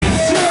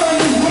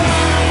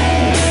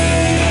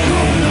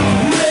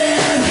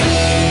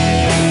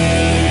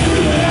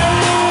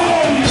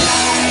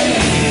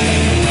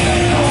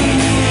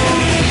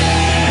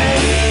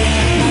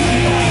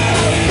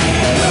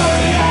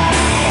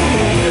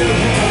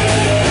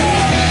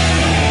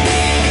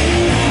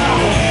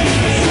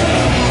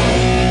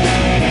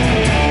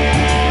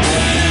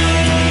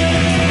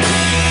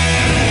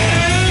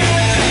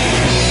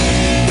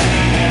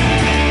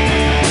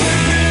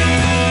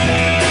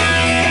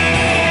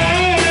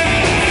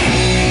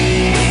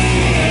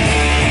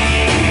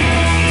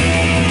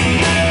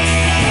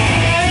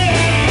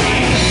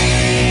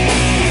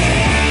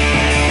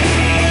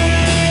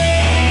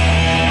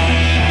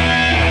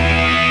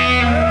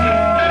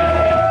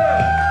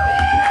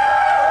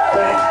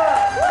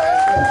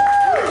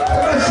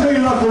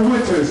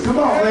Cheers. Come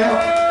on, man.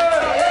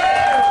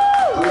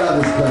 I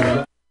love this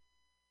thing.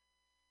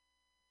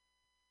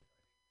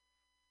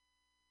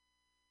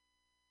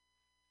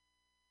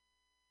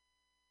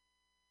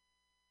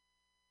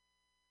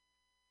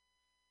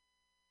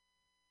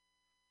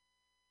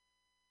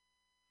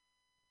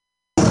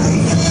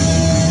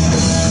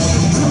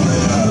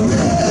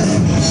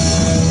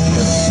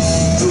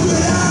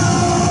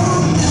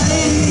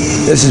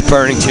 This is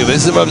Burning Tube.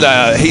 This is from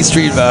the Hay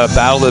Street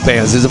Battle of the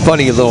Bands. This is a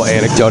funny little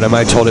anecdote. I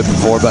might have told it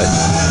before, but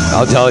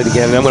I'll tell it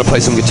again. And I'm going to play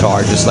some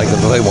guitar, just like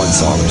play one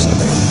song or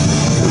something.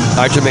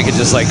 I should make it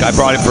just like I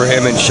brought it for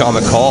him and Sean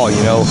McCall,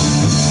 you know.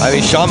 I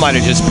mean, Sean might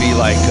have just be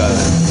like,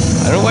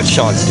 I don't know what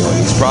Sean's doing.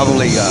 He's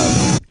probably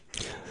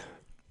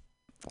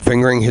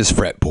fingering his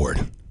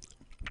fretboard.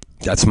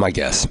 That's my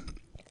guess.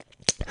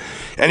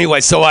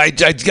 Anyway, so I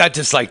got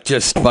this like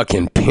just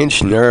fucking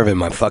pinched nerve in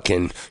my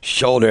fucking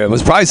shoulder. It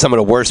was probably some of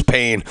the worst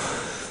pain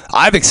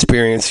I've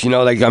experienced, you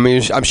know, like, I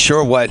mean, I'm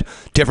sure what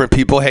different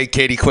people, hey,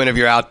 Katie Quinn, if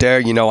you're out there,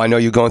 you know, I know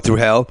you're going through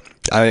hell.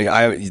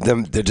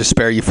 The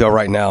despair you feel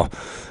right now,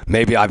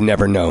 maybe I've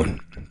never known.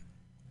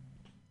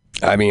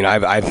 I mean,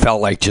 I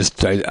felt like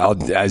just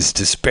as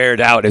despaired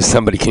out as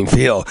somebody can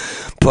feel,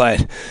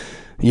 but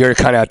you're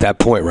kind of at that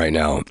point right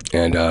now.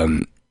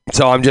 And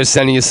so I'm just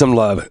sending you some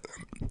love.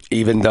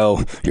 Even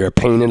though you're a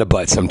pain in the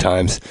butt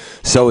sometimes,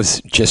 so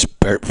is just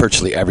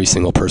virtually every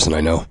single person I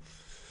know.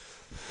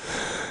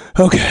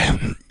 Okay,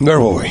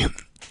 where were we?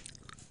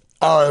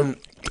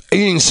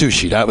 Eating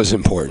sushi, that was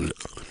important.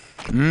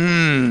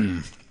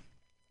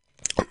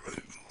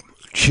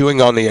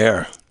 Chewing on the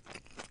air.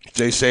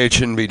 They say it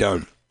shouldn't be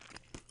done.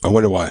 I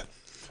wonder why.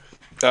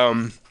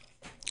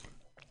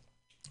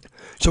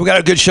 So we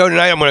got a good show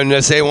tonight. I'm going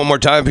to say it one more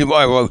time. People,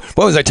 what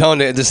was I telling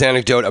this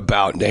anecdote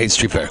about the Hate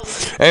Street Fair?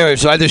 Anyway,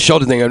 so I had this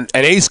shoulder thing, and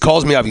Ace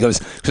calls me up. He goes,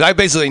 because I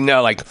basically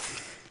know, like,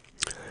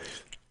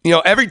 you know,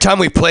 every time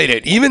we played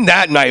it, even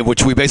that night,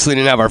 which we basically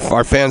didn't have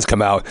our fans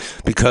come out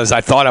because I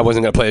thought I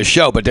wasn't going to play the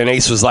show, but then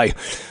Ace was like,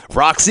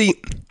 Roxy,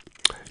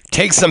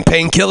 take some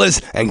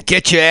painkillers and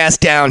get your ass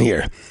down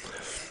here.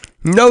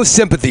 No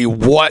sympathy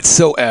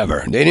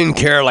whatsoever. They didn't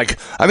care. Like,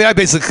 I mean, I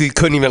basically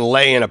couldn't even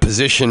lay in a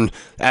position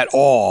at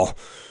all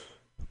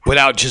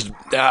without just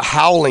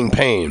howling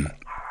pain.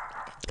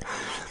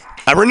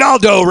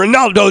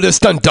 Ronaldo, the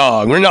stunt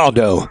dog.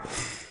 Ronaldo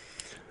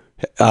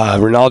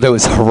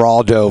is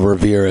Geraldo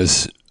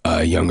Rivera's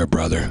younger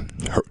brother.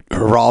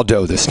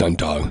 Geraldo, the stunt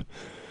dog.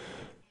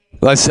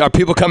 Are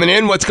people coming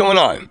in? What's going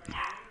on?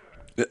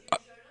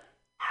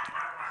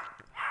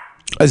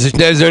 Is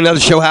there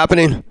another show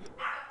happening?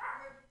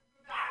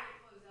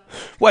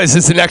 What, is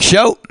this the next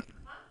show?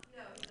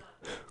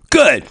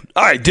 Good.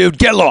 All right, dude,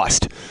 get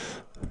lost.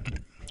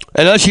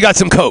 Unless you got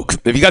some coke.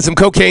 If you got some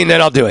cocaine, then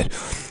I'll do it.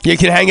 You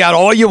can hang out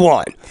all you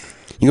want.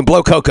 You can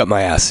blow coke up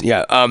my ass.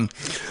 Yeah.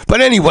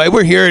 But anyway,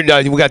 we're here.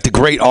 And, we got the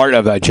great art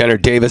of Jenner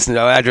Davis.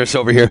 No address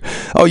over here.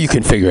 Oh, you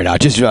can figure it out.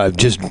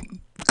 Just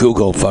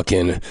Google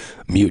fucking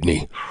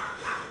Mutiny.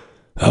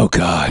 Oh,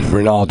 God.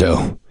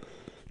 Ronaldo.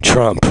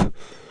 Trump.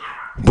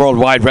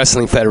 Worldwide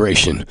Wrestling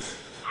Federation.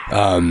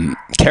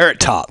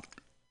 Carrot Top.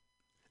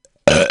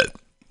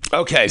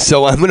 Okay,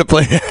 so I'm going to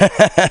play...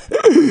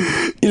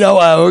 you know,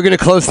 we're going to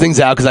close things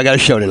out because I got a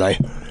show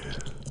tonight.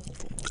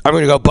 I'm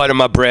going to go butter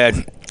my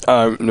bread.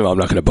 No, I'm not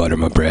going to butter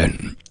my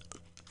bread.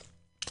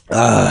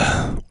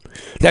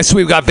 Next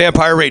week, we've got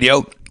Vampire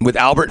Radio with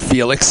Albert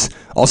Felix,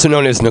 also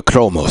known as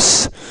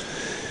Necromos.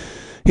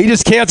 He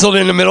just canceled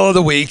in the middle of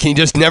the week. He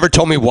just never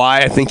told me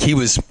why. I think he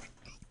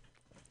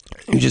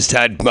just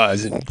had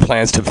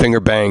plans to finger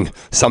bang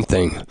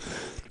something.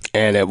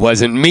 And it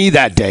wasn't me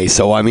that day,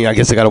 so I mean, I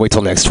guess I gotta wait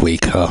till next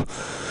week.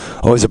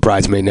 Always a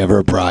bridesmaid, never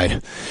a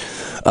bride.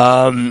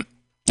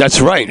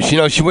 That's right. You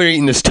know, we're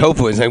eating this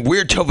tofu. It's like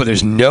weird tofu.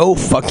 There's no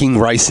fucking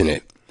rice in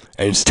it,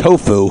 and it's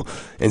tofu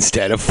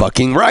instead of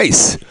fucking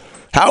rice.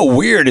 How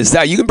weird is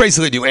that? You can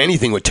basically do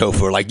anything with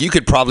tofu. Like you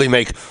could probably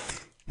make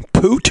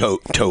poo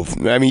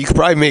tofu. I mean, you could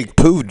probably make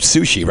poo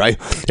sushi, right?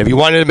 If you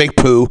wanted to make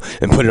poo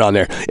and put it on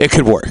there, it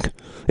could work.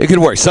 It could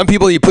work. Some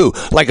people eat poo.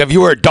 Like if you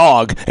were a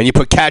dog and you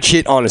put cat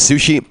shit on a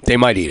sushi, they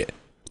might eat it.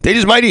 They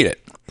just might eat it.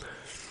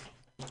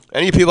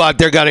 Any people out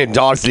there got any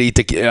dogs that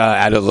eat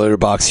out of the litter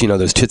box, you know,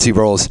 those Tootsie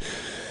Rolls?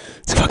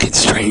 It's fucking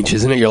strange,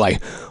 isn't it? You're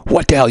like,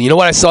 what the hell? You know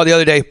what I saw the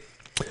other day?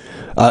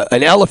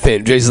 An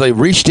elephant basically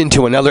reached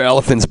into another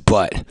elephant's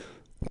butt,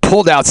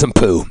 pulled out some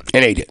poo,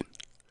 and ate it.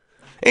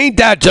 Ain't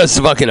that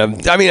just fucking...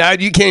 I mean,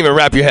 you can't even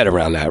wrap your head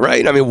around that,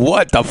 right? I mean,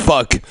 what the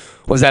fuck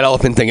was that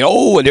elephant thinking?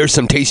 Oh, and there's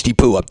some tasty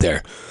poo up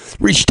there.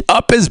 Reached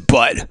up his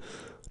butt,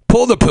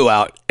 pulled the poo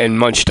out, and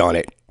munched on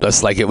it,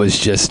 just like it was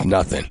just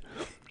nothing.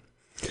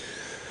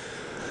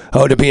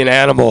 Oh, to be an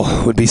animal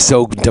would be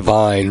so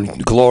divine,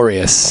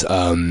 glorious.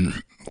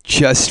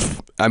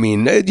 Just, I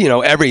mean, you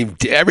know, every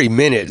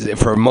minute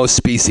for most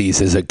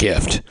species is a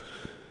gift.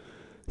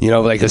 You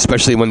know, like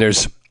especially when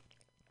there's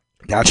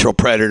natural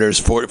predators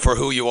for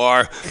who you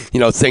are. You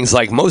know, things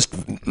like most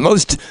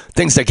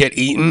things that get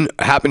eaten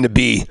happen to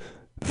be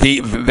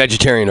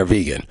vegetarian or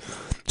vegan.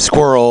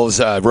 Squirrels,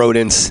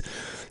 rodents,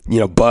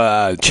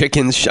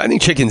 chickens. I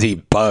think chickens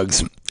eat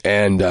bugs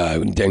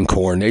and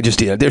corn. They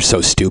just eat. They're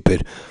so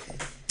stupid.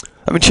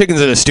 I mean, chickens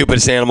are the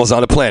stupidest animals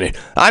on the planet.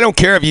 I don't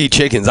care if you eat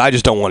chickens. I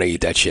just don't want to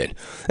eat that shit.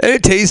 And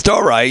it tastes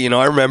all right.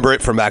 I remember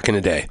it from back in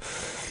the day.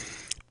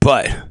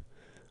 But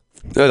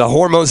the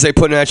hormones they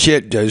put in that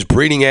shit, there's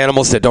breeding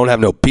animals that don't have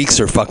no beaks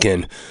or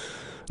fucking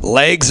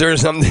legs or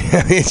something.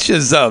 It's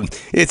just,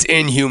 it's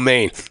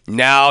inhumane.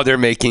 Now they're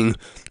making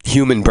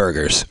human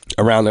burgers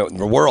around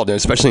the world,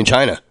 especially in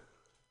China.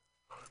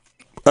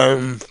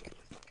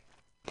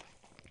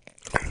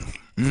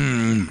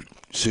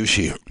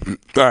 Sushi.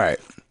 All right.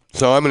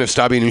 So I'm going to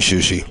stop eating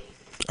sushi.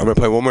 I'm going to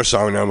play one more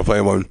song, and I'm going to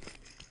play one.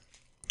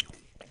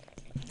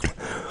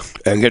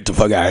 And get the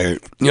fuck out of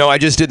here. I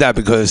just did that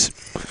because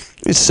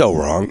it's so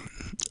wrong.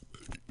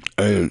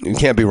 It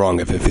can't be wrong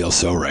if it feels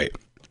so right.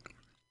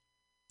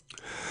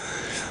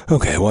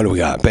 Okay, what do we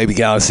got? Baby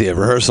Galaxy at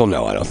rehearsal?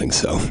 No, I don't think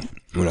so.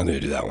 We're not going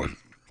to do that one.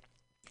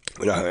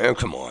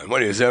 Come on.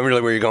 What is that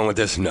really where you're going with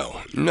this?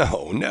 No,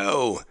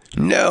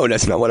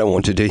 that's not what I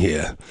wanted to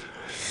hear.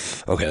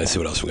 Okay, let's see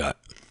what else we got.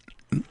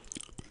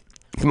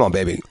 Come on,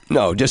 baby.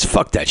 No, just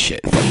fuck that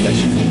shit.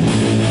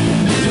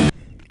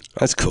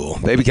 That's cool.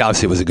 Baby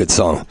Galaxy was a good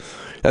song.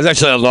 That was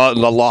actually a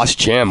lost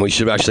gem. We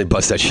should actually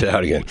bust that shit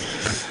out again.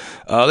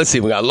 Let's see.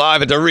 We got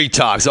Live at the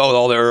Retox.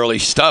 All the early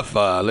stuff.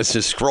 Let's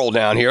just scroll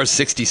down here.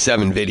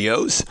 67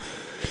 videos.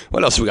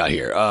 What else we got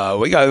here?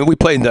 We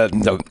played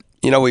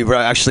we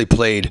actually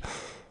played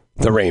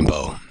the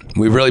Rainbow.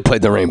 We really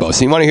played the Rainbow.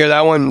 So you want to hear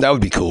that one? That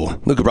would be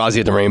cool. Luca Brasi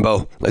at the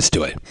Rainbow. Let's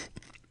do it.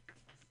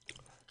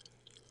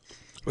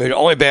 We're the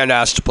only band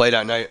asked to play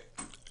that night.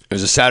 It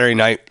was a Saturday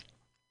night.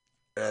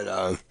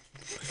 And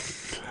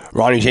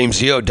Ronnie James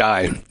Dio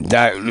died.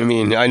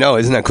 I know,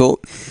 isn't that cool?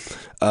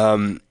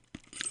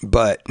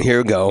 But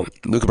here we go.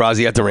 Luca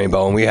Brasi at the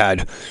Rainbow. And we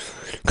had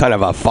kind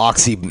of a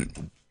foxy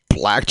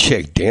black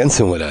chick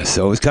dancing with us.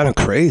 So it was kind of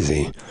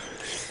crazy.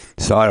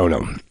 So I don't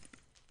know.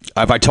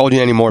 If I told you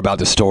any more about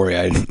the story,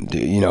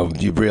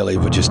 you really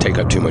would just take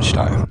up too much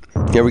time.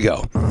 Here we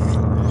go.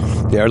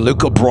 There,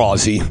 Luca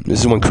Brasi.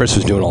 This is when Chris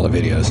was doing all the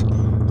videos.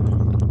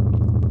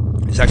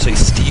 It's actually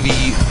Stephanie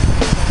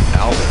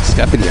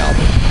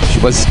Albert. She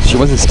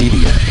wasn't Stevie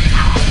yet.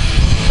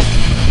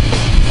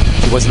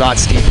 She was not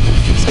Stevie.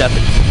 She was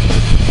Stephanie.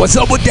 What's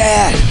up with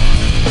that?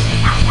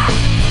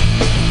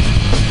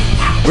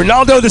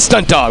 Ronaldo the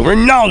stunt dog.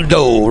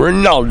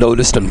 Ronaldo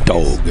the stunt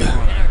dog.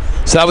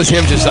 So that was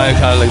him just kind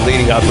of like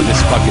leading up with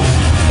this fucking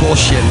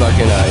bullshit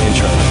fucking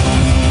intro.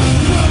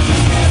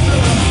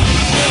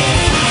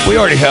 We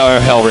already have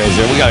our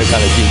Hellraiser. We got to kind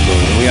of keep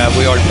moving. We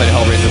already played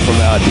Hellraiser from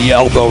the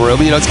Elbow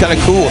Room. It's kind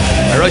of cool.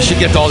 I really should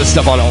get all this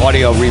stuff on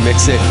audio,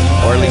 remix it,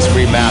 or at least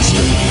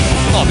remaster.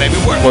 Come on, baby,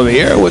 we're over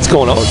here. What's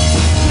going on?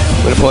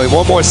 I'm gonna play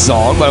one more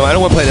song, but I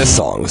don't want to play this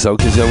song, so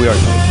because we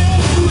already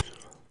played.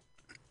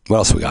 What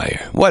else we got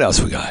here? What else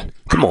we got?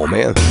 Come on,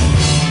 man.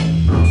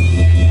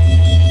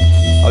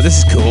 Oh, this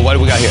is cool. What do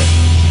we got here?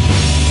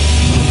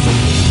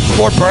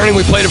 More Burning.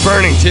 We played a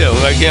Burning too.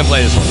 I can't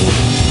play this one.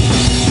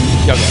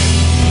 Okay.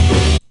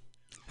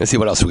 Let's see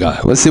what else we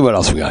got.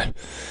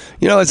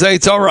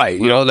 It's all right.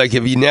 Like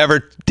if you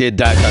never did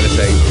that kind of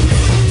thing,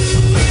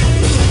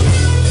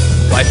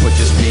 life would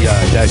just be,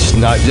 that's just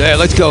not, yeah,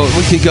 let's go.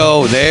 We could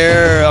go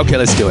there. Okay,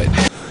 let's do it.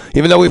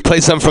 Even though we've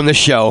played some from this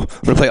show, we're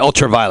going to play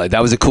Ultraviolet.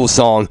 That was a cool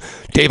song.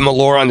 Dave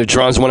Malora on the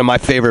drums, one of my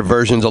favorite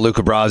versions of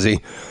Luca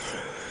Brasi.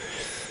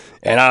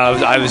 And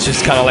I was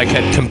just kind of like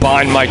had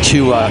combined my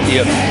two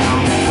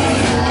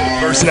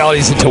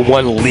personalities into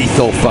one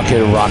lethal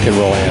fucking rock and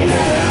roll animal.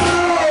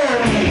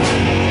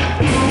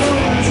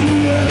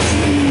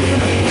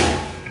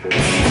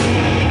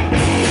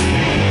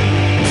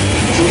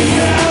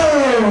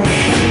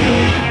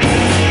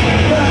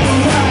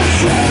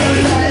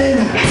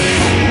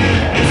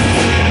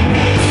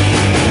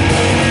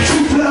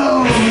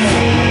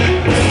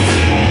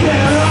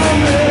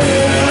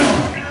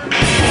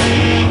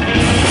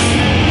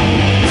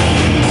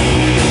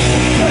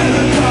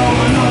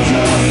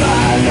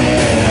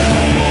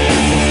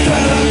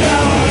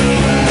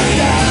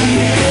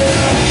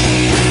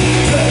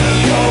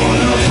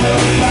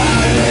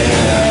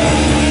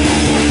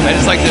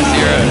 Like this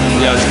era,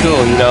 it's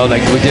cool,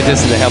 like we did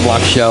this in the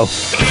Hemlock show,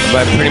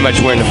 but I'm pretty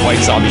much wearing the White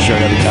Zombie shirt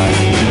every time.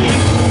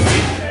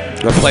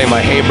 I'm playing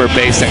my Hamer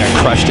bass that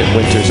got crushed at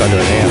Winters under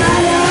an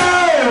amp.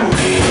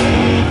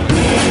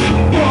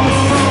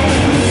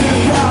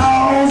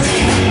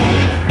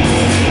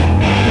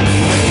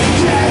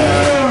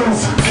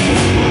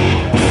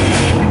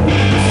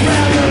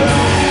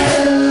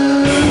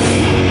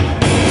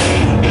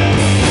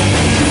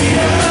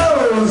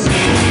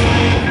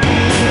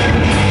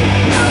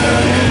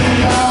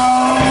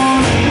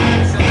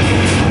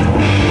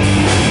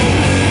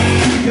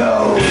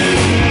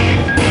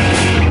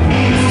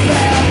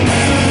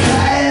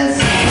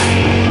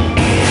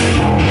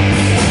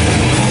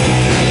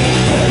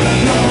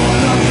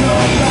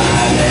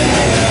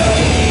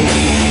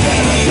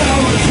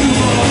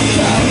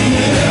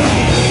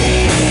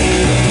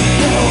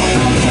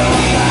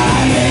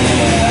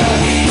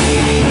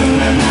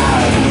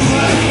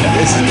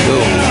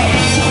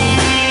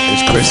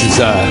 This is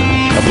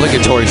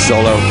obligatory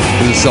solo.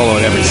 There's a solo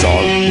in every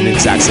song in the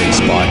exact same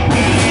spot.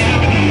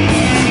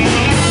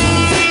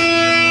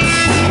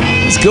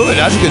 It's good.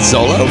 That's a good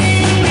solo.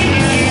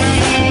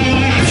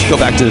 We should go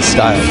back to the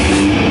style.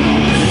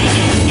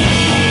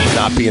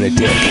 Not being a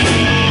dick.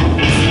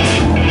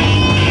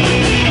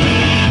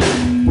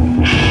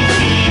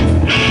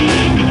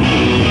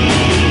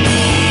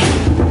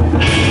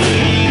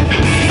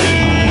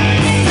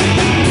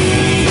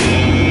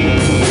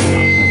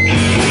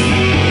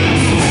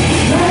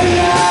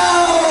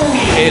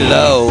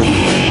 Hello.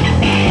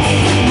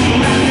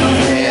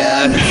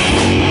 Yeah.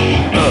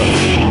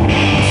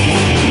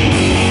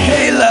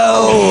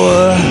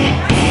 Halo.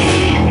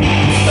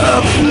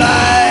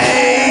 Apply.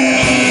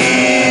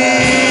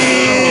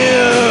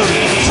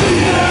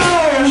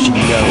 She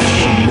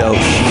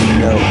knows.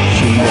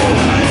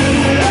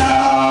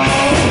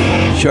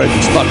 Sure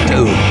as fuck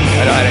too. I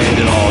know how to end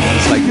it all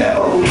just like that.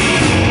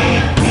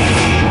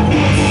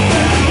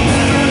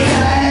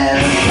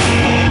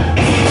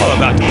 All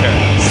about the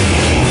paradise.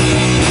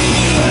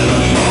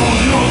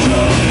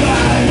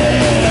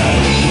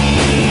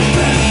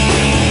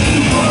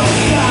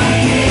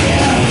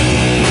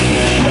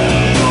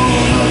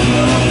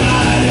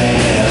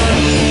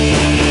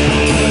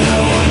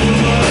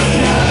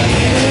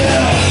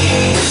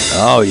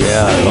 Oh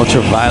yeah,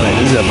 Ultraviolet.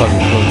 This is a fucking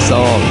cool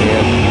song,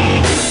 man.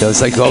 You know,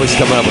 it's like always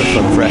coming up with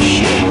some fresh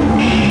shit.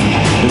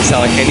 Doesn't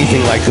sound like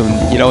anything like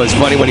him. You know, it's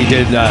funny when he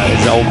did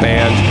his own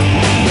band,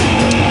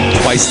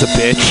 Twice the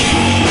Bitch,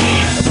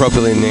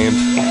 appropriately named.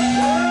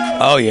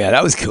 Oh yeah,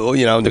 that was cool.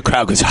 You know, the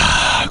crowd goes,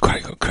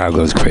 crowd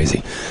goes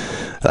crazy.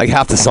 Like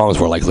half the songs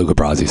were like Luca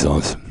Brasi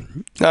songs.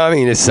 I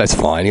mean, that's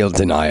fine. He'll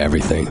deny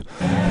everything.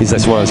 He's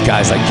just one of those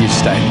guys like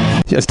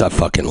just a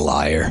fucking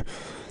liar.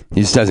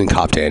 He just doesn't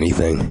cop to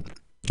anything.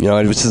 You know,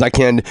 it's just, I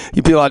can't,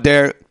 you people out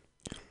there,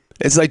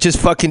 it's like just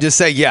fucking just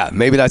say, yeah,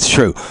 maybe that's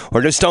true.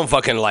 Or just don't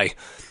fucking like,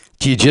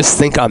 do you just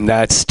think I'm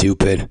that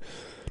stupid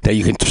that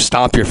you can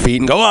stomp your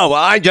feet and go, oh, well,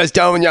 I just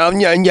don't,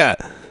 yeah.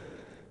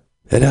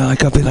 And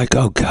like, I'll be like,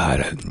 oh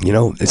God, you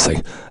know, it's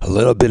like a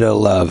little bit of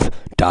love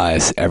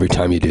dies every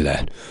time you do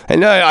that.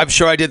 And I'm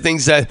sure I did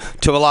things that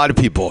to a lot of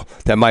people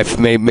that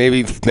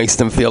maybe makes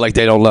them feel like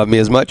they don't love me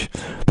as much,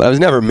 but I was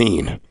never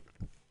mean.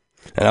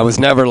 And I was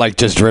never like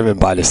just driven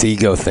by this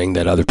ego thing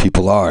that other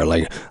people are.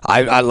 Like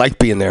I like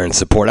being there in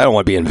support. I don't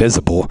want to be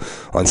invisible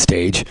on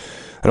stage.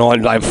 I don't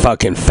want like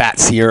fucking fat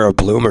Sierra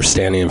Bloomer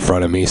standing in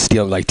front of me,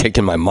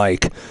 taking my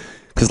mic.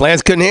 Because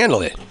Lance couldn't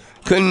handle it.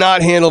 Could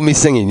not handle me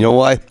singing. You know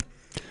why?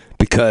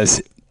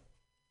 Because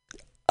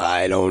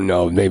I don't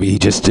know. Maybe you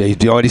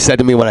know what he said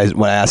to me when I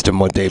asked him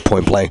one day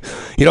point blank?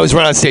 He'd always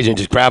run on stage and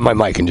just grab my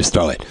mic and just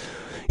throw it.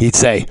 He'd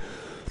say,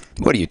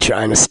 "What are you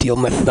trying to steal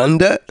my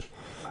thunder?"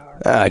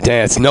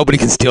 Dance. Nobody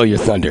can steal your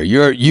thunder.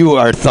 You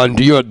are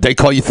thunder. They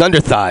call you Thunder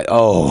Thigh.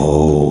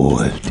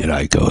 Oh, did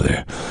I go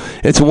there?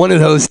 It's one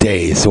of those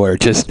days where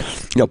just,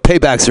 you know,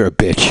 paybacks are a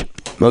bitch.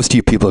 Most of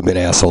you people have been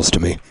assholes to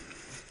me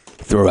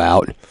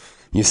throughout.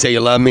 You say you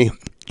love me,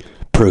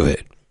 prove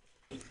it,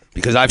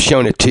 because I've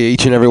shown it to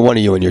each and every one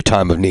of you in your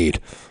time of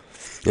need,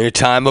 in your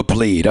time of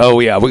bleed.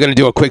 Oh yeah, we're gonna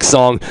do a quick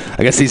song.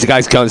 I guess these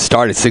guys gonna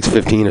start at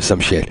 6:15 or some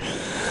shit.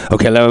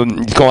 Okay,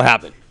 it's gonna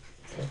happen.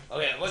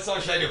 Okay, what song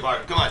should I do,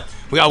 Bart? Come on.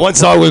 We got one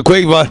song real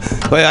quick, but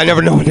I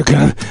never know when they're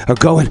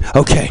going.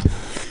 Okay.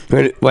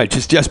 Wait,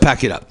 just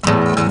pack it up.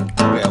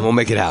 Yeah, we'll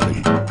make it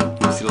happen.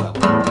 Let's see the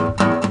level.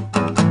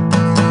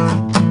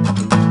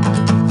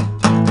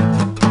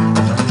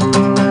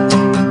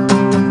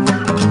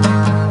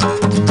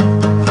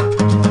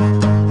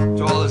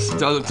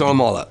 Throw them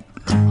all up.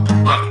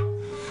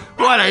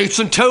 What? I ate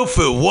some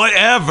tofu.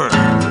 Whatever.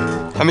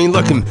 I mean,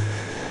 look,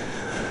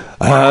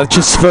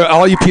 just for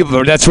all you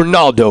people, that's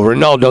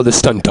Ronaldo the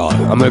stunt dog.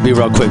 I'm going to be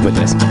real quick with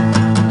this.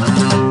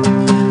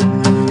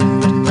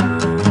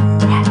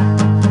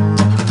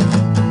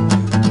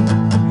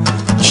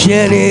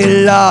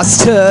 Jenny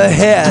lost her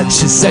head.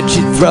 She said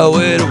she'd throw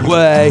it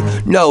away.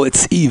 No,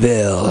 it's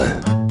evil.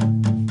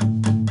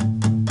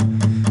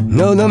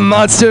 No, the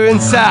monster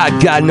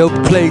inside got no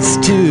place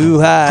to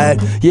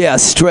hide. Yeah,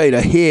 straight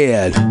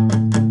ahead.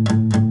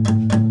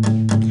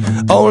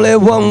 Only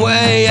one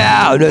way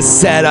out, I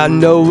said I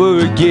know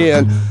her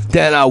again.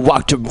 Then I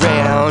walked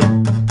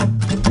around.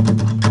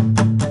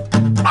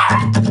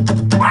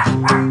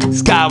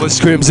 Sky was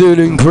crimson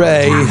and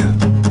gray.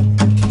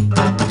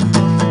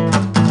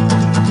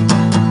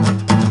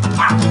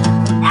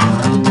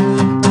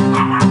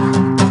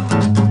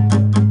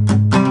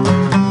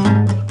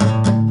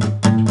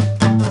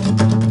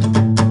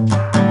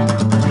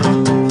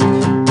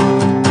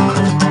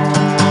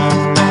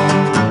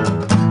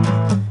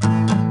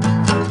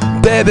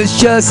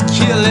 Baby's just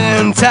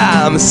killing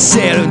time. I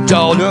said,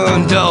 don't.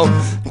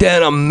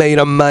 Then I made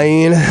a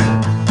man.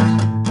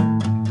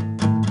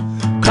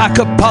 Clock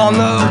upon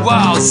the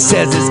wall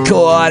says it's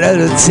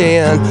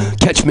 9:45.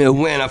 Catch me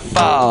when I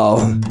fall.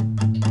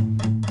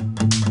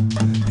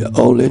 You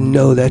only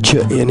know that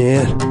you're in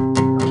it.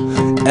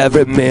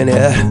 Every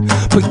minute,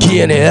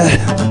 begin it.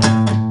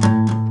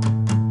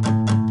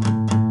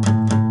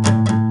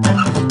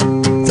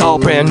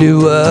 brand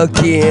new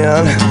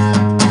again.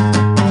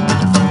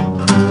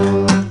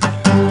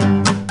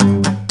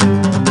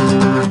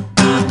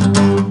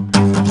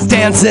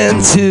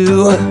 Dancing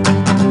to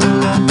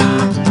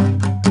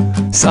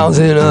songs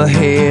in her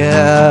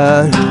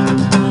head.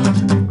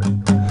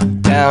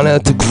 Down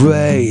at the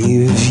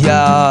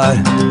graveyard,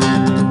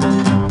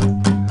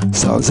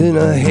 songs in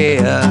her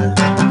head.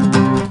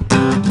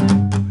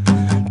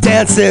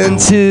 Dancing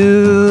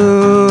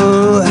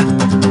to,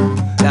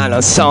 I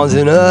know songs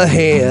in her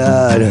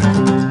head.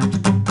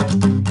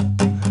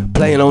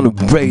 Playing on the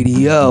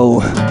radio,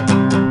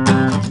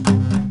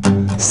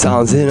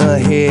 songs in her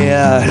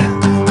head.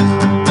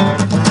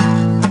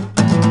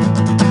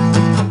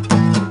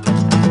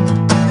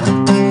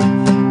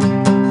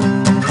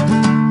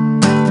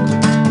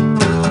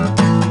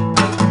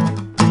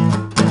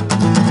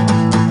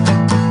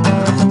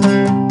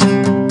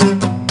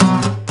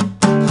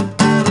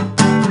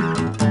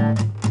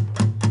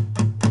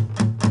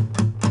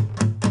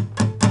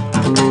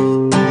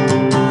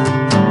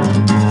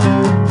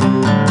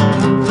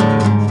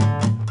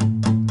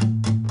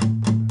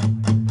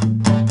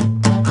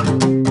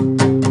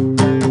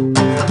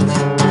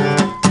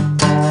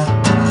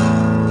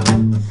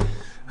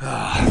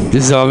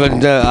 This is,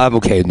 I'm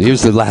okay.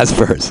 Here's the last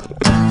verse.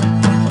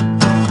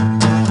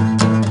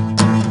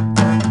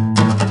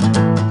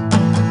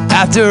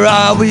 After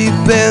all we've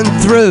been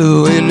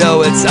through, you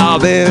know it's all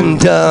been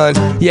done.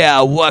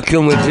 Yeah, what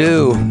can we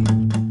do?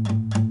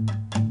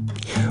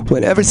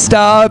 When every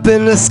star up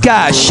in the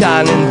sky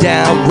shining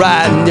down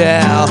right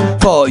now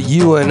for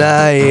you and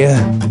I.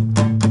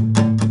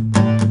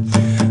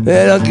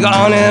 It'll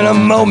gone in a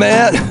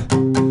moment,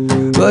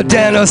 but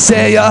then they'll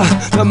say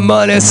the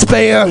money's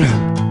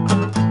spent.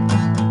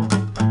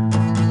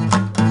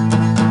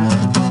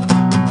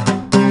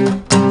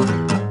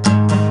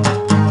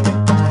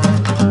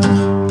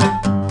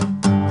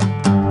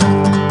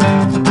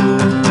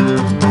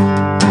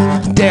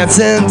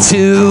 Dancing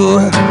to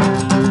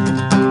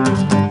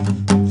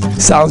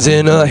songs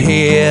in her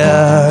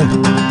head.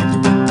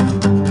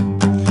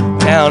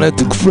 Down at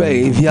the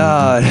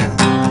graveyard,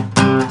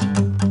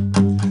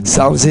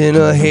 songs in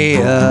her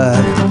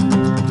head.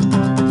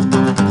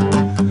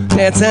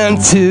 Dancing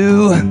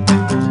to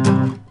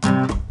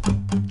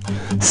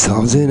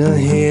songs in her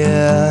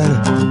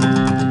head.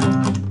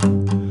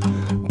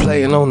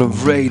 Playing on the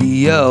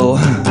radio,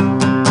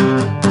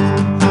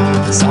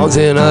 songs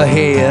in her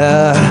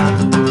head.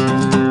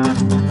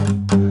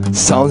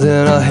 Songs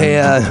in her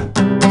head.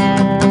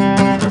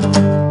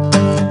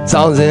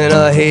 Songs in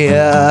her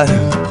head.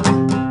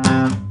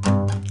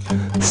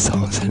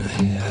 Songs in her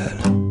head.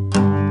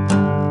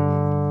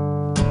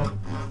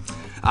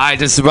 Alright,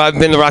 this has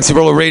been the Roxy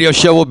Roller Radio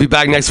Show. We'll be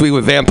back next week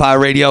with Vampire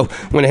Radio.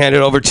 I'm going to hand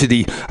it over to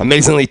the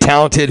amazingly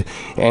talented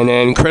and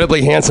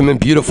incredibly handsome and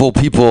beautiful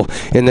people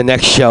in the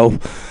next show.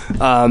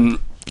 Love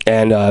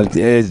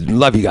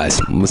you guys.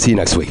 We'll see you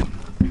next week.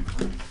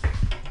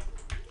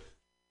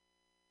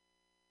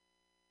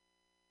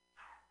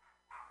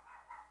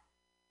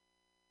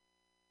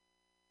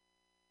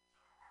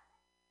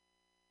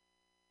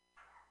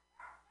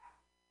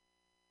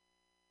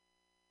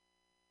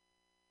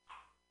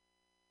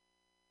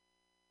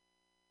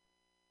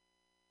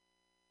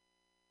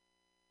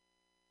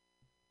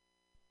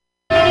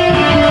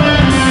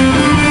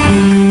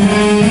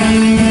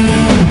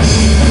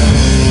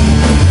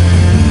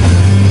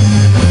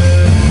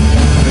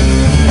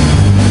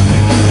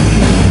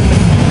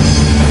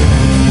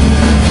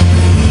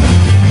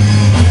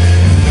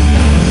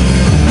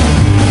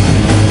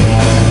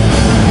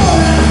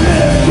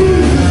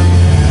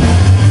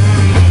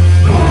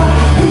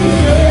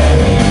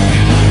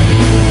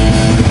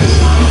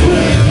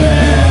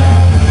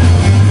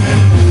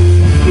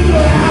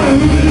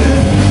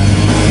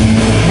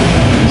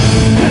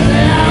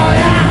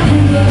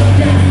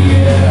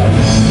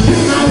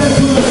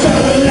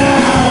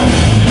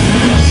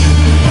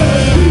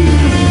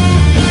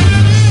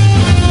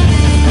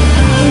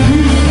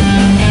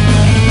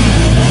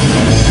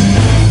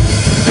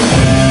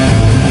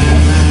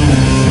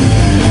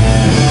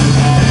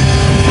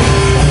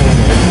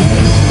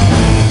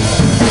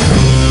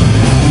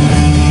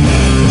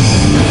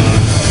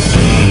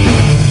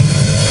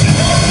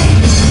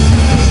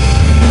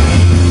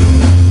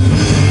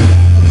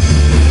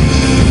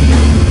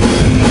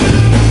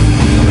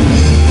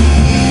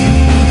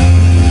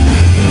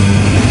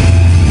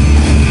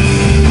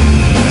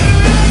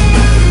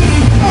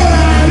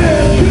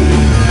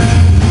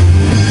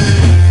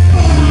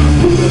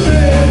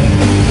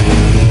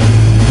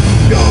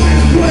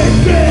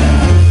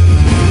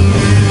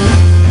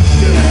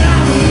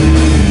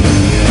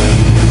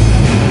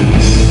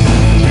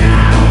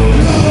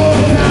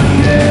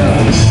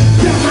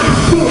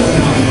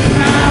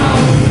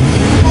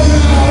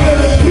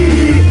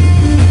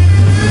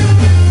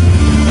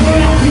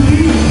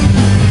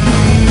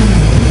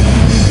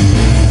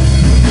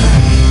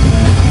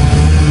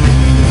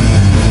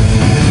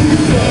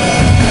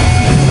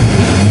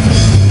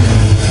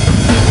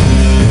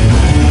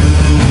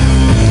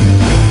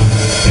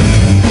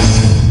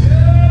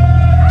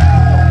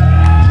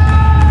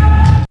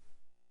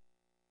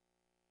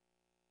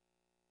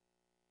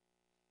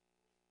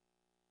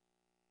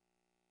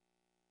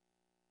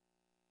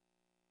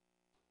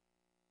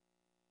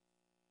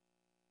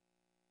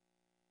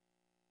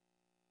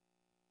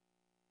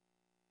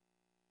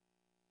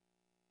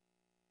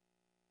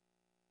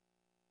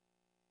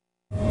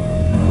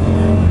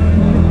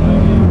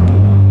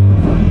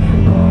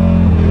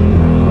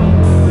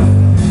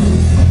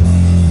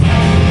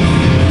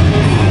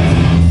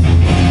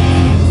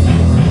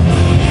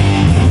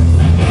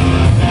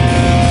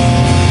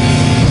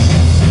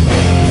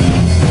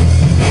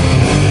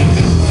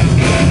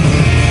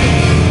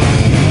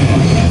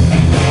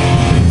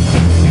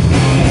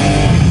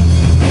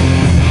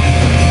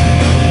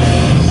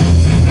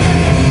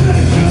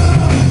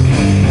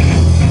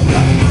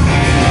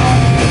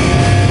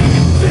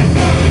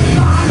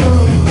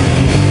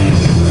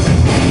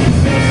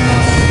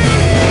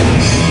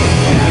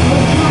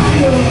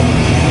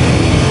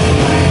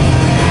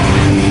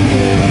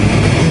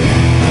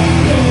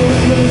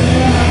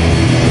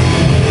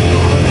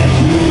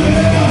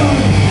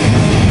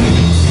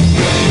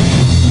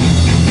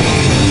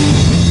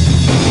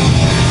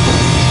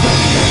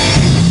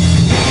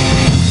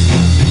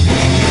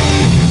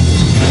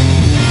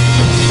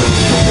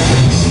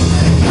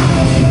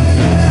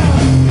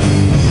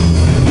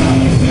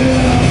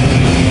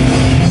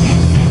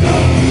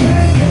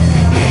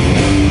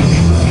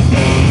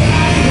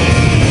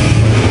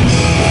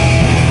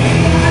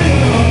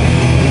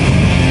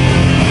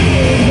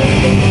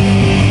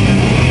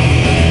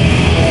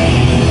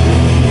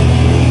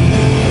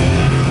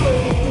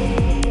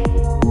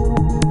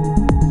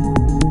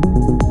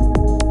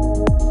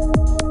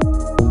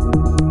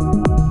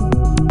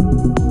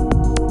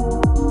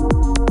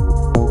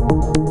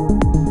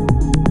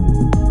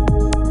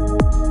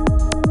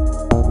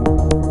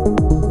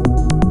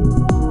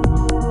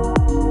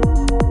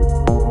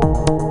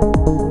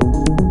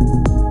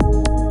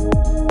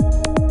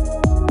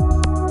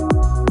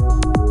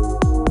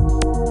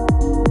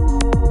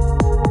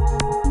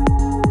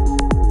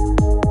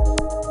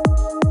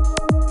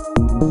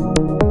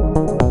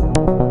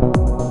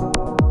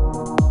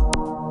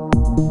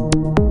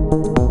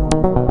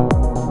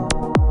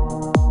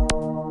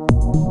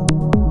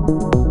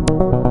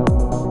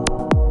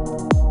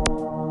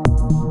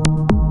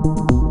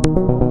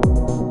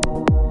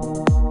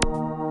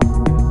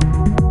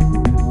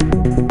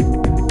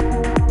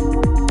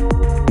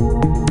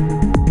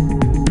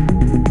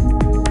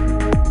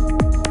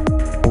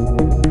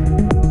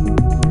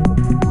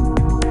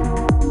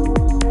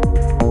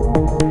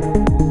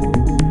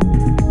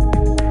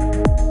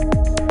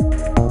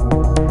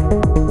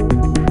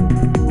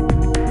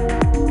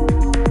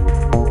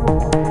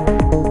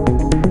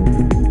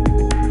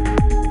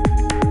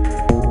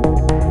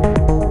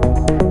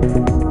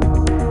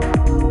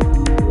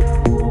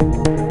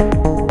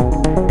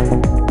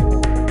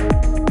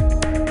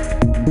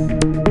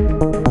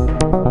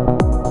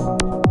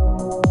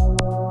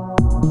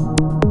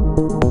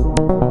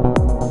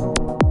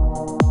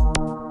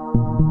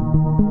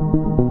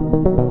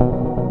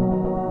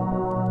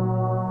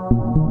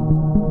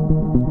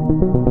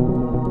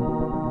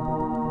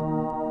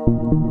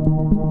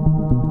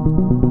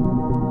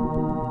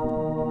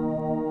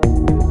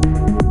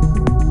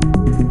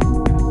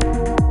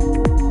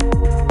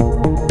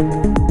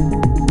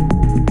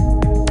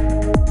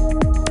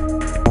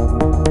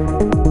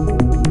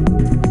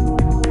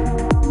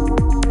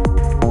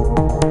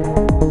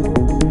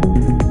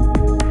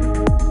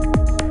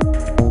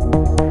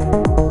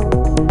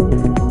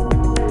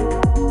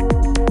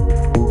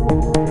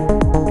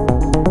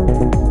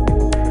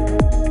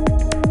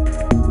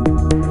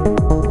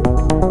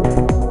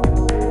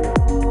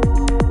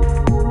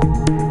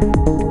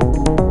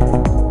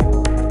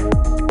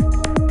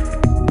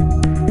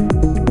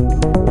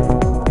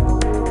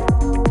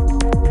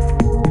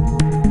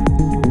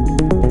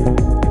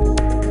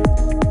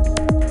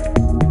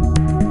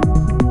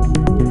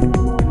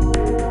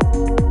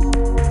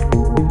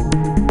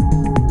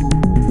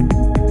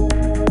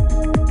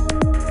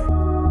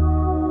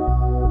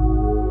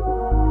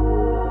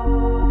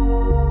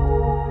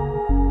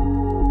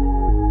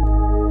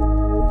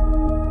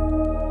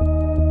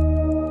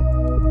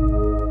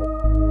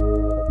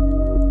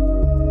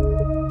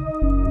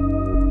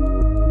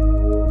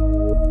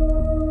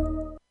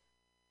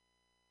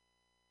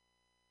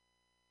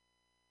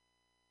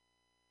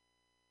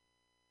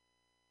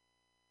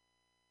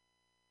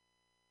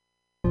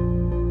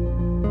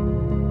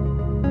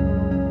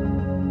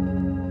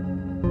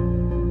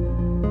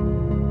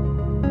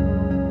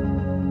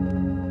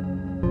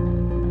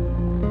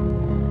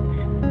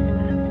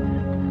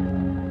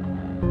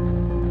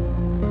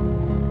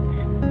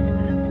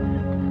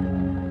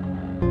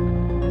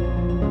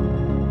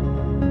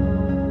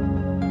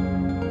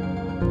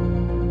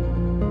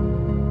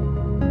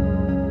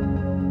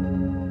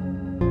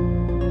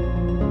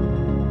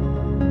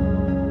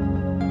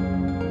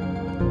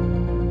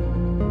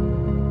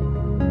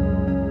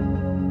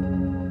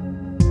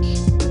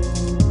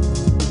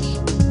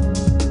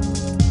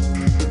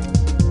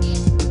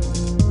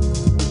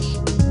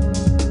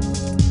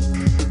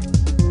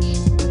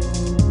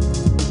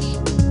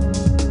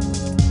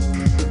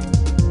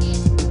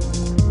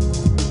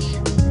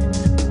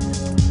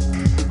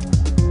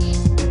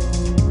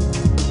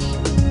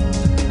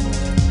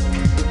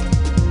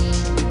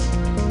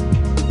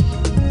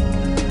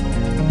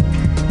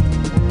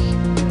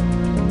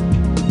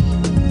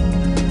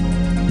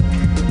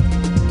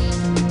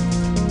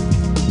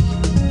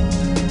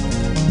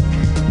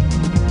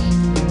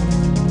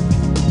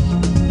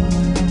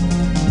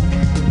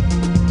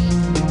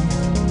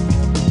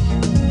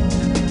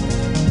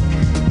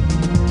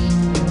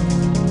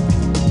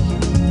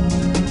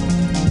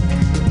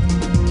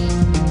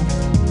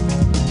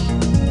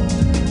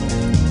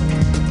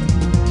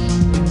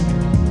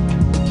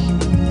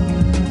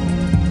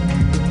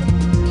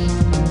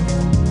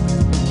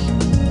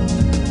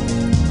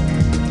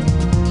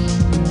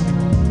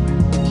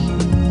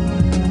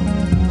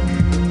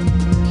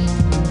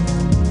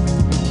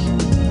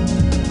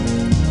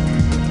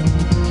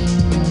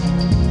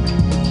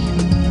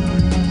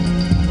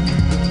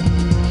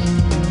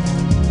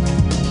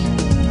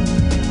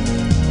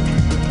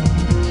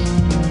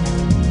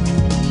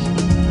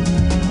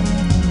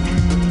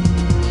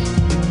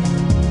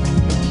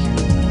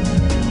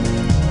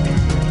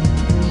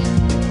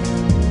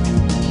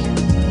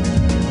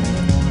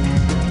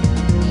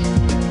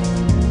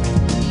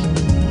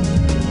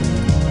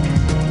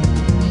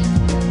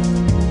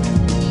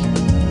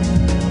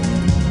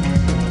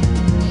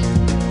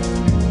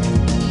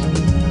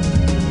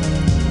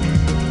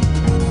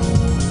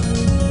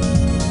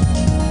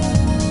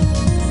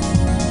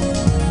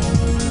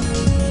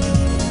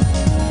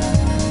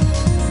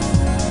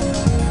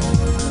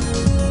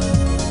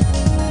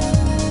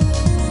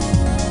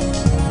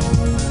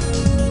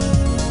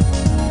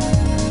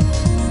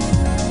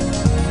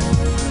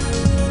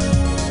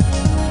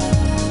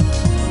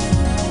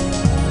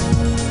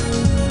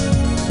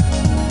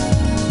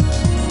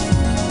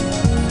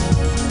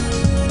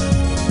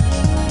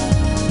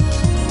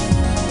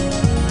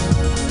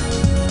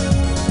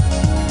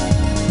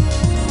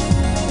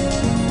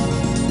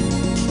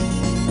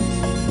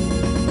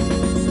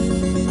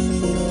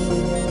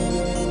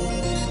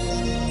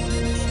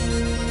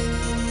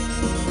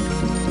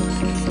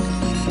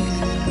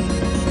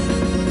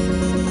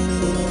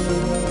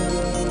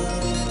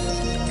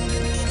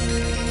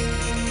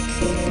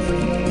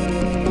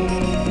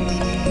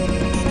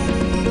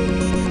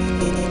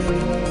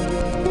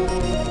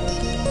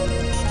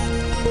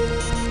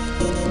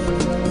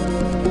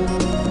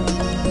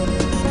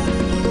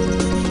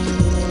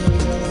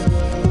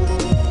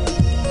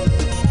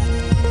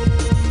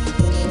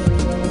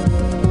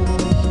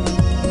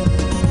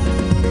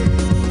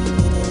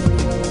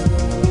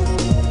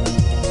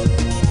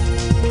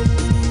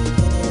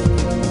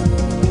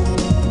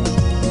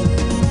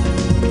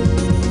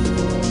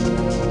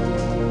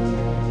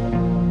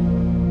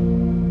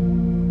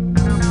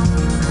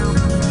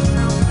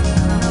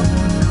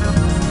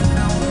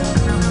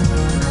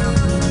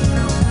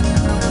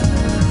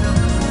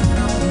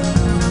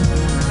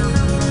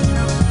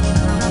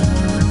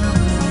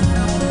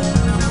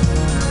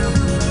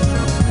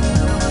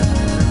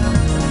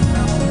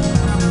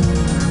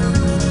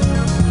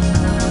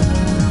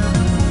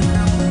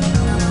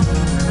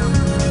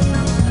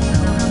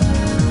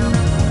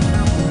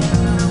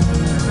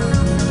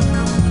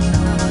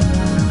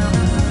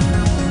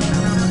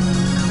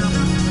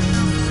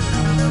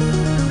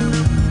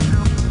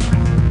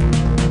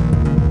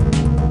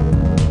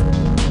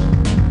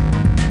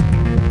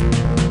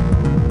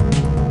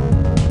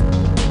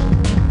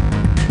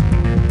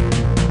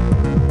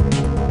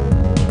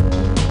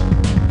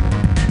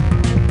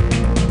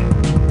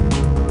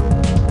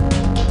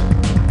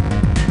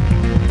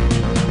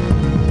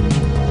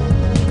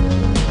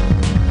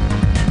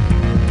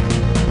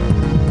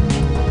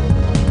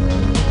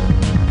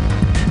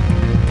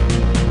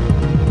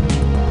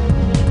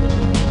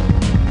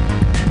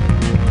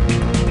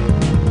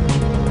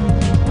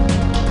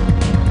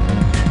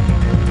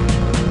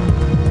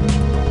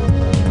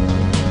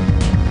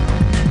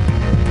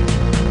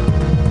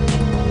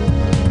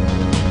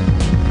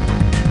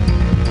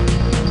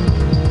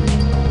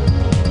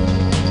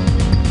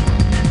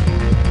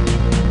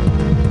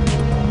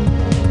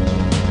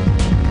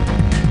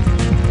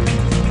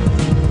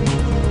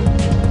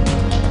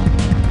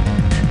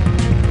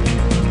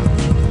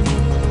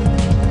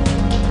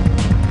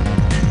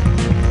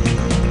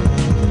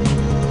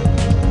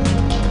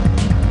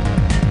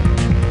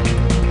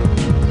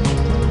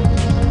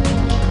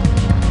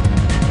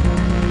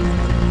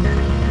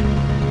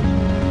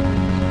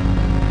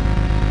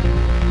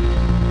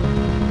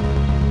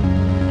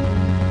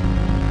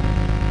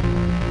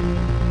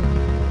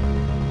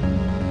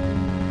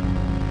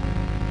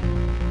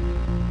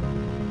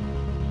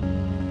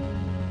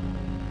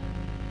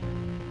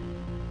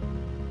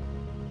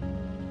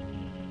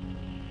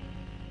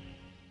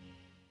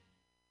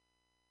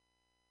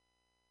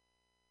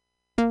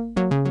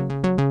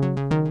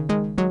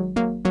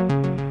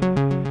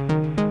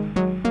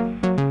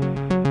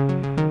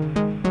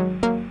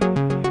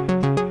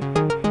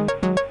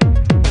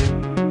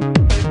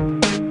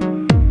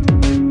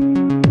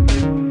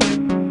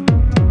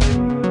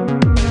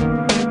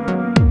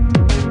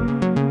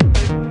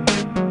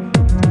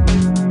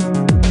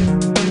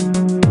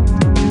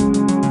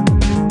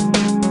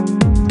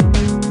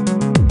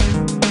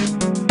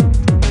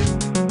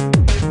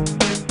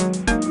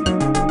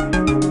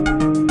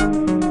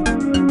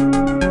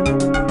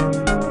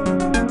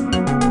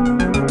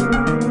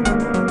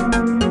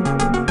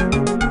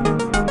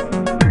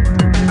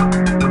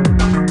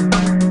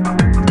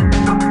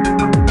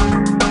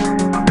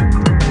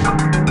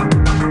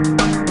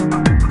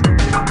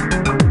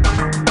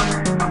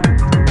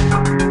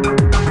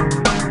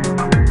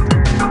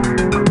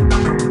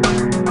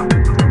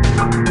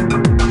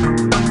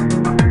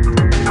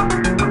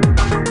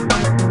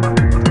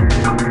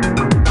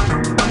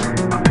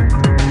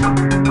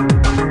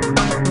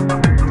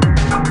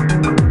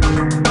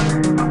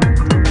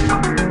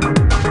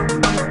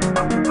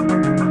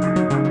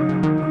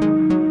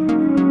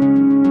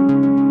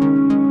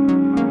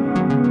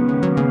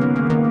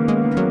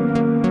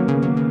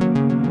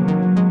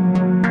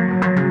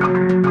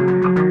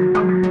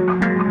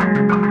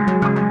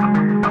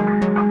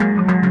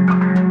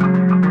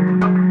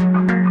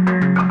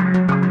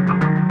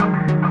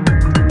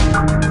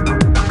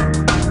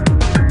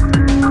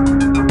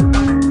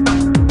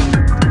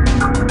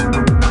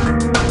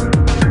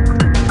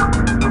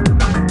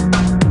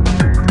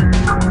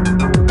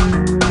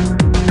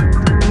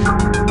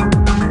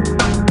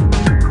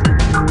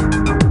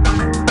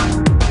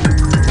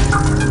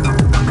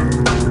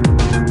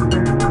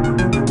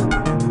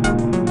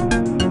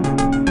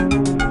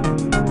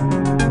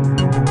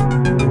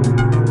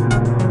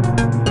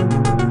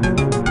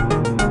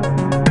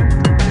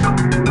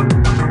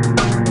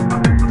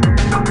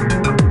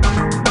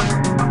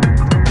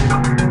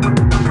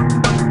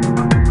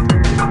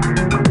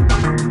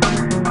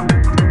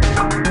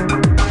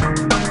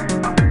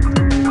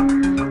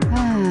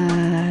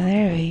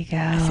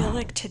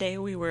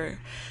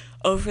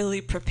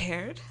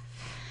 prepared.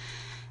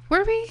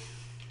 Were we?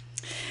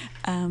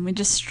 We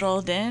just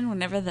strolled in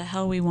whenever the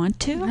hell we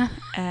want to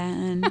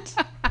and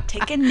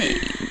taking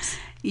names.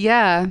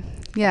 Yeah.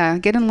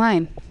 Get in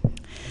line.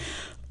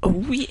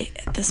 Oh, yeah.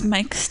 This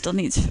mic still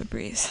needs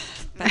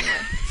Febreze, by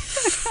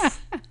the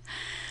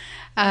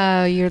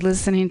way. You're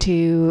listening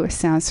to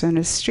Sounds from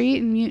the Street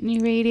and Mutiny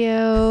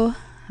Radio.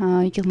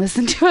 You can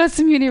listen to us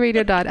at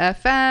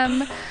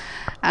MutinyRadio.fm.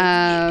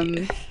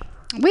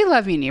 We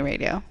love Mutiny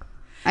Radio.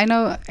 I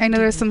know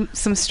there's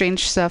some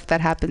strange stuff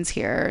that happens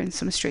here and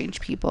some strange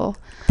people.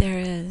 There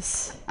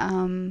is.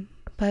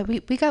 But we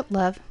got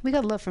love. We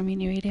got love from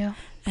Mutiny Radio.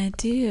 I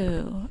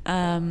do.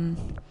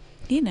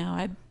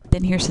 I've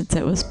been here since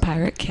it was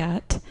Pirate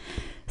Cat,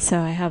 so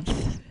I have,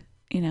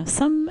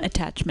 some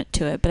attachment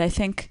to it. But I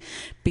think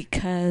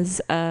because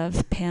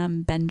of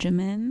Pam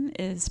Benjamin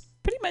is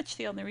pretty much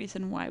the only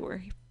reason why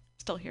we're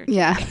still here today.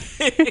 Yeah.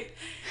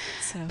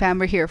 So, Pam,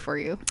 we're here for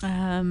you.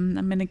 I'm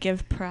going to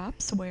give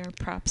props where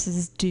props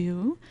is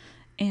due.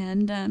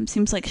 And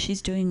seems like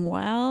she's doing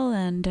well.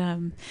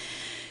 And,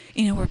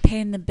 we're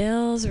paying the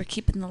bills. We're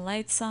keeping the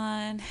lights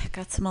on.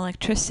 Got some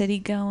electricity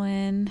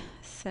going.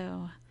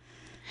 So.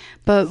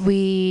 But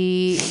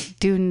we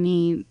do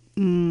need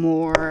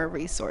more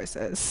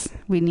resources.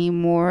 We need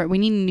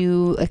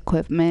new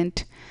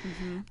equipment.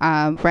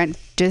 Mm-hmm. Rent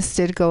just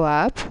did go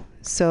up.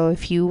 So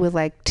if you would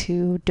like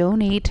to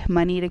donate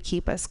money to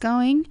keep us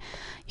going,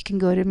 you can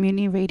go to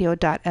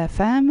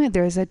MutinyRadio.fm.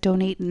 There's a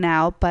donate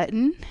now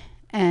button,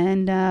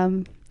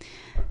 and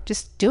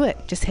just do it.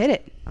 Just hit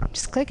it.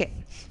 Just click it.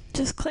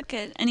 Just click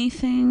it.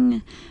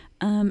 Anything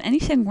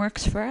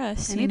works for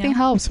us. Anything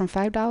helps, from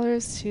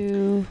 $5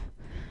 to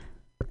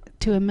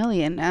 $1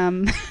 million.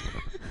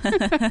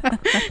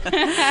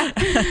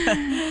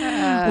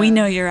 We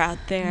know you're out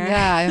there.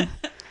 Yeah,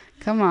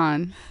 come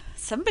on.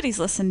 Somebody's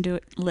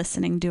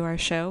listening to our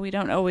show. We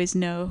don't always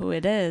know who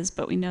it is,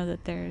 but we know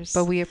that there's...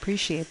 But we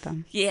appreciate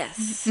them.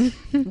 Yes,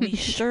 we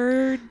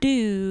sure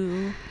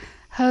do.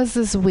 How's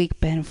this week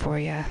been for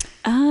you?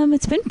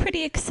 It's been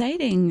pretty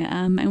exciting.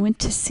 I went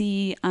to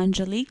see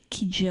Angelique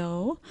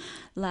Kidjo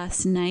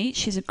last night.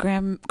 She's a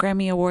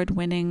Grammy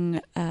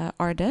Award-winning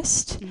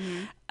artist.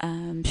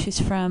 Mm-hmm. She's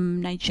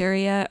from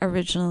Nigeria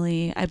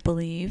originally, I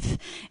believe,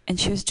 and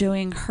she was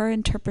doing her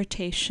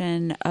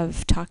interpretation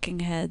of Talking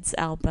Heads'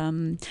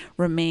 album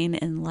Remain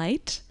in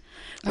Light,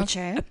 which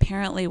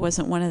apparently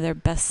wasn't one of their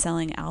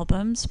best-selling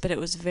albums, but it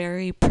was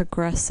very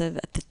progressive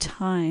at the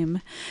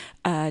time,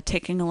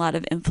 taking a lot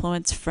of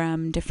influence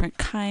from different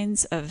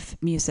kinds of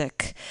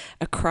music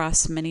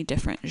across many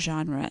different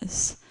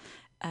genres.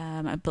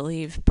 I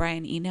believe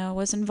Brian Eno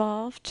was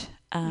involved.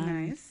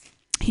 Nice.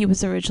 He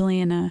was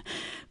originally in a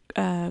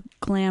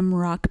glam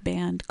rock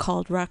band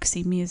called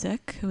Roxy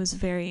Music, who was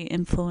very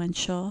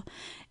influential.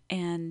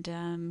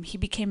 And he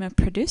became a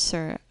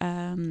producer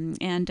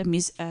and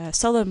a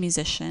solo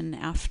musician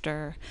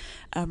after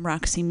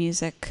Roxy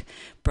Music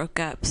broke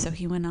up. So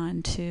he went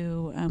on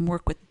to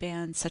work with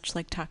bands such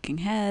like Talking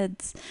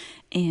Heads.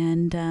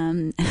 And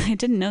I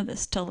didn't know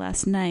this till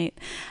last night.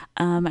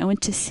 I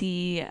went to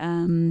see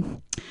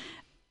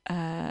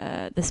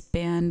this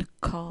band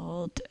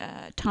called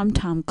Tom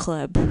Tom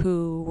Club,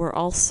 who were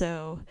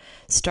also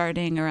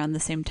starting around the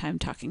same time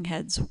Talking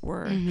Heads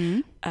were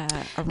around.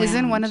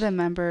 Isn't one of the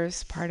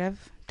members part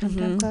of Tom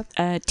Tom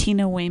Club?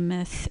 Tina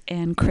Weymouth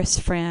and Chris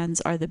Franz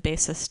are the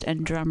bassist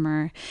and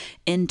drummer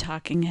in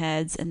Talking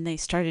Heads, and they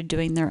started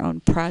doing their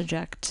own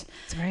project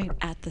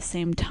at the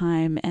same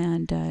time.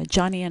 And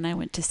Johnny and I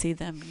went to see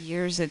them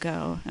years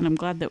ago, and I'm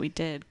glad that we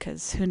did,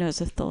 because who knows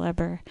if they'll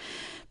ever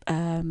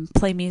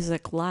play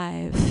music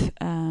live.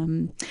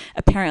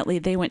 Apparently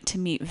they went to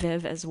meet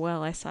Viv as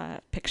well. I saw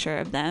a picture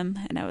of them,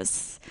 and I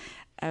was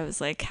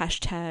like,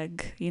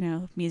 hashtag,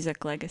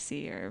 music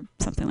legacy or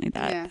something like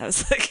that. Yeah. I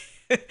was like,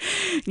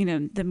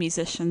 the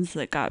musicians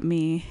that got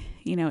me,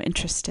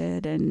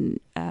 interested in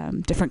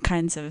different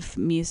kinds of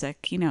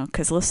music,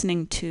 because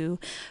listening to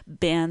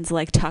bands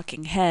like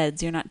Talking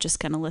Heads, you're not just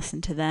going to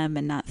listen to them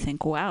and not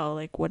think, wow,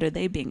 like, what are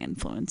they being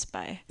influenced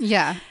by?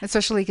 Yeah,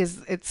 especially because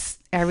it's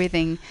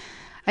everything.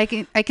 I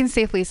can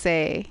safely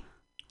say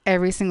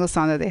every single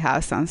song that they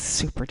have sounds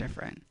super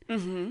different.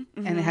 And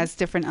it has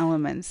different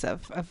elements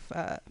of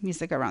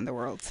music around the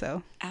world.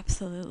 So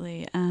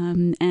absolutely.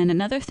 And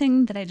another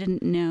thing that I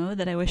didn't know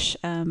that I wish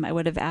I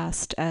would have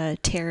asked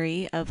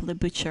Terry of Le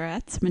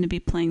Boucherettes. I'm going to be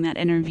playing that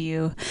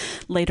interview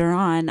later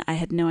on. I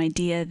had no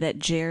idea that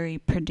Jerry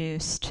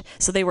produced.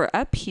 So they were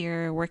up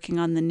here working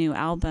on the new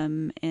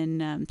album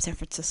in San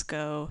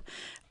Francisco,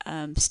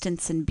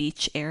 Stinson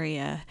Beach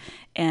area,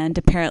 and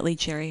apparently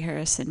Jerry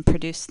Harrison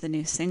produced the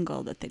new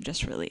single that they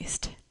just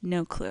released.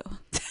 No clue.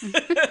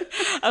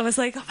 I was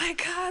like, oh my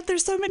God,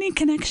 there's so many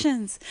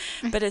connections.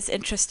 But it's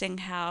interesting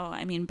how,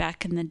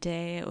 back in the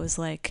day, it was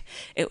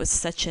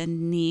such a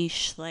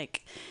niche,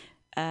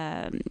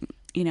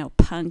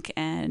 punk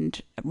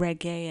and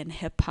reggae and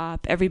hip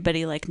hop.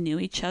 Everybody like knew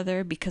each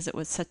other because it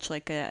was such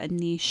like a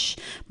niche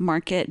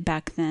market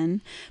back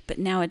then. But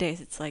nowadays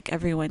it's like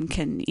everyone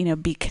can,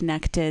 be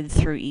connected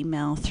through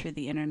email, through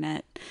the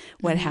internet,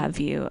 what have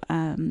you.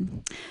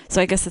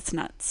 So I guess it's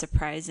not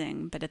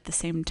surprising, but at the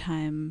same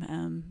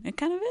time, it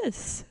kind of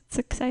is. It's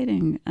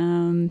exciting.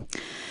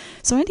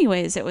 So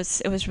anyways, it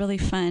was really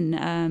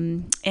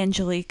fun.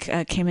 Angelique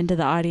came into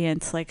the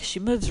audience. Like, she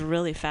moves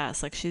really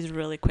fast. Like, she's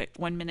really quick.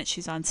 1 minute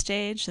she's on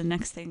stage, the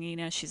next thing you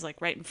know, she's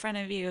like right in front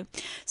of you.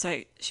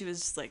 So she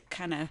was like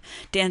kind of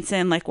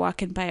dancing, like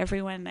walking by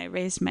everyone. And I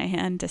raised my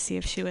hand to see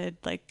if she would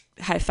like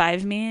high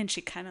five me, and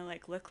she kind of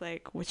like looked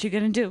like, "What you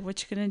gonna do?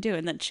 What you gonna do?"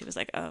 And then she was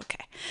like, "Oh,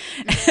 okay."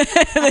 And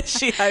then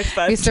she high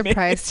fived me. You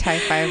surprised high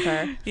five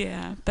her.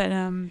 Yeah, but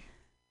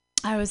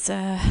I was,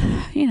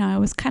 I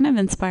was kind of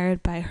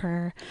inspired by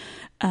her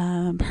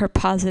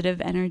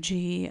positive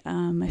energy.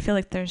 I feel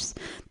like there's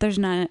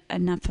not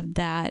enough of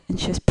that, and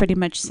she was pretty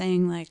much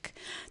saying like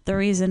the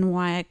reason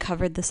why I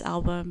covered this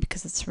album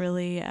because it's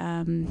really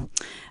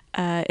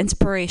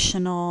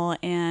inspirational,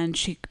 and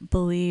she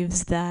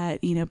believes that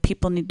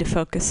people need to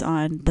focus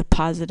on the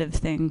positive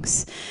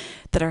things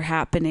that are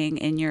happening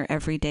in your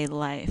everyday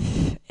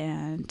life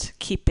and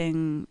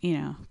keeping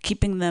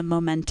the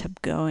momentum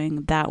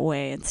going that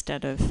way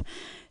instead of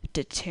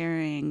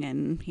deterring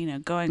and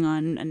going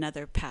on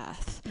another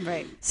path.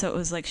 Right. So it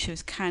was like she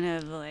was kind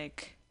of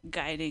like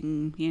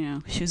guiding me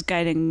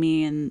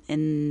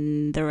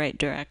in the right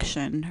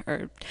direction,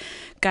 or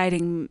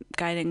guiding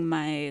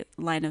my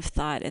line of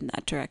thought in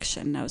that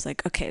direction. I was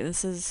like, okay,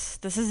 this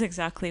is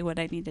exactly what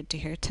I needed to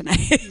hear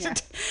tonight. Yeah.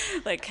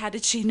 Like, how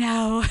did she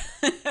know?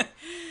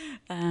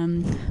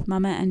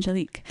 Mama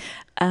Angelique.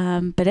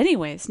 But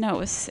anyways, no,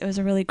 it was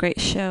a really great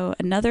show.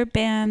 Another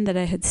band that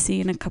I had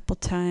seen a couple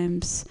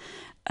times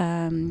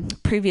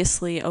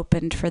previously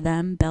opened for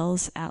them,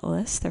 Bell's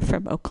Atlas. They're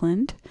from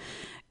Oakland.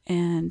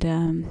 And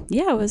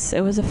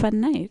it was a fun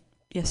night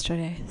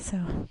yesterday.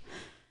 So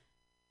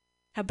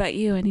how about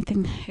you?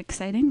 Anything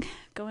exciting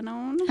going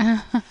on?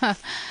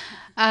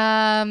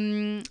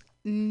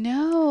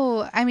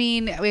 No. I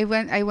mean,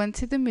 I went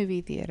to the movie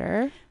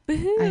theater.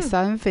 Woohoo. I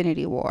saw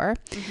Infinity War.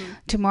 Mm-hmm.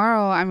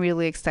 Tomorrow, I'm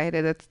really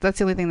excited. That's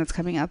the only thing that's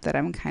coming up that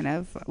I'm kind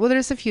of... Well,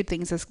 there's a few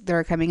things that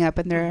are coming up,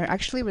 and they're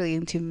actually really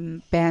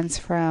into bands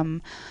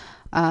from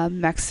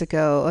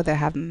Mexico, or that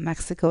have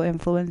Mexico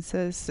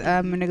influences.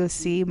 I'm going to go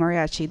see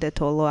Mariachi de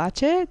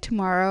Toloache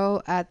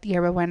tomorrow at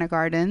Yerba Buena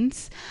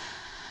Gardens.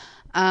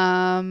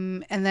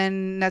 And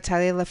then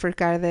Natalia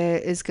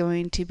Lafourcade is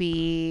going to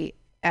be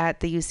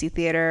at the UC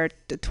Theater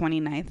the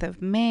 29th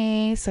of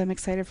May, so I'm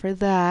excited for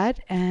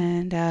that.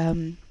 And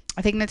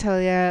I think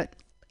Natalia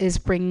is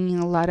bringing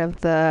a lot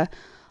of the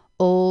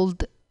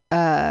old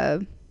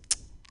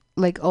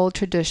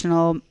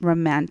traditional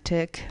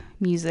romantic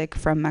music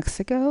from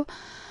Mexico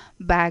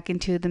back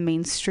into the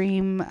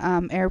mainstream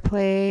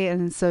airplay,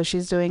 and so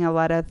she's doing a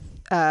lot of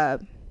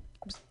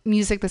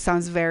music that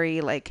sounds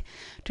very like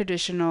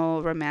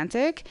traditional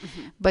romantic,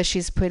 but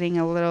she's putting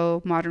a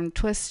little modern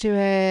twist to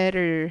it,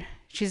 or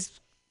she's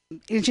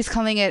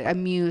calling it a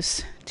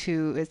muse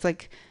too. It's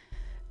like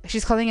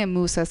she's calling it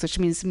musas, which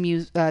means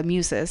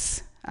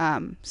muses.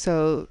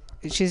 So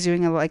she's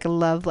doing a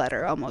love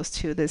letter almost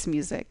to this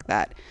music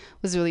that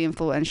was really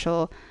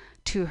influential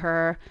to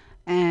her.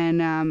 And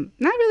not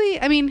really,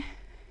 I mean,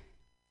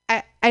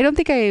 I don't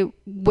think I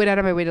went out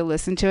of my way to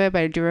listen to it,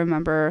 but I do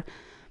remember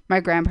my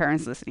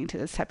grandparents listening to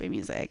this type of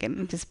music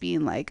and just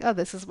being like, oh,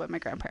 this is what my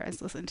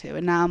grandparents listened to.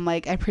 And now I'm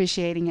like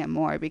appreciating it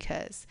more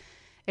because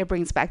it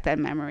brings back that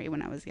memory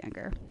when I was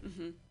younger.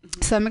 Mm-hmm,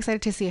 mm-hmm. So I'm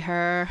excited to see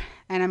her,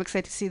 and I'm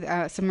excited to see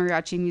some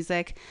mariachi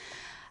music.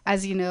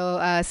 As you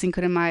know,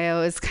 Cinco de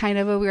Mayo is kind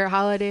of a weird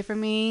holiday for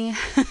me.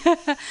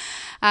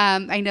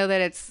 I know that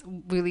it's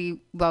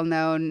really well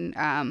known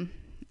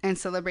and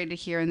celebrated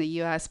here in the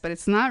U.S., but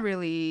it's not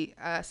really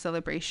a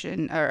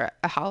celebration or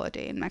a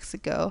holiday in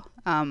Mexico.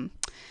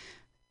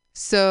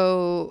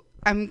 So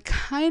I'm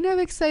kind of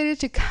excited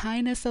to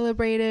kind of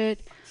celebrate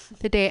it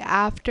the day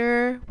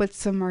after with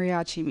some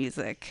mariachi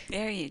music.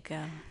 There you go.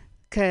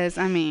 Because,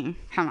 I mean,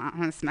 come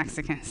on, it's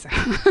Mexican, so.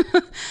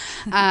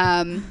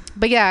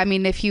 But yeah, I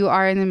mean, if you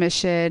are in the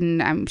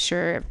Mission, I'm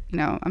sure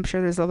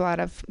there's a lot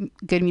of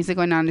good music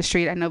going on the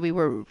street. I know we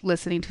were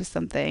listening to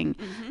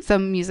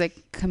some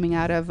music coming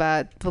out of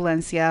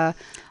Valencia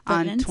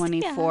on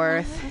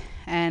 24th.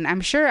 And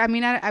I'm sure, I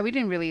mean, we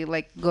didn't really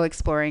go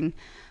exploring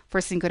for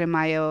Cinco de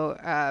Mayo,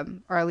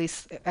 or at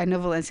least I know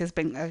Valencia's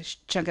been, a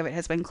chunk of it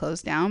has been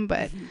closed down,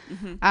 but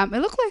it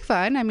looked like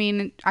fun. I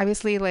mean,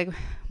 obviously,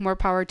 more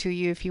power to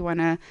you if you want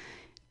to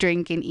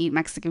drink and eat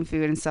Mexican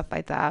food and stuff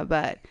like that.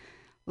 But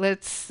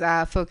let's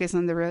focus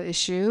on the real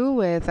issue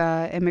with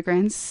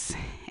immigrants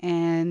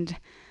and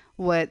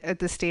what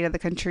the state of the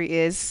country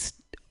is,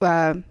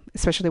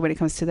 especially when it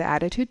comes to the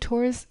attitude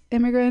towards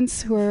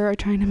immigrants who are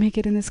trying to make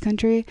it in this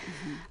country.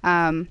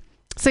 So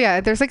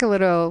yeah, there's a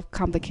little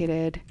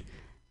complicated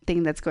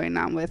thing that's going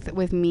on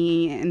with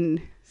me and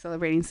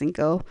celebrating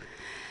Cinco.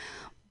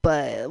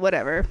 But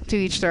whatever, to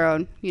each their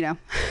own, you know.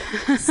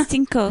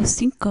 Cinco.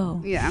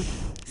 Yeah.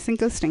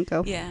 Cinco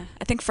stinko. Yeah.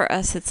 I think for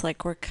us, it's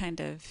like we're kind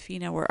of,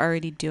 we're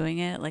already doing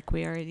it. Like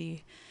we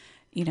already,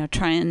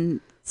 try and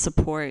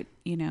support,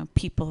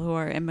 people who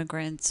are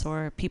immigrants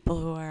or people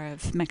who are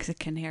of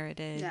Mexican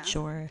heritage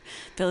or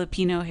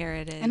Filipino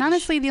heritage. And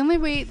honestly, the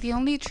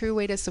only true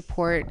way to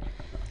support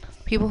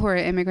people who are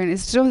immigrant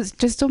is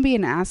just don't be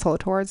an asshole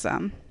towards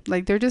them.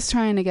 Like, they're just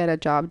trying to get a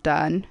job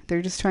done.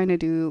 They're just trying to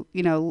do,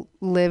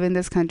 live in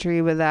this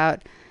country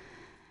without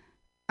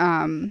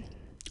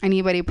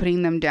anybody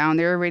putting them down.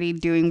 They're already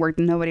doing work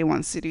that nobody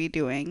wants to be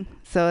doing.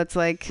 So it's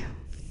like,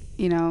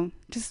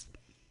 just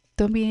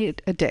don't be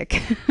a dick.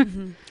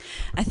 Mm-hmm.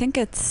 I think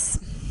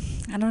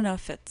I don't know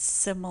if it's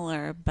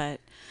similar, but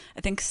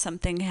I think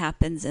something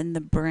happens in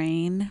the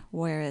brain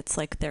where it's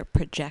like they're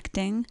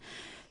projecting.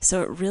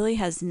 So it really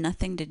has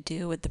nothing to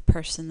do with the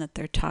person that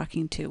they're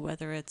talking to,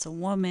 whether it's a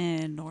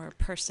woman or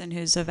a person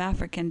who's of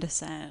African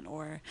descent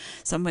or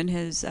someone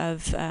who's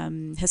of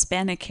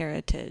Hispanic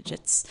heritage.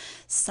 It's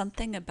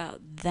something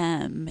about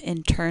them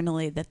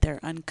internally that they're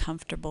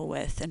uncomfortable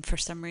with. And for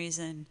some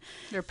reason,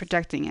 they're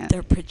projecting it.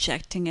 They're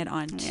projecting it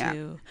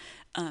onto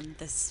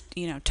this,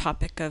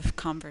 topic of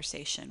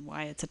conversation.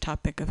 Why it's a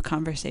topic of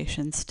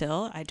conversation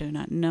still, I do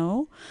not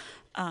know.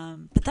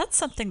 But that's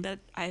something that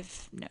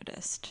I've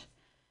noticed.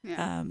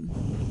 Yeah.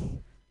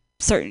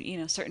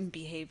 Certain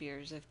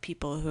behaviors of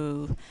people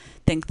who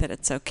think that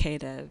it's okay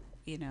to,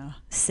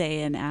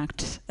 say and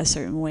act a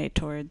certain way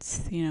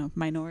towards,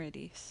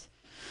 minorities.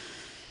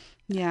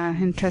 Yeah,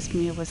 and trust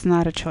me, it was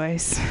not a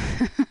choice.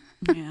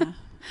 Yeah.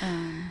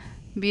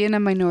 Being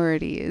a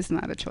minority is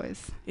not a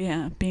choice.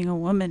 Yeah, being a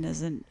woman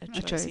isn't a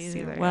choice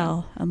either.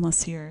 Well,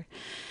 unless you're,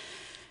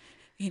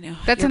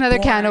 that's another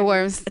can of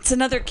worms. It's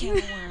another can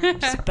of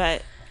worms,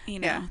 but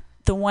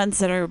the ones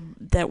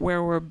that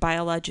where we're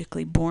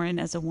biologically born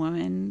as a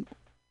woman,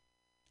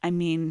 I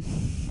mean,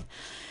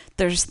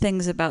 there's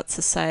things about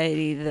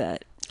society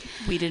that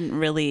we didn't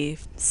really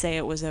say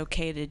it was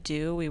okay to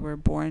do. We were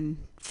born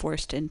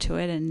forced into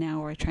it, and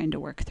now we're trying to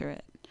work through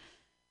it.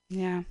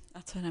 Yeah.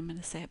 That's what I'm going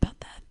to say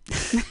about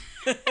that.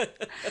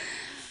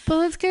 But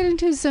let's get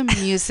into some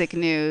music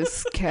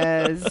news,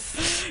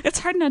 because it's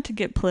hard not to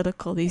get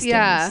political these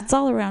days. It's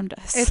all around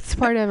us. It's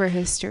part of our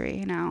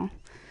history now.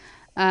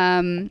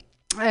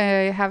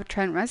 I have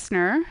Trent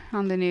Reznor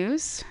on the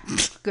news.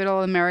 Good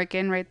old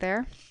American right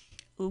there.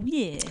 Oh,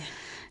 yeah.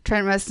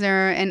 Trent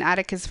Reznor and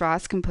Atticus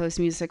Ross composed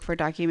music for a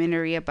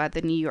documentary about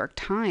the New York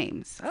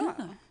Times.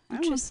 Oh,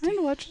 interesting.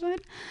 I watched that.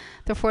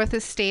 The Fourth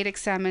Estate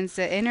examines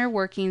the inner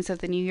workings of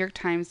the New York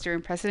Times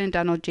during President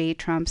Donald J.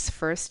 Trump's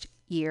first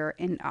year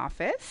in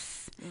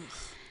office.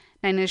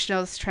 Nine Inch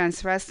Nails' Trent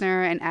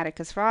Reznor and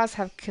Atticus Ross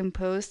have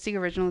composed the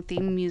original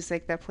theme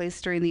music that plays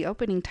during the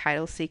opening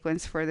title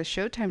sequence for the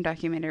Showtime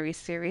documentary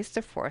series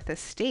The Fourth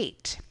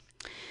Estate.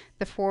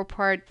 The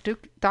 4-part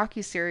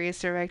docuseries,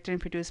 directed and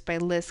produced by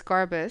Liz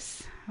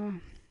Garbus,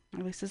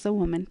 at least it's a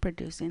woman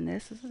producing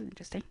this. This is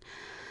interesting.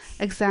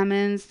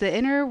 Examines the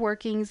inner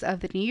workings of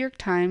the New York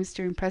Times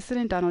during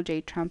President Donald J.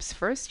 Trump's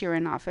first year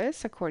in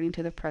office, according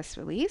to the press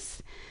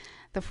release.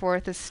 The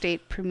Fourth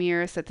Estate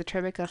premieres at the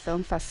Tribeca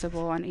Film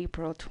Festival on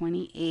April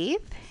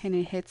 28th, and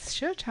it hits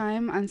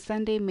Showtime on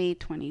Sunday, May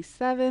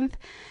 27th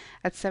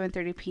at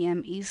 7:30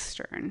 p.m.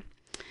 Eastern.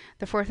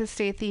 The Fourth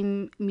Estate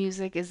theme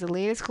music is the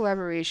latest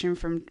collaboration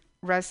from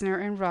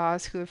Reznor and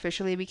Ross, who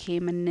officially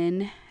became a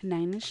Nine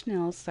Inch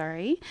Nails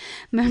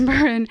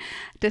member in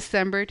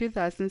December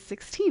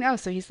 2016. Oh,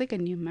 so he's like a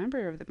new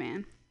member of the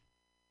band.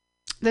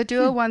 The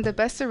duo won the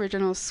Best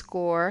Original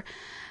Score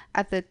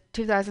at the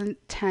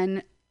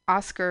 2010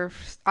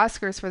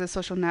 Oscars for The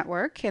Social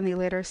Network, and they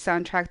later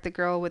soundtracked The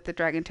Girl with the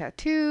Dragon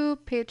Tattoo,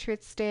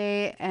 Patriots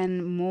Day,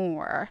 and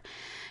more.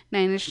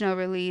 Nine Inch Nails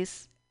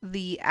released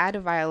the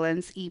Ad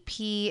Violence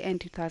EP in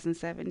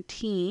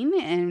 2017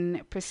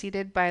 and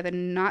preceded by the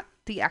Not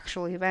the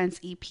Actual Events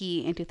EP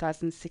in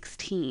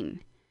 2016.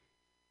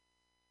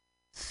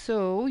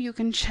 So you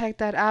can check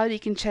that out. You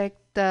can check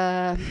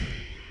the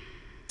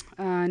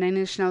Nine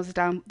Inch Nails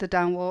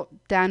the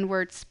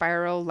Downward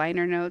Spiral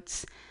liner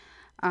notes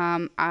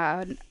on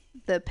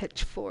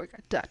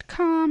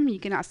thepitchfork.com. You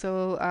can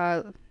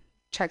also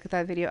check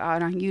that video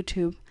out on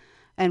YouTube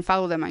and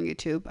follow them on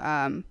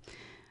YouTube.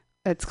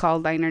 It's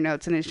called Liner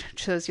Notes, and it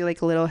shows you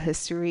like a little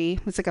history.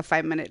 It's like a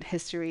 5-minute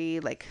history,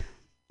 like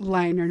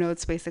liner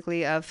notes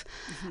basically of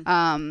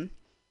a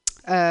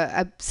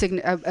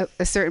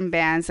certain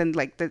bands and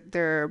like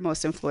their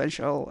most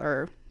influential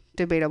or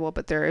debatable,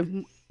 but they're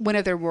one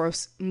of their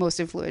most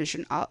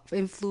influential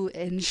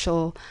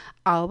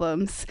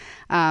albums.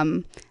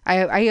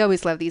 I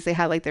always love these. They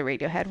had like the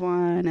Radiohead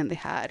one, and they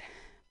had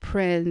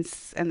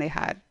Prince, and they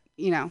had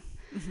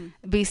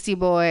Beastie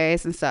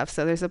Boys and stuff.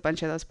 So there's a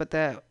bunch of those, but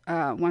the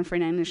one for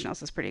Nine Inch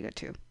Nails is pretty good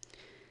too.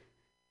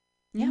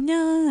 Yeah.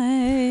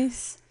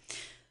 Nice.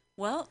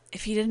 Well,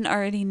 if you didn't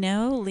already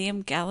know,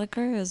 Liam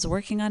Gallagher is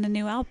working on a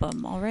new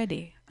album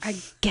already.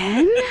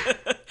 Again?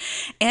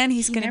 And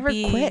he's He going to never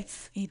be...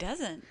 quits. He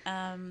doesn't.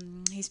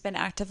 He's been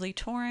actively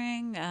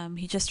touring.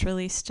 He just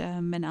released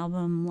an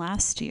album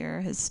last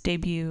year, his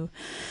debut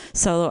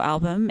solo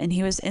album, and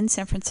he was in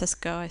San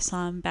Francisco. I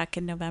saw him back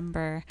in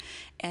November,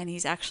 and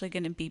he's actually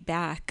going to be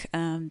back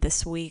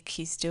this week.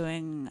 He's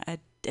doing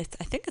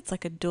I think it's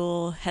like a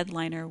dual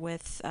headliner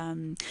with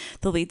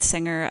the lead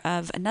singer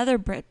of another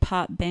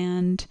Britpop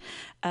band,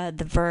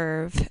 The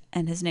Verve,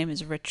 and his name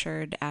is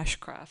Richard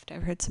Ashcroft.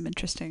 I've heard some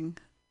interesting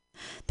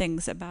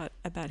things about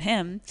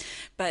him.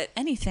 But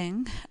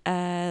anything,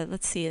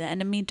 let's see,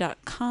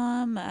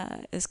 theenemy.com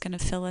is going to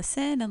fill us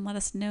in and let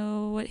us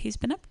know what he's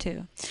been up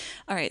to.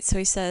 All right, so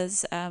he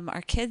says,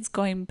 our kid's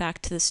going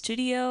back to the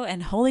studio,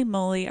 and holy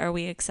moly, are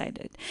we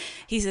excited.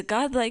 He's a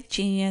godlike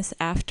genius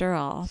after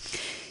all.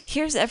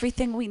 Here's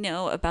everything we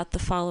know about the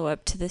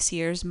follow-up to this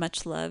year's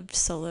much-loved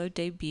solo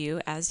debut,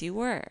 As You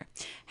Were.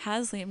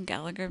 Has Liam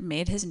Gallagher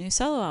made his new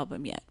solo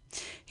album yet?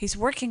 He's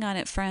working on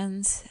it,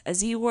 friends.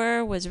 As You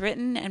Were was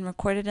written and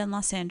recorded in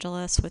Los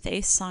Angeles with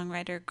ace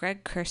songwriter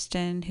Greg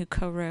Kurstin, who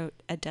co-wrote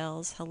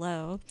Adele's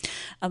Hello,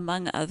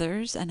 among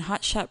others, and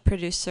hotshot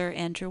producer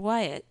Andrew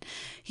Wyatt.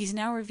 He's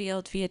now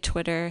revealed via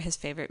Twitter, his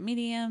favorite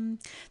medium,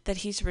 that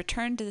he's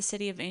returned to the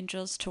City of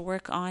Angels to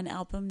work on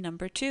album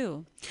number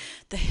 2.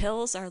 The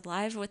hills are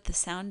live with the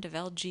sound of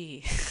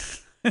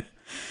LG.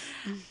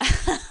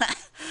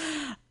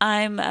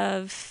 I'm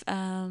off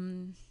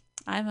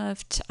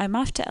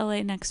to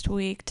LA next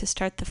week to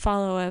start the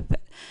follow-up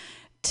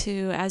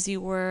to As You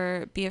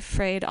Were. Be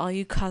afraid, all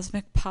you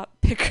cosmic pop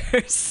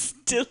pickers.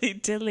 Dilly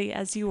dilly,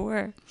 as you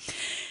were.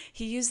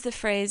 He used the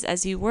phrase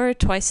 "as you were"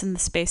 twice in the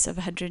space of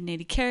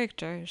 180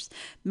 characters.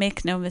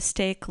 Make no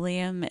mistake,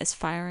 Liam is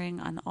firing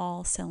on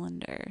all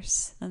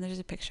cylinders. And there's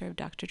a picture of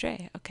Dr.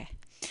 Dre. Okay.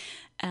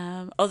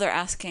 They're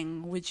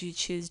asking, would you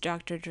choose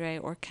Dr. Dre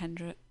or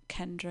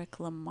Kendrick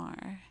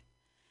Lamar?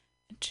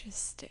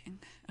 Interesting.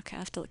 Okay,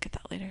 I'll have to look at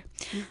that later.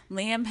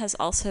 Liam has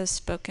also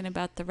spoken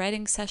about the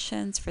writing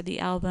sessions for the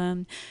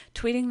album,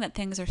 tweeting that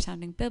things are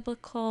sounding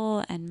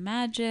biblical and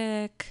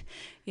magic,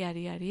 yada,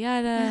 yada,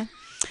 yada.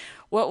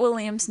 What will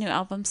Liam's new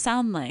album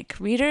sound like?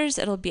 Readers,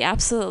 it'll be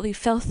absolutely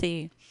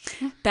filthy.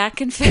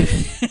 Back in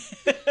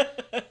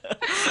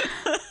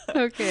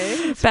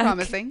Okay, it's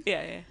promising.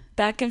 Yeah.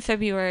 Back in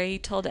February, he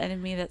told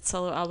Enemy that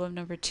solo album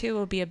number 2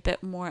 will be a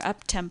bit more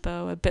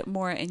up-tempo, a bit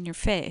more in your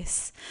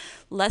face,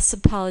 less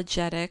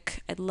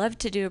apologetic. I'd love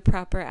to do a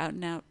proper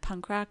out-and-out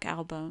punk rock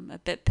album, a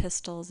bit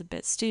Pistols, a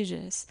bit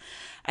Stooges.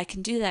 I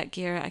can do that,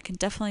 gear. I can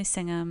definitely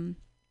sing them.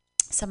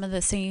 Some of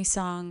the singing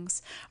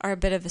songs are a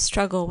bit of a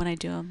struggle when I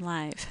do them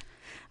live.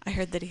 I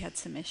heard that he had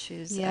some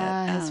issues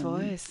at his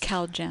voice.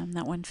 Cal Jam,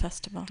 that one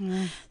festival.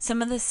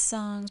 Some of the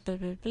songs, blah,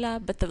 blah, blah,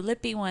 but the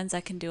lippy ones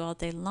I can do all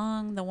day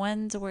long. The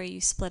ones where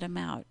you split them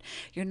out.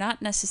 You're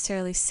not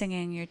necessarily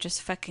singing, you're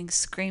just fucking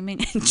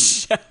screaming and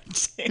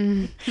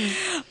shouting.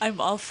 I'm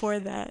all for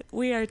that.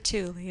 We are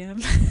too,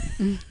 Liam.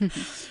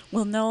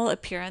 Will Noel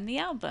appear on the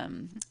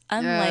album?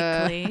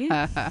 Unlikely.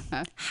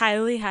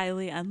 Highly,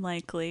 highly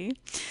unlikely.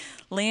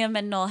 Liam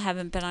and Noel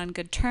haven't been on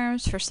good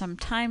terms for some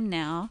time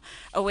now,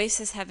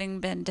 Oasis having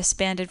been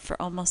disbanded for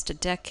almost a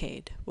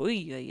decade.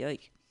 Oy, oy, oy.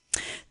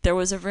 There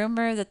was a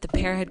rumor that the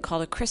pair had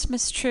called a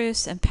Christmas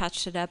truce and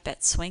patched it up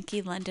at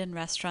swanky London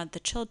restaurant The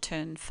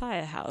Chiltern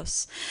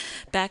Firehouse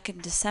back in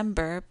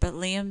December, but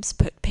Liam's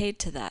put paid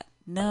to that.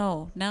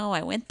 No,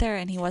 I went there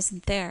and he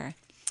wasn't there.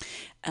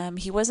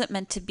 He wasn't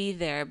meant to be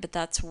there, but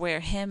that's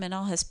where him and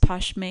all his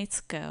posh mates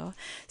go.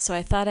 So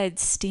I thought I'd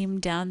steam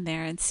down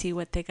there and see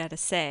what they got to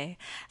say.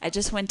 I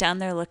just went down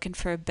there looking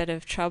for a bit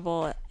of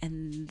trouble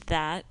and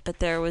that, but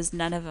there was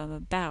none of them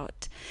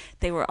about.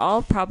 They were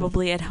all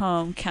probably at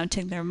home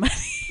counting their money.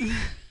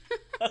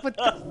 What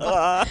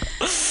the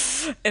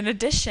fuck? In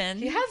addition,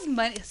 He has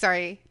money.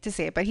 Sorry to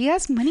say it, but he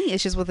has money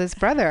issues with his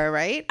brother,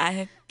 right?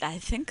 I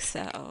think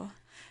so.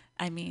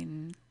 I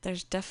mean,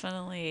 there's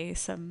definitely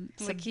some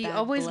Like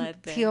bad blood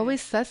there. he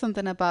always says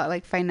something about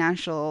like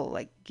financial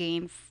like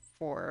gain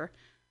for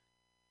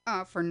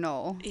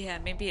Noel. Yeah,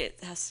 maybe it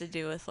has to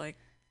do with like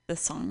the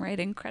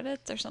songwriting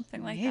credits or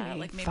something like Maybe. that.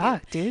 Like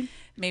Fuck, dude.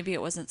 maybe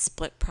it wasn't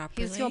split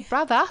properly. He's your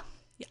brother.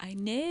 Yeah, I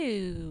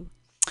know.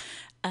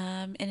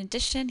 In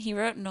addition, he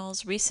wrote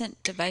Noel's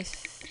recent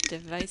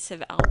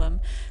divisive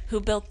album, Who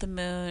Built the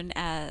Moon,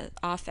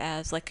 off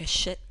as like a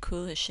shit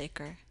Kula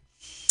shaker.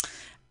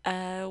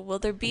 Will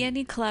there be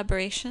any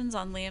collaborations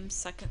on Liam's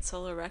second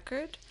solo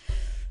record?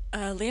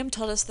 Liam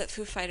told us that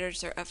Foo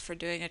Fighters are up for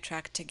doing a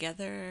track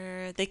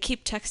together. They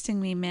keep texting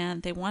me,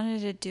 man. They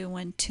wanted to do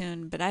one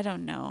tune, but I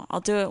don't know. I'll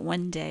do it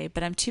one day,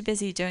 but I'm too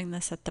busy doing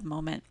this at the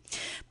moment.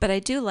 But I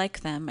do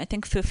like them. I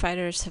think Foo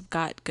Fighters have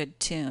got good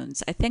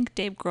tunes. I think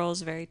Dave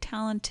Grohl's very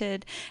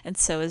talented, and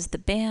so is the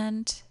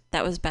band.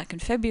 That was back in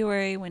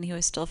February when he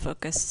was still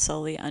focused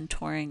solely on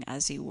touring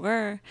As You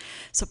Were.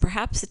 So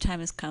perhaps the time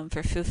has come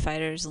for Foo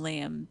Fighters'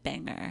 Liam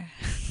banger.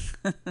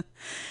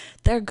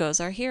 There goes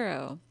our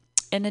hero.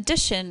 In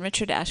addition,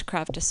 Richard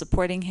Ashcroft is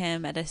supporting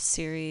him at a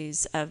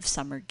series of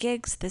summer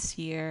gigs this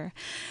year.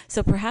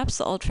 So perhaps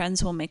the old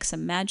friends will make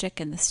some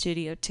magic in the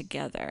studio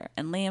together.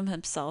 And Liam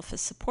himself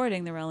is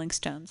supporting the Rolling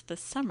Stones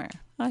this summer.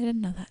 Oh, I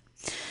didn't know that.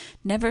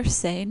 Never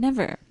say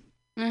never.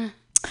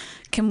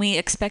 Can we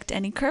expect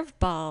any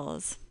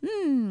curveballs?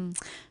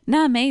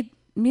 Nah, mate.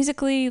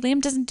 Musically,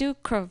 Liam doesn't do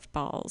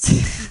curveballs.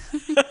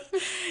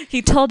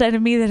 He told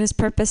Enemy that his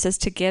purpose is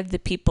to give the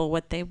people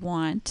what they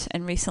want,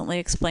 and recently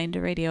explained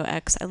to Radio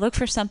X, I look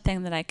for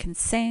something that I can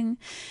sing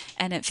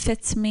and it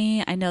fits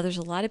me. I know there's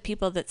a lot of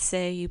people that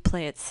say you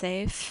play it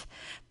safe,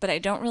 but I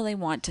don't really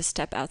want to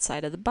step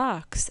outside of the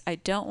box. I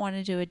don't want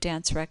to do a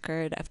dance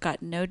record. I've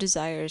got no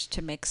desires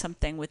to make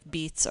something with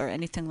beats or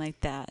anything like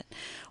that,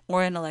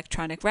 or an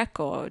electronic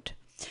record.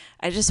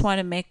 I just want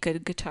to make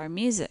good guitar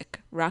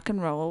music, rock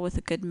and roll with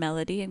a good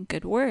melody and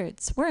good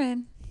words. We're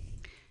in.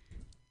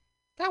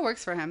 That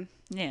works for him.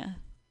 Yeah.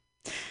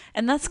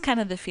 And that's kind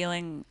of the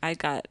feeling I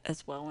got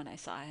as well when I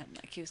saw him.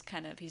 Like he's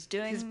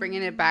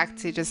bringing it back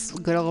to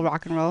just good old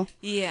rock and roll.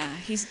 Yeah,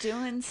 he's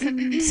doing some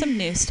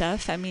new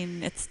stuff. I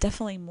mean, it's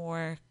definitely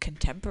more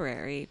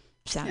contemporary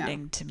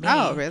sounding to me.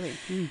 Oh, really?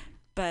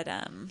 But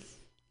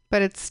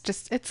it's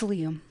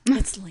Liam.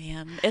 It's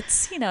Liam.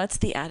 It's, it's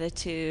the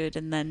attitude,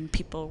 and then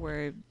people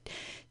were,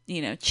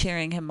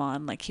 cheering him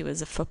on like he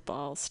was a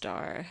football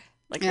star.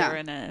 Like they were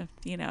in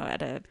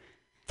at a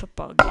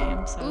football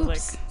game. So I was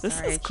like, this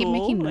is cool. Keep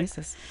making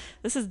noises.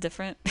 This is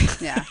different.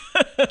 Yeah.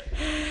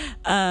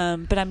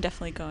 But I'm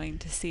definitely going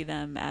to see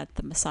them at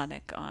the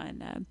Masonic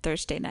on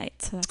Thursday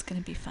night. So that's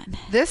going to be fun.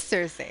 This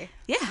Thursday?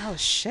 Yeah. Oh,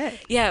 shit.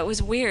 Yeah, it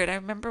was weird. I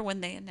remember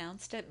when they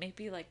announced it,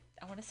 maybe like,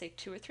 I want to say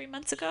 2 or 3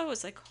 months ago. I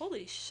was like,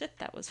 holy shit,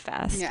 that was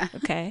fast. Yeah.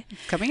 Okay.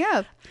 Coming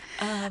up.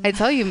 I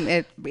tell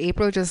you,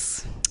 April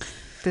just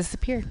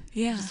disappeared.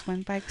 Yeah. It just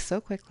went by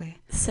so quickly.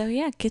 So,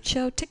 yeah, get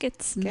your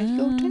tickets. Get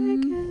your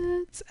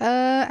tickets.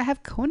 I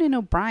have Conan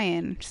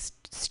O'Brien.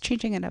 Just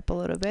changing it up a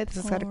little bit. This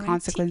is got a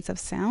consequence of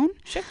sound.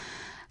 Sure.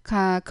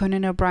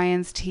 Conan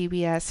O'Brien's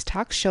TBS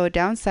talk show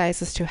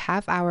downsizes to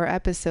half-hour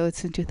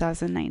episodes in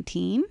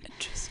 2019.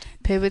 Interesting.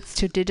 Pivots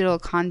to digital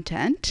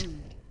content.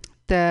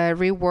 The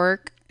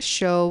rework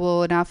show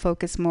will now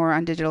focus more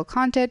on digital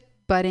content,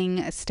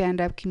 budding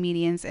stand-up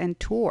comedians, and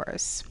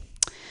tours.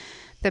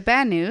 The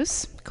bad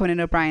news, Conan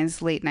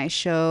O'Brien's late night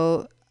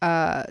show,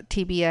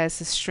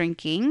 TBS, is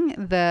shrinking.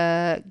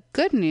 The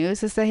good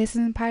news is that his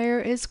empire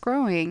is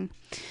growing.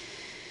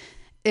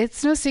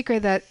 It's no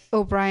secret that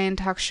O'Brien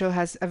talk show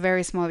has a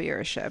very small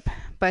viewership,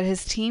 but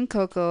his Team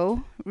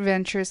Coco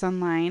ventures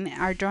online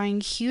are drawing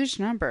huge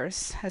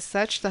numbers. As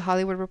such, The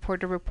Hollywood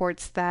Reporter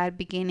reports that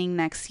beginning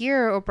next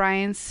year,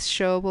 O'Brien's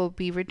show will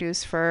be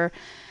reduced for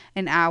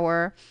an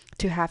hour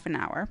to half an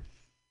hour,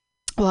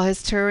 while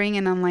his touring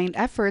and online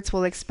efforts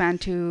will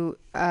expand to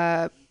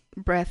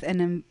breadth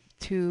and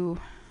to...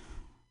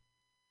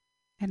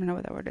 I don't know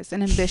what that word is.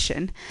 An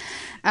ambition.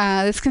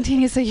 This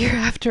continues a year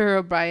after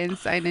O'Brien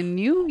signed a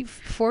new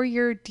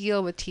 4-year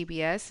deal with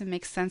TBS. It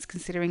makes sense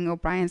considering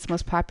O'Brien's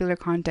most popular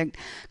content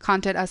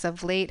as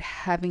of late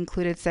have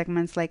included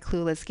segments like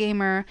Clueless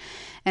Gamer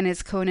and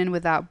his Conan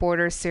Without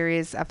Borders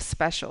series of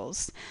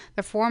specials.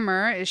 The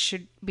former, it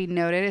should be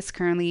noted, is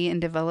currently in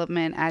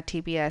development at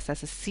TBS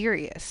as a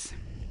series.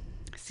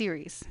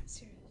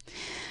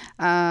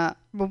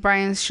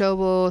 O'Brien's show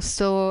will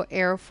still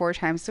air 4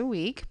 times a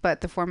week,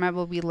 but the format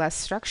will be less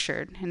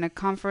structured. In a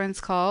conference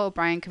call,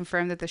 O'Brien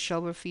confirmed that the show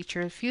will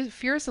feature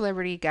fewer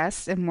celebrity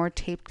guests and more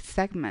taped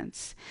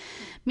segments.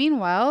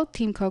 Meanwhile,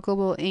 Team Coco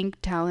will ink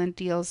talent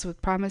deals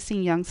with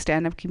promising young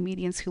stand-up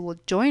comedians who will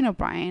join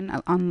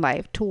O'Brien on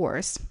live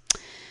tours.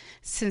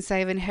 Since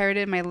I've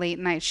inherited my late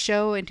night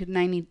show into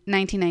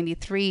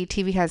 1993,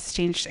 TV has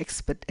changed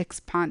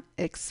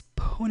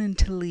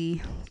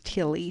exponentially.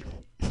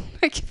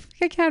 I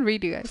can't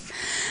read, you guys.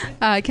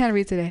 I can't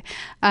read today.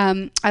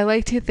 I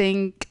like to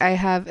think I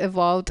have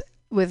evolved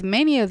with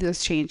many of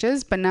those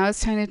changes, but now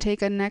it's time to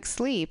take a next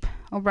leap.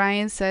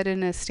 O'Brien said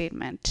in a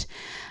statement,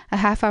 a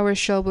half-hour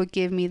show will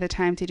give me the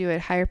time to do a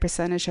higher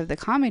percentage of the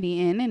comedy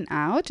in and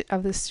out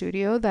of the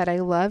studio that I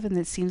love and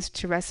that seems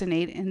to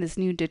resonate in this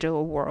new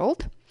digital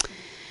world.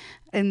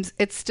 And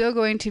it's still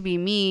going to be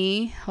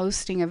me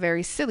hosting a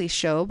very silly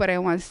show, but I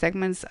want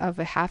segments of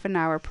a half an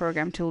hour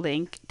program to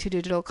link to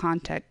digital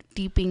content,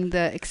 deepening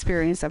the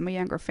experience of my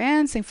younger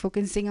fans and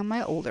focusing on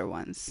my older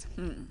ones.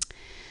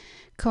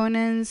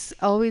 Conan's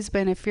always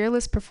been a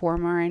fearless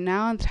performer, and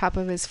now on top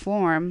of his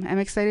form, I'm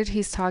excited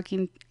he's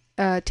taking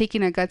a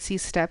gutsy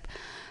step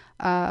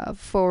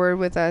forward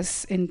with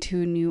us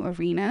into new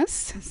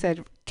arenas,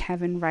 said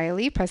Kevin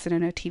Riley,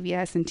 president of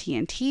TBS and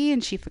TNT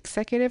and chief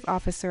executive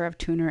officer of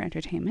Tuner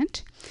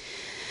Entertainment.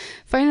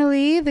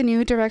 Finally, the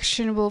new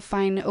direction will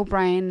find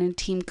O'Brien and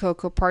Team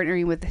Coco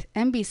partnering with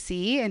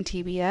NBC and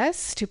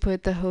TBS to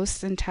put the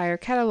host's entire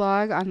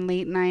catalog on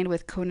late night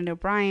with Conan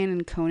O'Brien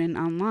and Conan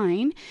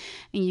Online.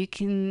 And you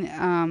can,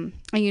 and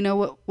you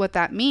know what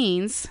that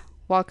means.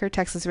 Walker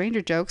Texas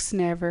Ranger jokes,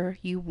 never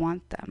you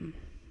want them.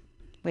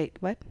 Wait,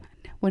 what?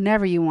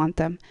 Whenever you want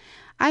them.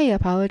 I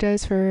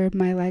apologize for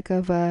my lack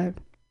of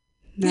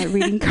not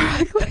reading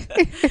correctly.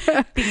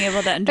 Being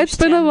able to understand. It's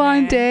been a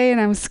long day and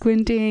I'm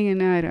squinting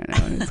and I don't know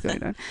what's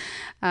going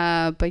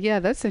on. But yeah,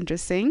 that's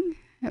interesting.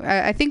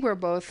 I think we're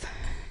both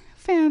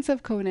fans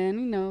of Conan,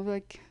 you know,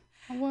 like,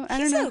 well, I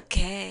don't know.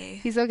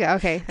 He's okay.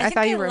 Okay. I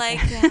thought you were like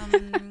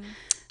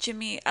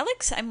Jimmy. I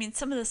mean,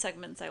 some of the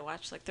segments I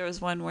watched, like there was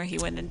one where he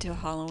went into a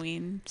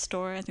Halloween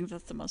store. I think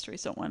that's the most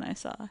recent one I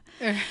saw.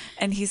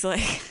 And he's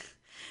like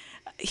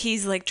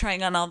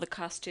trying on all the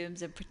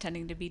costumes and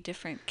pretending to be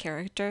different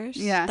characters.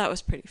 Yeah. That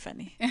was pretty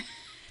funny.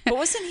 But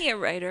wasn't he a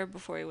writer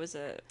before he was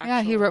a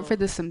Yeah, he wrote for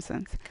The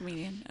Simpsons.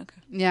 Comedian. Okay.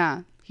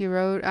 Yeah. He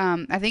wrote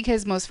I think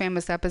his most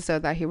famous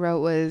episode that he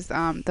wrote was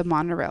the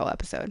monorail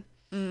episode.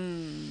 But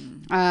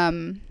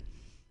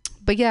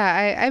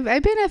yeah,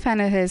 I've been a fan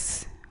of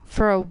his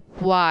for a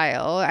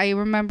while. I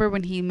remember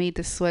when he made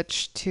the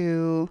switch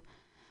to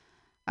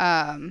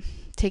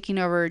taking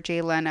over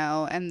Jay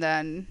Leno, and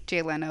then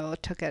Jay Leno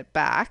took it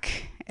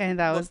back, and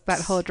that was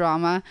that whole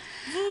drama.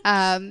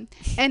 And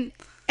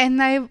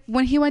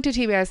when he went to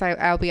TBS,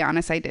 I'll be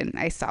honest,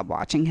 I stopped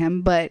watching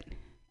him, but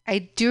I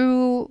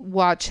do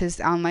watch his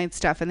online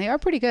stuff, and they are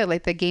pretty good.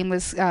 Like the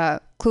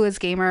Clueless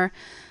Gamer,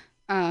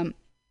 and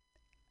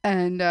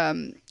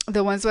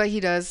the ones that he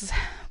does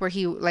where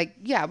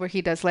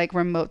he does like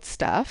remote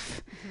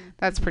stuff.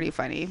 That's pretty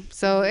funny.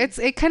 So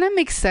it kind of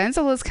makes sense,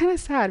 although it's kind of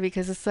sad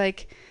because it's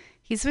like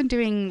he's been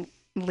doing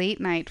late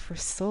night for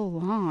so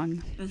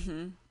long,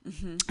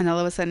 and all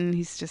of a sudden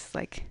he's just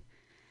like,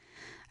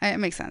 it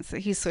makes sense that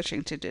he's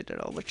switching to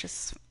digital, which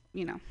is,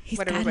 you know,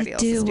 what everybody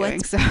else is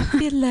doing. So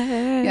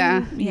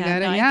yeah,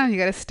 you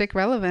gotta stick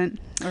relevant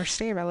or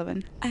stay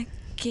relevant. I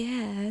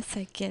guess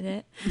I get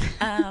it.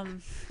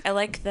 I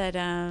like that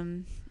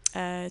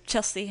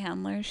Chelsea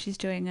Handler, she's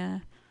doing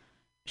a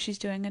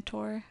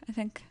tour, I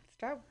think. Is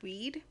that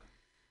weed?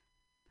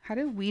 How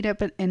did weed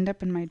end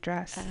up in my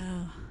dress?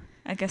 Oh,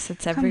 I guess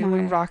it's everywhere. Come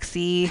on,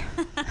 Roxy.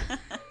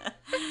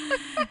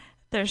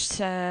 There's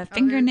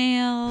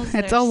fingernails.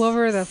 It's all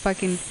over the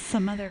fucking...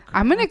 Some other crap.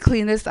 I'm going to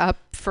clean this up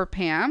for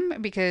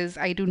Pam because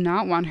I do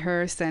not want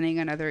her sending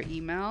another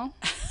email.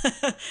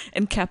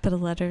 In capital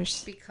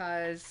letters.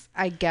 Because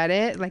I get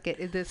it. Like,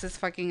 this is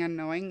fucking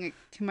annoying. It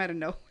came out of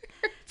nowhere.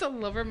 It's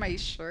all over my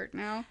shirt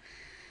now.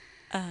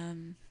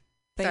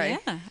 But sorry.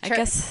 Yeah, I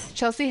guess...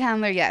 Chelsea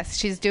Handler, yes.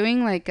 She's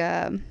doing like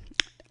a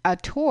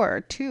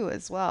tour too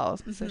as well.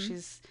 So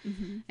she's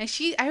and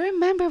I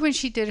remember when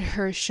she did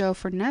her show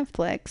for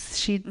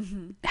Netflix, she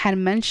had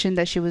mentioned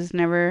that she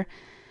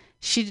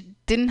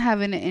didn't have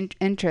an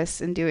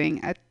interest in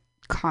doing a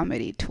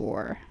comedy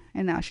tour,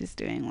 and now she's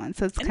doing one.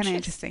 So it's kind of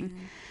interesting.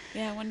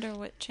 Yeah, I wonder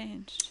what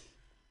changed.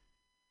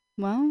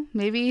 Well,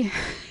 maybe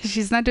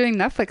she's not doing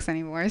Netflix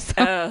anymore. So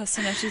now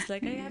she's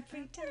like, I have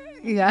free time.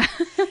 Yeah.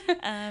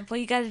 Well,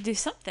 you got to do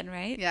something,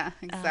 right? Yeah,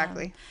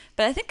 exactly.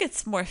 But I think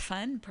it's more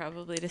fun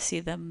probably to see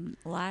them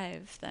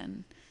live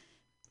than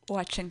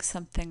watching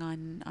something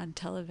on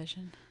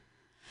television.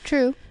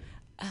 True.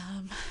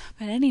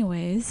 But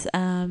anyways,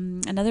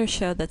 another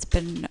show that's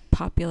been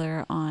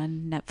popular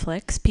on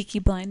Netflix, Peaky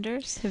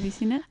Blinders. Have you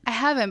seen it? I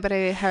haven't, but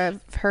I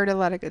have heard a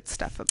lot of good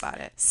stuff about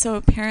it. So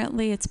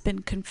apparently it's been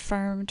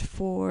confirmed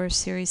for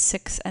series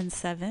 6 and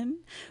 7.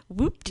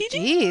 Whoop-de-doo!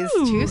 Jeez,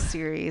 2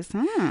 series.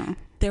 Huh.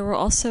 There will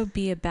also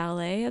be a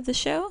ballet of the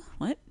show.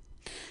 What?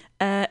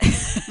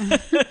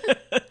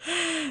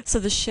 So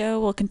the show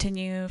will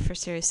continue for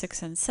series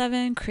 6 and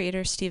 7.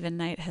 Creator Stephen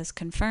Knight has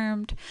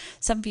confirmed.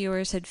 Some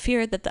viewers had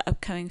feared that the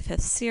upcoming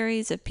 5th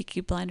series of Peaky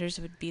Blinders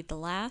would be the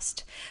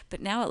last, but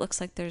now it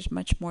looks like there's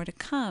much more to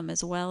come,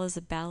 as well as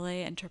a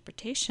ballet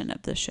interpretation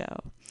of the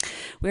show.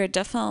 We are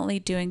definitely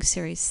doing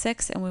series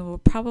 6, and we will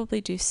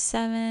probably do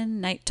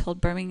 7, Knight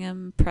told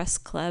Birmingham Press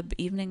Club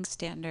Evening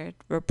Standard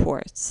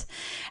reports.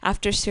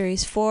 After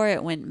series 4,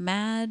 it went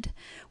mad.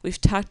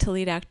 We've talked to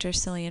lead actor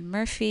Cillian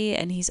Murphy,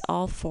 and he's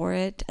all for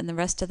it, and the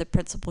rest of the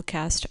principal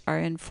cast are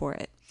in for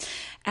it.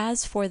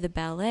 As for the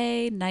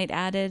ballet, Knight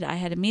added, I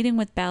had a meeting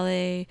with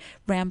Ballet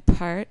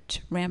Rambert,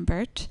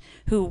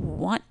 who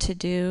want to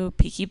do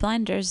Peaky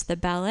Blinders, the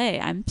ballet.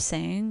 I'm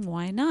saying,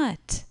 why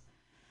not?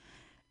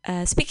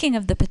 Speaking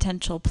of the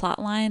potential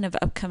plotline of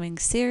upcoming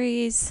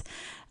series,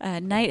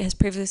 Knight has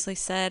previously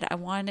said, I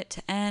want it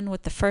to end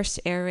with the first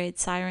air raid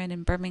siren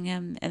in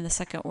Birmingham in the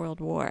Second World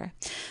War.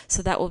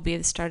 So that will be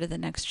the start of the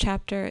next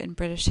chapter in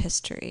British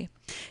history.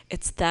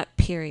 It's that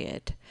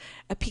period.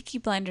 A Peaky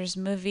Blinders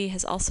movie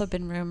has also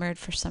been rumored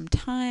for some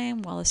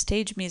time, while a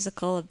stage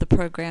musical of the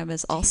program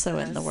is also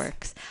in the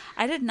works.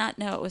 I did not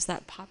know it was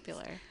that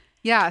popular.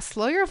 Yeah,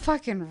 slow your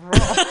fucking roll.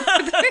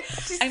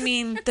 I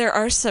mean, there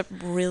are some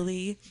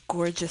really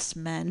gorgeous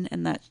men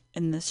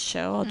in this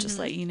show. I'll just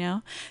let you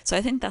know. So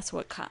I think that's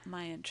what caught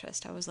my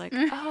interest. I was like,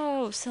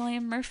 oh,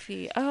 Cillian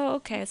Murphy. Oh,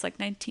 okay. It's like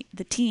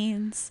the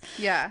teens.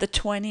 Yeah. The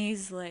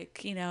 20s,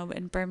 like, you know,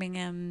 in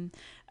Birmingham,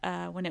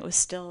 when it was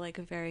still like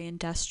a very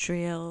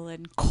industrial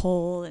and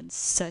coal and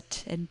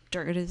soot and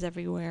dirt is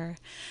everywhere.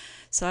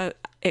 So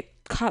it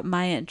caught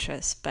my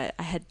interest, but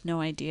I had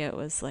no idea it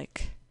was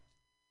like...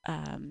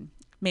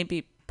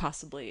 maybe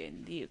possibly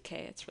in the UK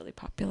it's really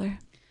popular.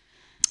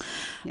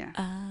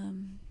 Yeah.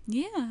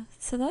 Yeah,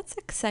 so that's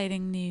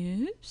exciting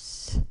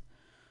news.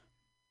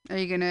 Are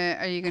you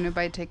gonna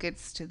buy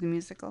tickets to the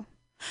musical?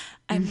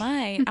 I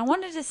might. I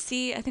wanted to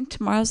see. I think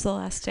tomorrow's the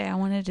last day. I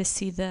wanted to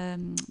see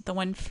the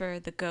one for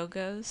the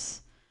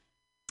Go-Go's.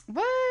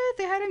 What?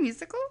 They had a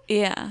musical?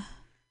 Yeah,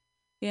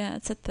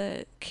 it's at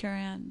the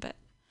Curran, but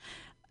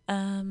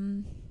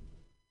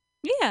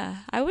yeah,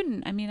 I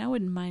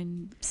wouldn't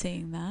mind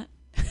seeing that.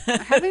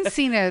 I haven't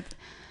seen a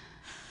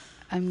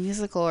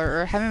musical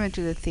or haven't been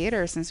to the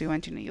theater since we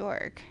went to New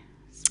York.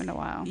 It's been a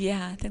while.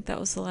 Yeah, I think that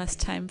was the last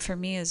time for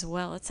me as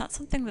well. It's not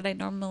something that I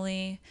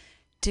normally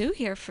do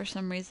here for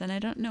some reason. I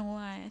don't know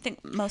why. I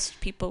think most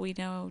people we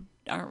know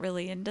aren't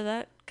really into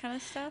that kind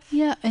of stuff.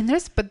 Yeah, and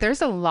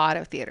there's a lot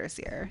of theaters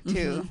here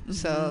too. Mm-hmm,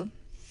 so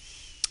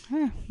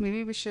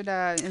maybe we should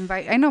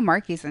invite. I know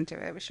Marky's into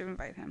it. We should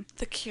invite him.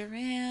 The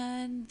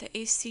Curran, the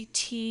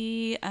ACT,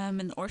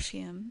 and the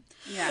Orpheum.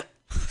 Yeah.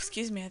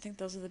 Excuse me. I think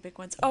those are the big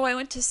ones. Oh, I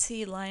went to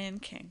see Lion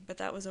King, but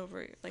that was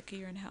over like a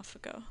year and a half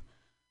ago.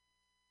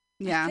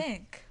 Yeah. I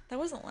think that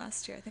wasn't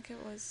last year. I think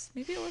it was.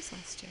 Maybe it was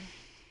last year.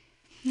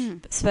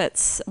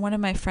 But one of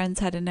my friends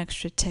had an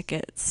extra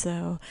ticket,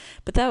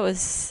 but that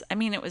was,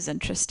 it was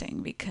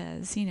interesting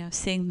because,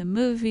 seeing the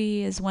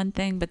movie is one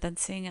thing, but then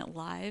seeing it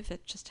live,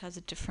 it just has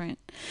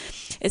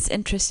it's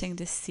interesting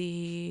to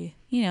see,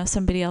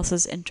 somebody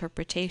else's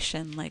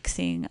interpretation, like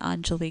seeing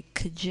Angelique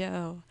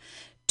Kidjo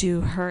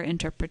do her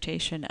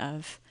interpretation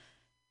of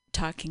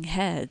Talking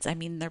Heads.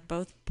 They're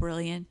both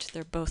brilliant.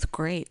 They're both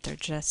great. They're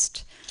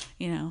just,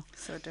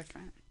 so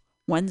different.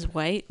 One's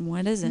white and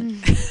one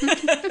isn't.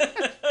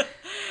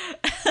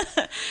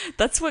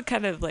 That's what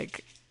kind of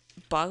like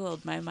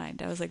boggled my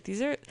mind. I was like,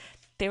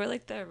 they were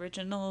like the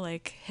original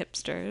like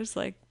hipsters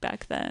like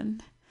back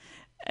then.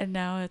 And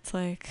now it's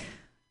like,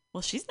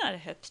 well, she's not a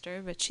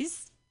hipster, but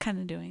she's kind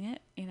of doing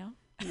it,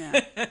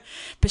 Yeah.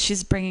 But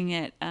she's bringing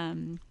it,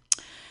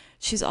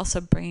 she's also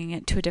bringing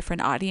it to a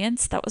different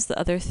audience. That was the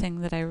other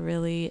thing that I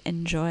really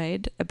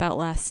enjoyed about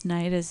last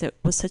night is it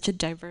was such a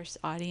diverse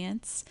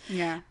audience.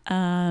 Yeah.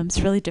 It's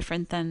really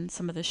different than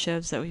some of the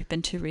shows that we've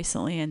been to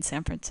recently in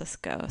San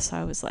Francisco. So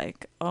I was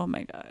like, oh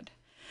my God,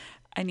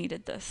 I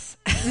needed this.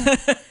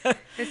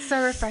 It's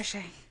so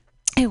refreshing.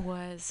 It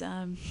was,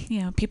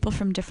 people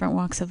from different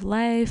walks of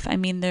life.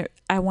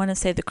 I want to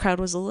say the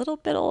crowd was a little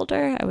bit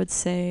older. I would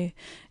say,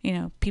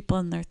 people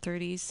in their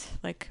 30s,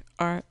 like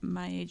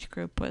my age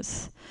group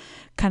was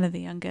kind of the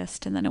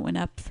youngest, and then it went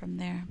up from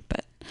there.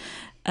 But,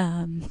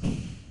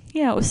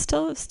 it was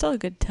still a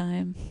good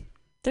time.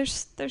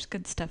 There's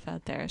good stuff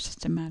out there. It's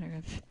just a matter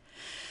of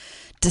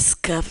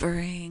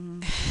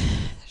discovering.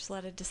 There's a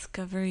lot of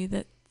discovery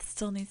that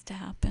still needs to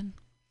happen.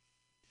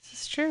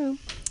 This is true.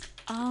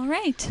 All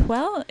right.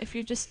 Well, if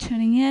you're just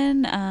tuning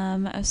in,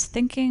 I was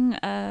thinking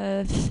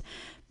of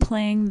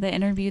playing the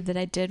interview that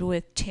I did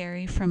with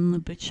Terry from Le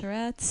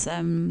Boucherettes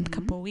a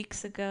couple of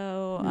weeks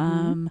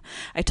ago.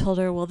 I told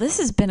her, well, this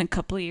has been a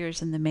couple of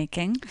years in the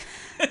making,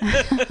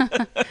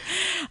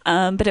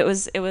 but it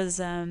was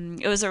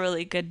a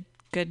really good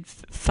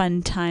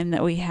fun time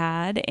that we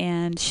had.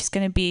 And she's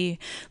going to be,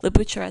 Le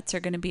Boucherettes are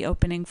going to be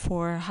opening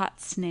for Hot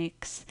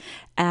Snakes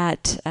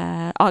at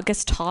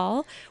August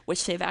Hall,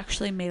 which they've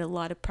actually made a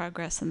lot of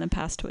progress in the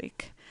past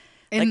week.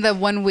 In the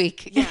 1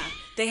 week. Yeah.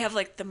 They have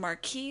like the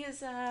marquee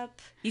is up.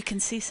 You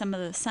can see some of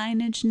the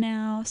signage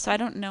now. So I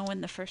don't know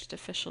when the first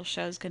official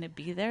show is going to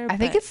be there. I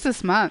think it's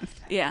this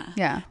month. Yeah.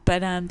 Yeah. But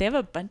they have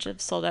a bunch of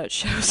sold out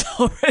shows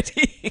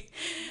already.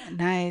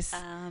 Nice.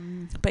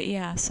 But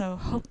yeah,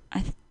 so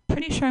I'm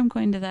pretty sure I'm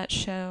going to that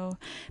show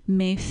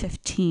May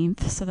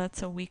 15th. So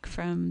that's a week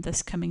from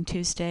this coming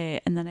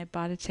Tuesday. And then I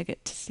bought a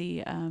ticket to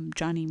see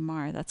Johnny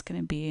Marr. That's going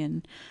to be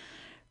in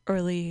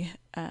early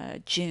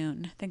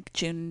June. I think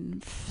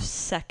June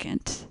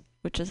 2nd,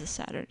 which is a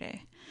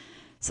Saturday.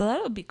 So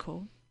that'll be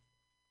cool.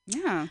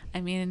 Yeah.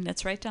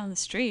 It's right down the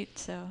street,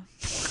 so.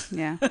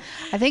 Yeah.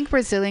 I think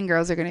Brazilian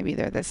Girls are going to be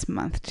there this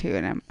month, too,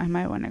 and I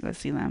might want to go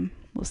see them.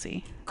 We'll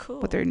see. Cool.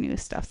 What their new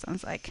stuff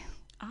sounds like.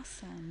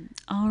 Awesome.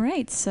 All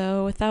right.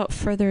 So without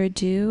further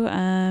ado,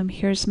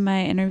 here's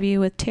my interview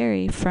with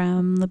Terry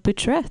from Le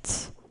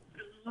Boucherettes.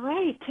 All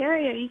right.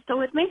 Terry, are you still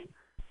with me?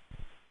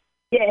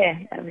 Yeah,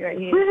 I'm right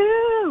here.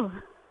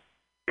 Woohoo!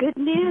 Good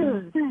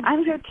news.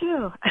 I'm here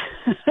too.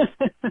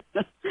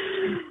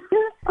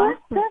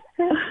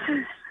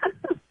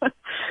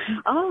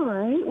 All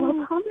right.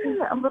 Well, tell me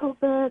a little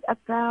bit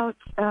about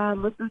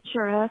Le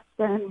Boucherettes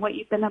and what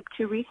you've been up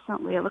to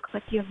recently. It looks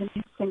like you have a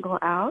new single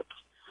out,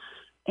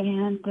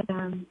 and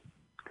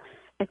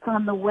it's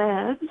on the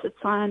webs.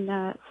 It's on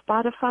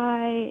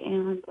Spotify,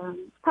 and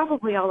it's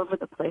probably all over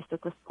the place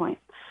at this point.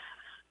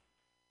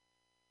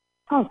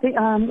 Oh,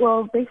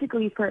 well,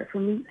 basically for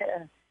me,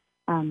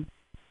 and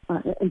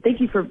thank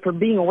you for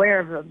being aware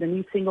of the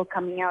new single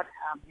coming out,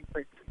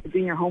 for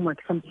doing your homework.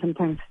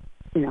 Sometimes,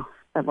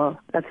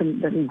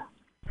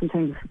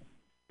 sometimes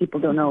people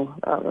don't know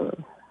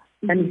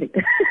anything.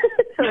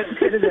 So it's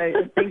good as I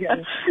think.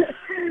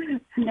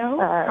 No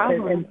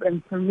problem.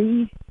 And for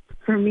me,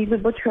 For me, the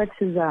Butcherettes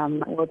is,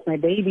 well, it's my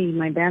baby,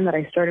 my band that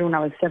I started when I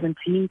was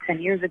 17,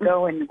 10 years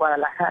ago in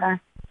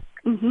Guadalajara.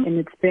 And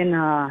it's been,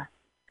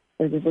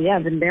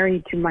 I've been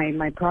married to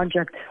my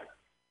project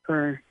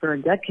for a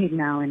decade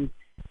now. And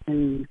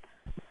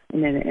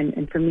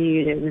for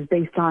me, it was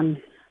based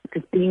on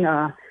just being,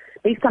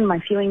 based on my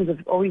feelings of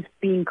always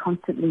being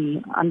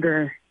constantly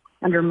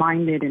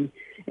undermined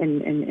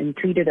and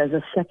treated as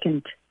a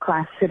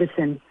second-class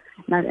citizen.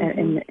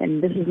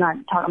 And this is not,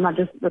 I'm not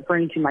just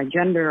referring to my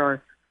gender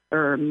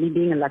or me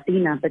being a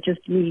Latina, but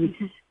just me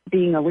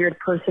being a weird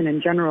person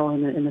in general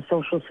in a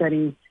social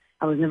setting.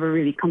 I was never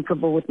really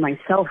comfortable with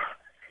myself.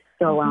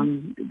 So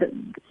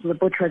the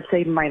Butcherette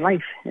saved my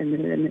life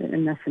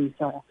in essence.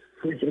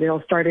 It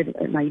all started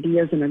in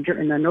ideas in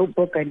a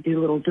notebook. I'd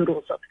do little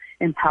doodles of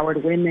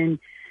empowered women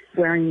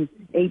wearing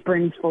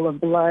aprons full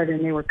of blood,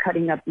 and they were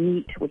cutting up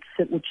meat, which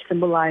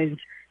symbolized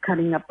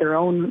cutting up their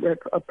own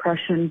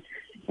oppression,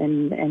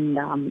 and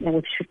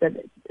which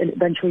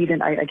eventually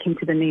then I came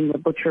to the name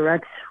of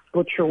Butcherettes,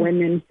 butcher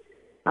women,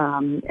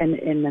 and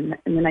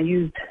then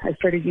I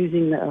started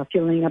using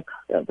filling up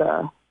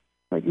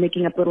like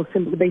making up little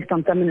symbols based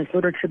on feminist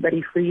literature,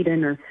 Betty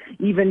Friedan, or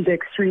even the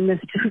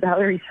extremist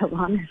Valerie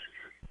Solanas,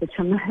 which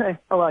I'm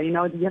not.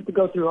 You have to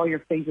go through all your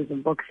phases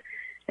of books,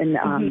 and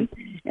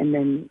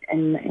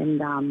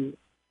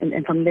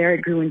from there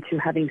it grew into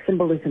having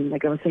symbolism,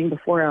 like I was saying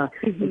before,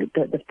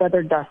 the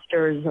feather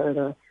dusters or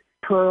the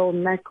pearl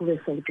necklace,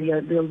 or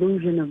the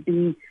illusion of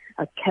being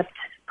a kept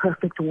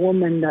perfect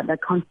woman,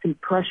 that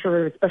constant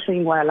pressure, especially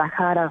in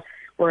Guadalajara,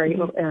 where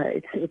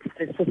it's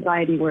a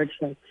society where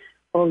it's like,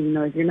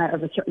 if you're not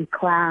of a certain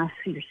class,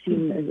 you're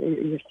seen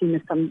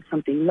as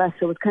something less.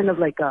 So it was kind of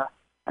like a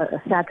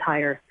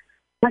satire.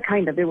 Not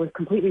kind of, it was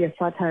completely a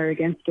satire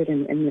against it,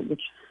 and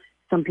which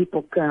some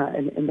people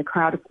in the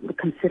crowd would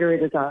consider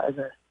it as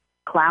a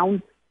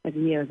clown, as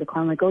a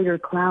clown, like, oh, you're a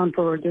clown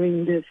for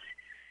doing this,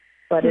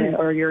 but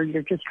or you're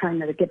just trying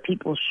to get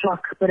people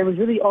shocked. But it was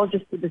really all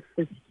just this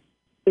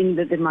thing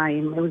that it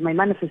was my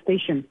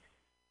manifestation,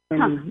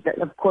 and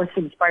that, of course,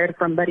 inspired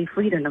from Betty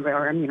Friedan.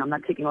 I'm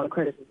not taking all the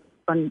credit.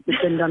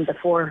 It's been done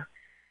before.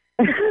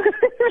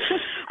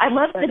 I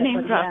love the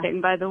name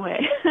dropping, by the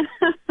way.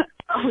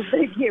 Oh,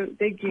 thank you.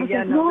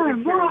 Yeah, more.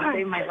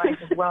 Saved my life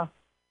as well.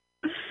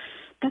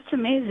 That's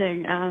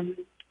amazing.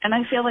 And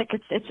I feel like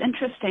it's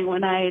interesting.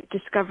 When I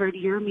discovered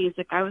your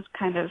music, I was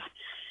kind of,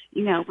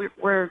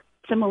 we're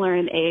similar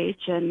in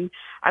age, and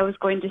I was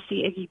going to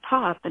see Iggy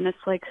Pop, and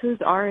it's like,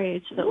 who's our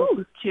age that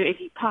listens to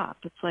Iggy Pop?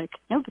 It's like,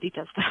 nobody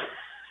does that.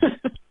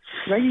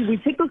 Right? We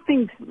take those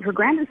things for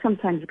granted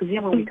sometimes, because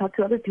when we talk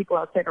to other people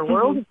outside our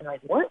world, they're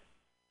like, what?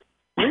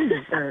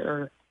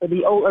 or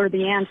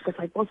the aunts that's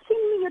like, well, sing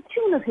me a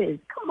tune of his.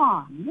 Come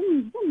on,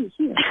 let me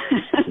hear.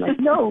 I'm like,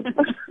 no.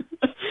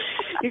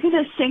 You're going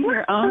to sing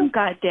your own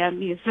goddamn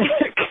music.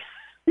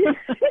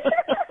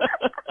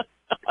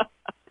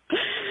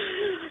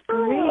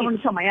 Great. I'm going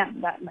to tell my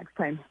aunt that next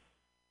time.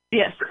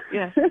 Yes.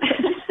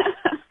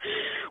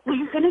 Well,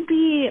 you're going to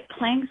be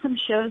playing some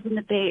shows in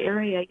the Bay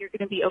Area. You're going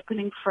to be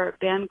opening for a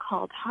band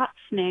called Hot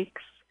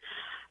Snakes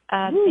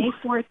May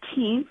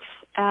 14th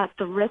at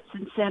the Ritz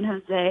in San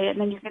Jose, and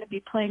then you're going to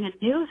be playing a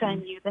new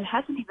venue that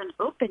hasn't even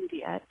opened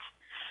yet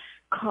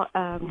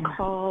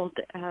called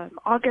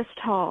August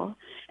Hall,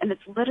 and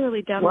it's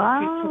literally down the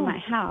street from my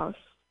house.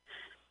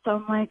 So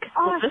I'm like,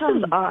 well, this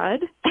is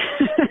odd.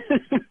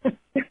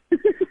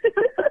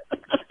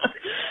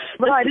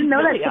 Well, I didn't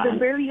know that. So they're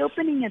barely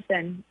opening it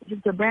then.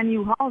 It's a brand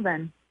new hall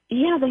then.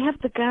 Yeah, they have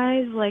the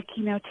guys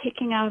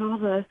taking out all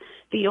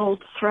the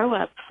old throw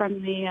up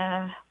from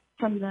the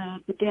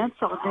dance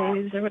hall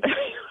days or whatever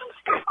you want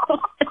to call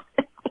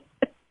it.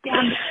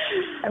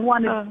 I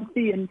wanted to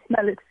see and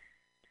smell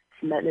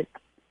it.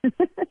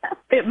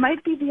 It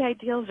might be the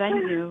ideal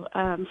venue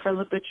for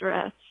Le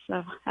Butcherette,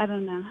 so I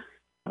don't know.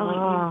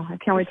 I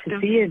can't wait to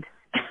see it.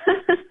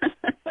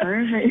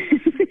 Perfect.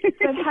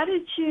 But how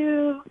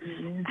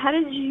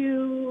did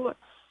you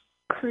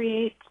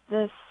create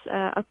this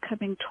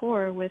upcoming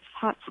tour with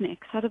Hot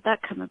Snakes? How did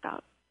that come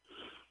about?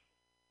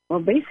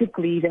 Well,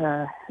 basically,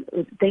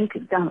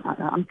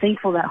 I'm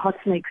thankful that Hot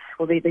Snakes.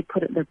 Well, they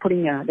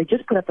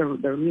just put out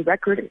their new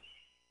record,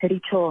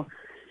 Hericho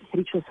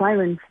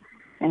Sirens,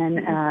 and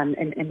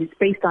it's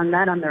based on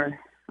that, on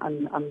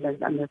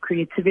their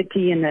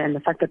creativity and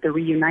the fact that they're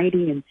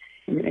reuniting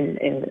and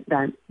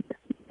that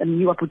a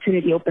new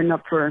opportunity opened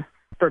up for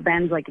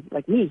bands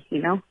like me,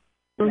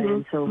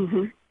 And so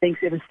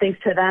it was thanks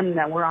to them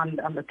that we're on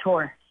the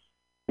tour,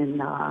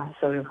 and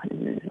so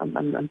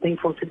I'm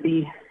thankful to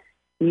be.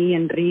 Me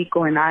and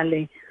Rico and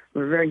Ale,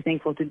 we're very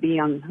thankful to be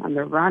on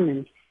the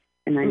run,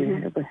 and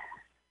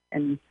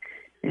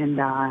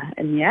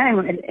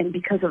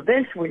because of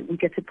this, we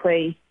get to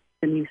play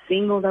the new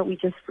single that we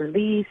just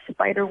released,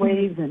 Spider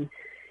Waves, and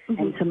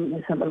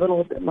a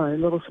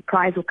little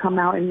surprise will come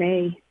out in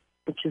May,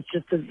 which is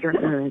just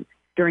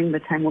during the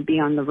time we'll be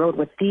on the road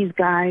with these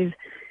guys,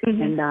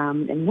 and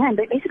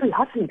basically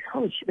Hot Snakes.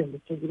 Holy shit, I'm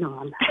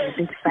a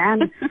big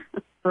fan.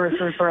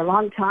 For a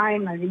long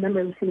time. I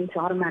remember listening to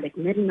Automatic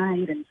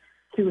Midnight and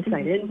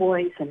Suicide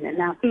Invoice, and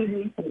now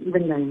and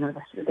even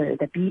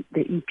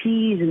the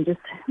EPs, and just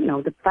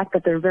the fact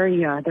that they're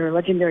they're a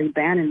legendary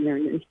band and they're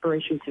an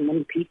inspiration to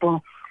many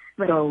people.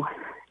 Right. So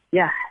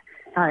yeah,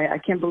 I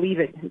can't believe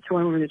it. It's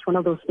one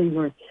of those things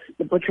where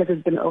the Butch has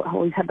been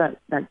always had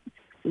that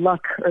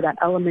luck, or that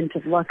element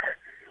of luck,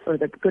 or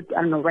the good,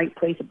 right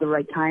place at the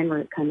right time,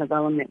 or kind of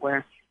element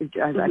where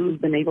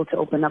I've been able to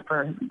open up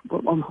for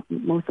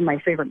most of my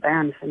favorite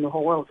bands in the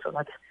whole world. So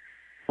that's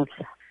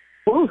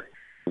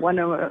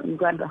I'm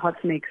glad the Hot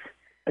Snakes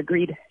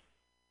agreed.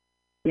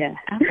 Yeah,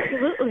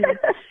 absolutely.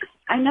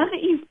 I know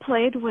that you've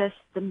played with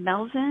the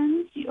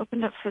Melvins. You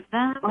opened up for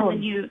them,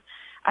 and then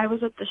I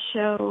was at the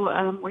show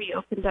where you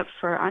opened up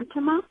for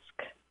Antamask.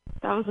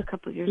 That was a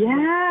couple of years ago.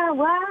 Yeah,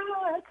 wow,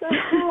 that's so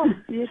cool.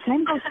 Your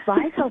time goes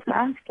by so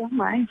fast, oh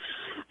my.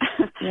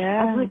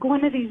 Yeah. I was like,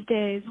 one of these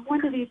days, I'm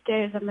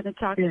going to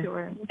talk to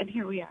her, and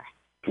here we are.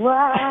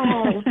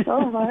 Wow, so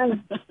wow.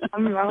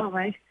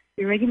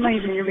 You're making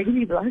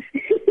me blush.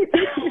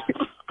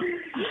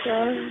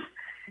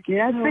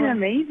 Yeah, it's been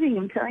amazing.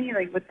 I'm telling you,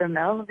 like with the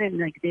Melvin,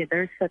 like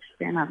they're such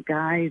stand-up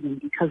guys,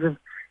 and because of,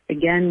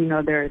 again,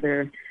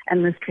 their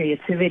endless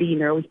creativity, and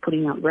they're always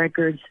putting out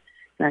records.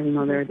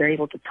 They're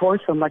able to tour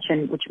so much,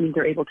 and which means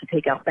they're able to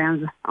take out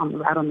bands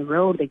out on the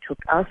road. They took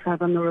us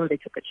out on the road. They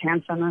took a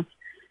chance on us,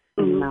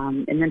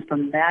 and then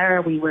from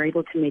there we were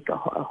able to make a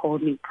whole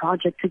new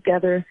project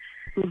together.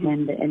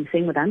 And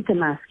same with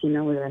Antamask,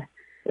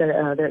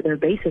 their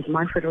bassist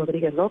Manfred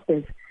Rodriguez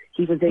Lopez.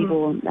 He was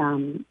able,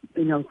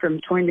 from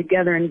touring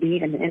together and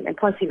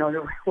plus,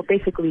 we're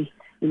basically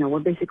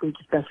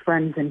just best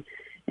friends, and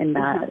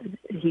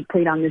he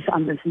played on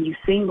this new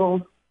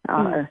single.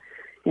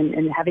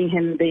 And having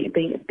him,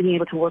 being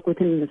able to work with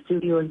him in the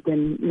studio has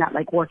been not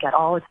like work at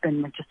all. It's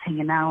been like just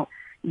hanging out,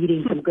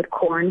 eating some good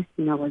corn,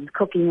 and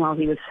cooking while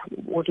he was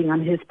working on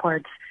his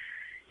parts,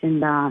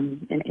 and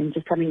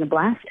just having a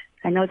blast.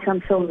 I know it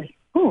sounds so like,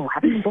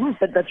 having a blast,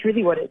 but that's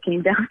really what it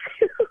came down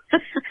to.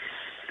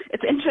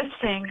 It's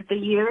interesting. The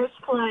years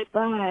fly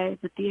by,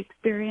 but the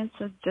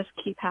experiences just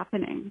keep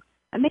happening.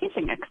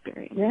 Amazing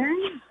experience. Yeah.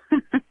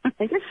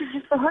 I guess it's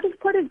just the hardest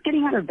part is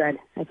getting out of bed.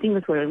 I think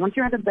that's what it is. Once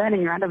you're out of bed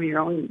and you're out of your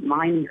own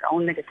mind, your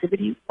own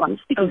negativity, I'm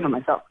speaking for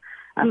myself.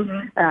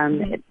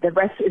 The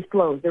rest is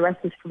flows. The rest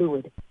is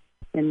fluid.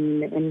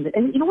 And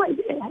you know what?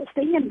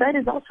 Staying in bed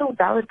is also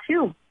valid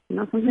too.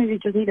 Sometimes you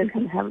just need to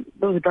kind of have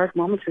those dark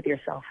moments with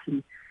yourself,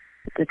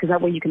 because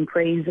that way you can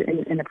praise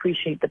and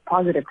appreciate the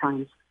positive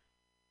times.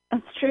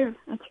 That's true.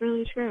 That's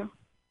really true.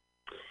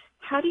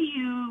 How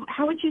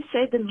would you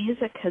say the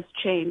music has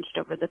changed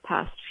over the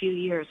past few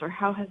years, or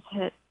how has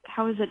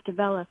it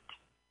developed?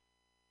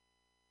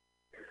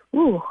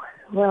 Well,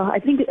 I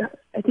think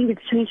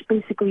it's changed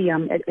basically.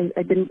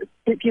 I've been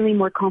feeling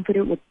more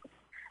confident with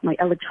my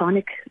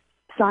electronic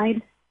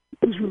side.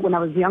 When I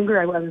was younger,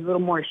 I was a little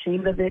more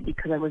ashamed of it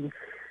because I was,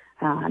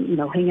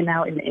 hanging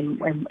out in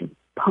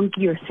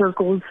punkier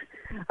circles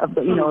of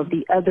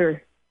the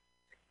other.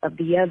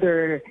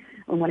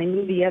 And when I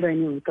knew the other, I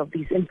knew of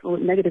these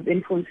negative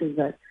influences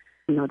that,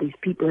 these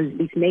people,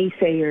 these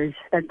naysayers,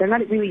 that they're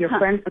not really your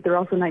friends, but they're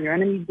also not your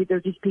enemies. They're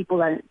just people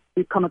that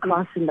you've come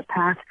across in the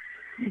past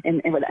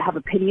and have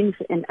opinions.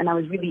 And I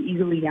was really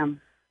easily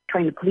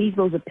trying to please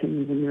those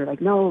opinions. And you're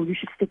like, no, you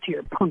should stick to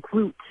your punk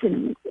roots.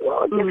 And,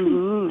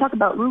 talk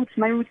about roots.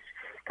 My roots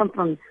come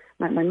from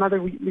my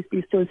mother. We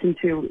used to listen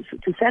to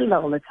Selva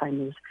all the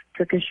time. It was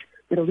Turkish,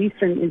 Middle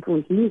Eastern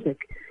influenced music.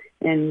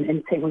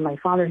 And same with my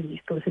father, he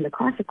used to listen to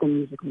classical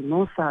music,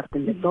 Mozart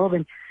and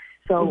Beethoven.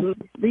 So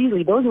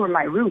really, those were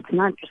my roots,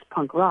 not just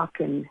punk rock.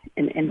 And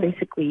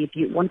basically,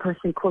 if one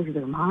person closes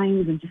their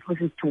minds and just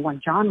listens to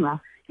one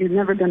genre, you're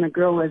never going to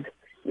grow as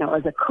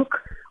a cook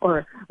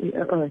or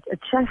a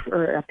chef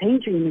or a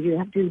painter. You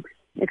have to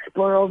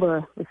explore all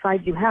the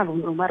sides you have,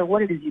 no matter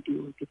what it is you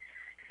do.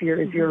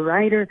 If you're a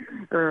writer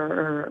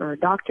or a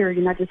doctor,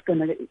 you're not just going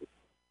to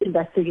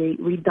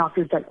read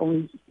doctors that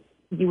only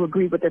you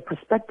agree with their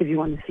perspective. You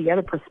want to see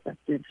other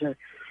perspectives or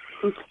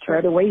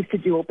other ways to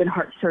do open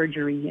heart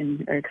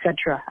surgery or et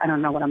cetera. I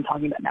don't know what I'm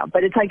talking about now,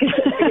 but it's like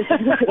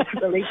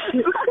it relates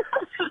to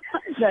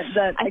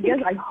that.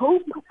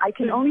 I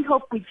can only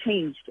hope we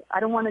changed. I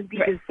don't want to be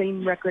the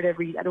same record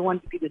I don't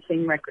want to be the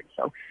same record.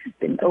 So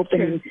been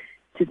open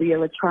to the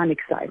electronic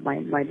side.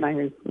 My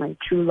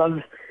true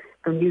love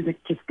for music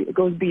just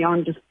goes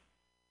beyond just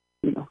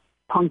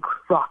punk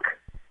rock.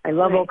 I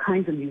love all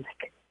kinds of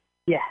music.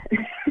 Yeah.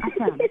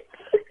 Awesome.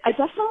 I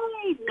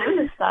definitely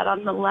noticed that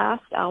on the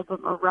last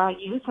album, Raw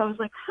Youth. I was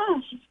like,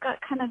 she's got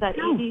kind of that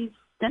 80s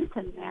synth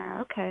in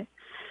there. Okay.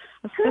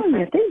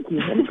 Yeah, thank you.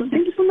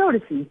 Thank you for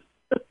noticing.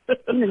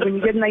 When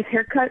you get a nice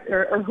haircut,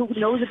 or who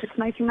knows if it's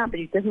nice or not, but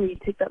you definitely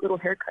take that little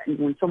haircut, and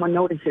when someone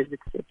notices,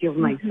 it feels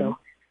nice. So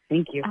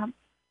thank you.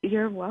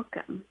 You're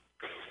welcome.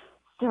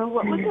 So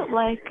what was it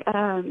like?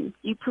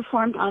 You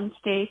performed on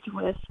stage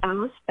with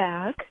Alice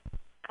Bag,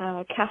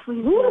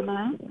 Kathleen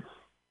Zuma,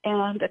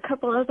 and a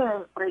couple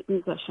other great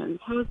musicians.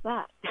 How was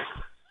that?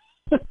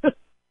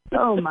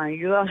 Oh my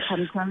gosh,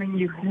 I'm telling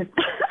you,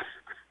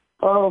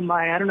 Oh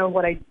my! I don't know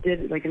what I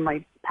did. Like in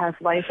my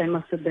past life, I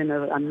must have been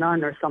a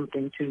nun or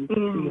something to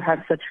have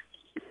such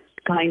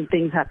kind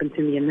things happen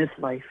to me in this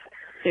life.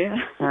 Yeah.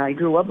 I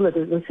grew up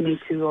listening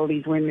to all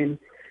these women,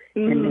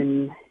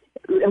 and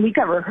we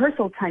got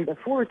rehearsal time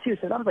before too.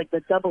 So that was like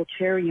the double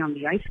cherry on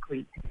the ice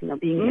cream. You know,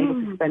 being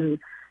able to spend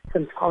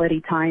some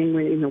quality time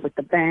with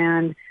the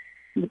band,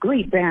 the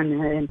great band,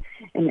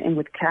 and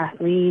with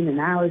Kathleen and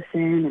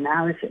Allison and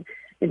Alice,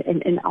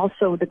 and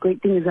also the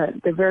great thing is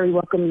that they're very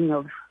welcoming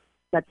of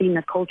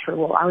Latina culture.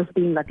 Well, I was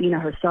being Latina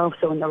herself,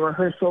 so in the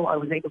rehearsal, I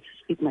was able to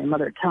speak my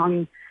mother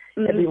tongue.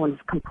 Everyone's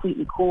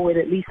completely cool with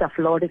it. Lisa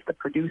Flores, the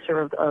producer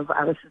of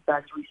Alice's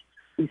dad's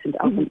recent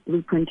album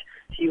Blueprint,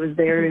 she was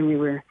there, and we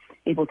were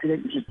able to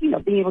just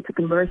being able to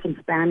converse in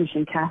Spanish,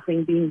 and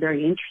Kathleen being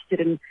very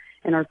interested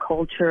in our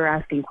culture,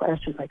 asking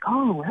questions like,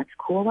 "Oh, that's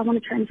cool. I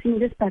want to try and sing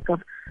this back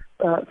up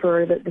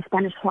for the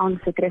Spanish song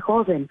Se Cree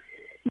Joven."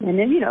 And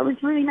then it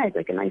was really nice,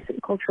 like a nice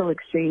cultural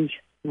exchange.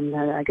 And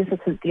I guess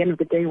that's at the end of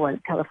the day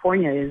what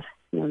California is.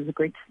 It's a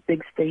great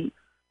big state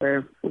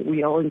where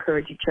we all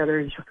encourage each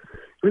other's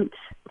roots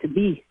to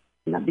be,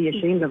 and not be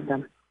ashamed of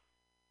them.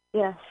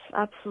 Yes,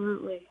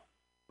 absolutely.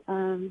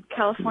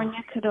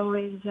 California could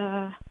always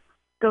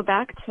go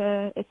back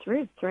to its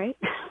roots, right?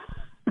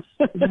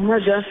 Yeah,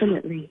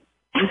 definitely.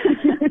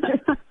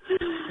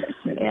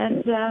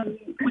 And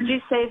would you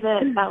say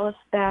that Alice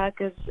Bag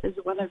is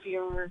one of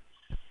your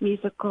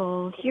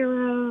musical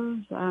heroes?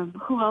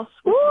 Who else?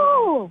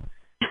 Woo!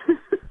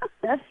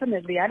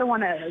 Definitely. I don't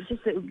want to.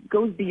 Just it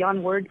goes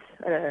beyond words.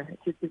 To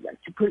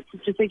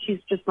say she's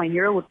just my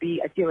hero would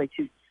be. I feel like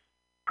to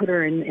put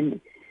her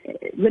in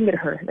limit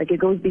her. Like it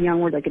goes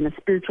beyond words. Like in a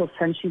spiritual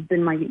sense, she's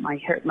been my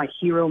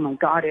hero, my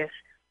goddess.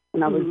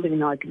 When I was,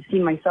 I could see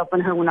myself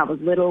in her when I was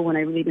little. When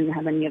I really didn't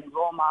have any other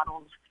role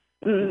models.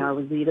 I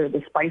was either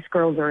the Spice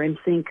Girls or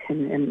NSYNC,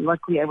 and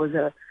luckily I was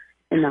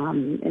in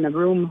a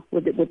room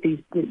with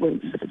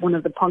one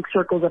of the punk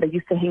circles that I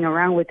used to hang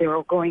around with. They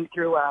were going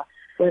through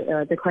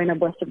the decline of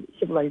Western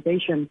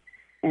civilization,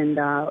 and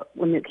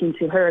when it came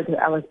to her, the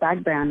Alice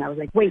Bag Band, I was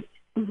like, wait,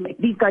 like,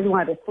 these guys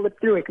wanted to flip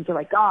through it because they're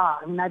like,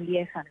 una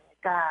vieja,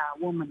 like,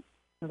 woman.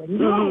 I was like,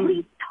 no, what are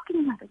you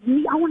talking about?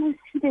 I want to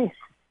see this.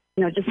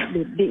 Just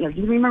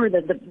you remember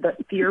the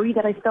fury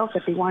that I felt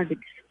that they wanted to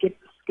skip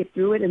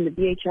through it in the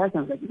VHS, and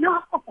I was like, no.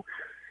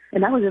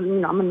 And that was,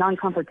 I'm a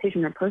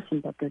non-confrontational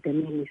person, but that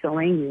made me so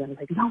angry. I was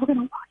like, no, we're going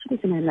to watch this.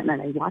 And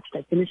I watched,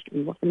 I finished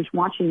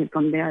watching it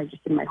from there. I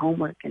just did my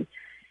homework and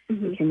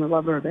became a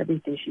lover of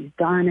everything she's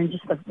done and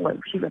just what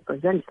she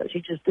represents. So she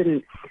just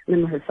didn't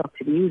limit herself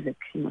to music.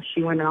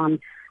 She went on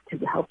to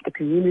help the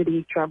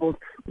community, traveled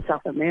to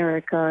South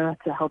America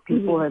to help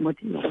people and with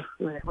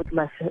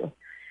less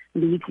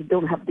needs who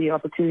don't have the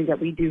opportunity that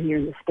we do here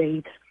in the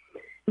States.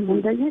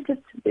 And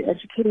just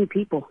educating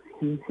people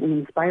and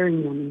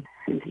inspiring them.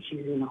 And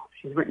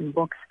she's written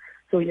books.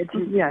 So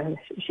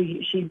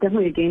she's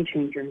definitely a game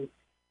changer.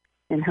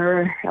 And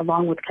her,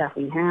 along with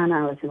Kathleen Hanna,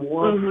 Allison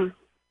Wolf.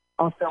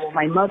 Also,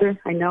 my mother,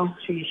 I know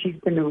she's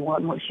been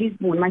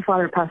when my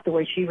father passed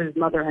away, she was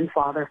mother and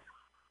father,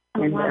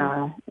 and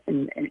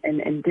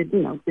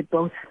did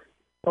both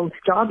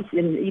jobs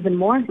and even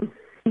more.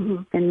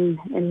 And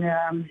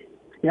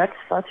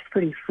that's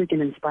pretty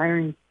freaking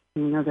inspiring.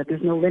 That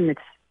there's no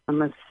limits.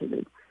 Unless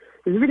there's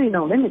really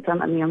no limits.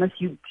 Unless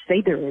you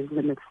say there is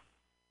limits.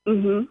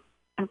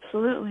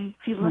 Absolutely.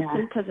 If you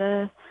listen to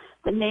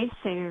the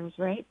naysayers,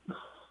 right?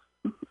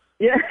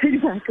 Yeah,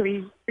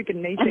 exactly.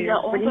 Freaking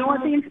naysayers. But you know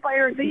what? They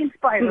inspire us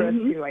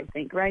too. I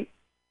think, right?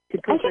 To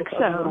push us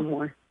a little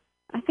more.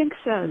 I think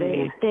so.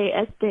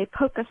 They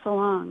poke us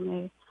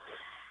along.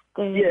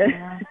 They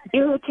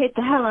irritate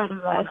the hell out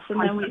of us, and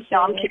then we say,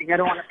 "No, I'm kidding. I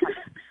don't want to punch."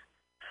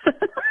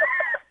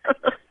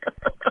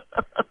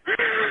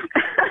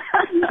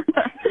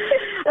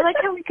 I like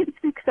how we can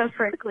speak so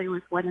frankly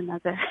with one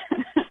another.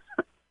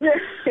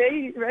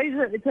 Hey, right?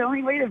 It's the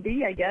only way to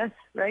be, I guess,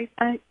 right?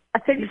 I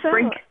think so.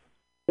 Frank,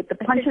 with the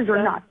punches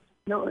or not.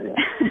 No.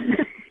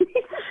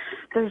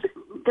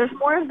 There's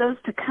more of those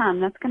to come.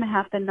 That's going to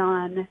happen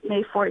on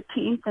May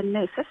 14th and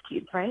May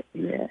 15th, right?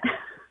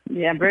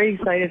 Yeah, I'm very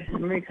excited.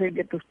 I'm very excited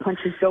to get those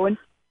punches going.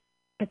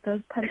 Get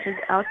those punches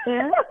out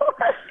there.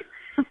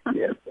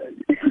 Yes.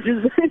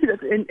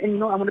 And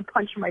I'm going to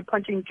punch my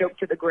punching joke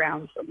to the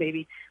ground. So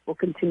maybe we'll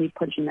continue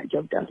punching that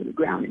joke down to the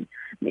ground, and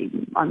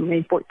maybe on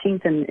May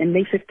 14th and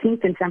May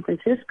 15th in San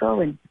Francisco.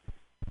 And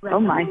oh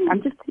my,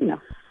 I'm just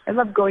I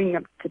love going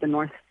up to the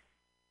north.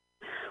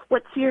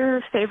 What's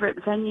your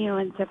favorite venue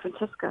in San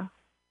Francisco?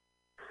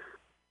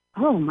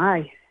 Oh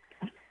my,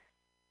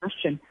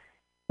 question.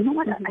 You know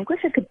what? I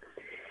wish I could.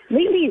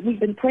 Lately, we've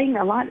been playing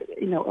a lot.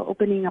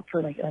 Opening up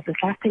for the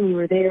last time we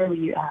were there.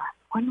 We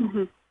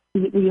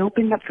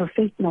opened up for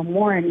Faith No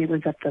More, and it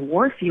was at the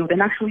Warfield.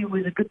 And actually, it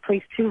was a good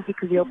place, too,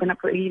 because we opened up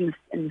for Eddie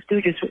and the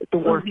Stooges at the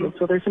Warfield.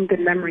 So there's some good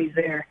memories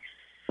there.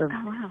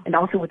 And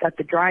also at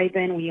the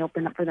drive-in, we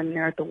opened up for them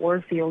there at the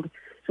Warfield.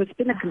 So it's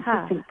been a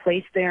consistent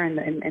place there, and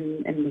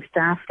the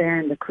staff there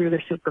and the crew,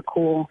 they're super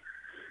cool.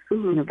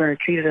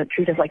 Treated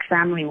us like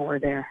family when we're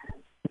there.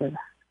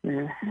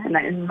 Yeah.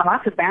 And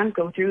lots of bands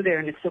go through there,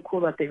 and it's so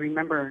cool that they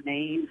remember our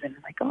names and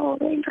like, oh,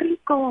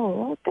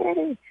 Enrico,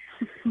 okay,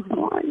 I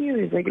want you.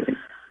 It's like,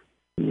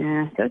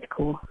 yeah, that's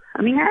cool.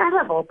 I mean, I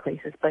love all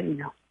places, but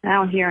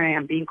now here I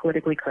am being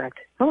politically correct.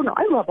 Oh no,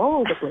 I love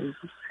all the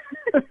places.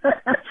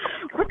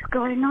 What's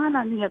going on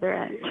the other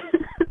end?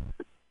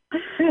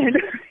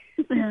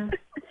 Yeah.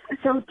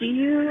 So,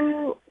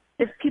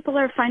 if people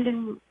are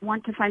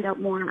want to find out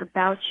more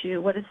about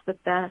you, what is the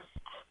best,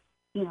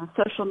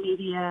 social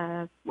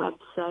media,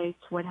 websites,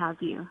 what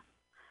have you?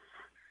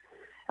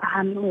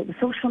 The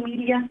social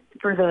media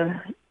for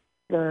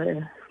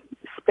the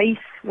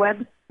space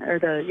web or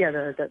the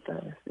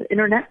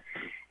internet,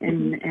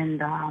 and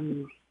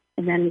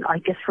then I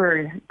guess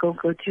go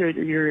to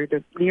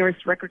the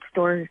nearest record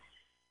store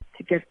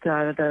to get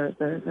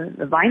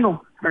the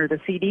vinyl or the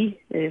CD.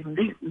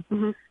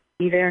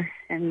 Be there,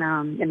 and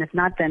if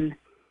not, then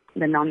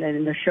on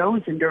the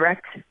shows and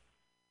direct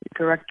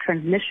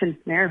transmission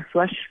there,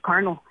 flesh,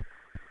 carnal,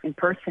 in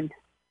person,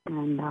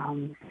 and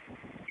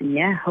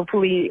yeah,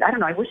 hopefully, I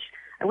don't know. I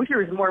wish there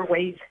was more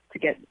ways to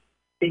get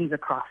things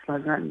across,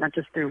 not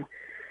just through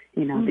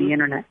the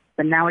internet.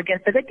 But now I guess,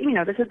 this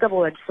is a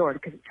double-edged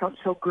sword because it's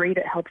so great.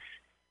 It helps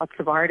lots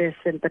of artists,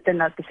 but then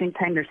at the same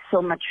time, there's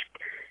so much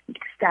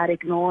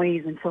static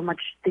noise and so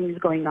much things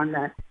going on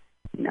that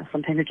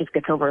sometimes it just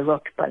gets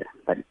overlooked. But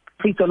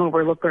please don't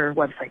overlook our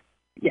website.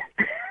 Yeah.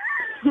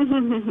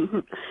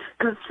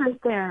 Go straight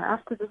there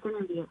after this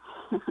interview.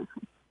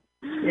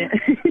 Yeah.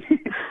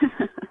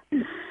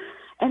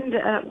 And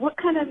what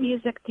kind of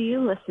music do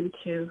you listen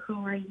to? Who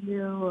are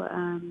you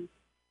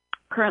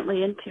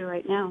currently into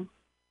right now?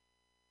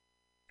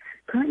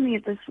 Currently,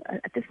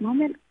 at this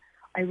moment,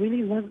 I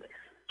really love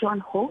John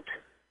Holt.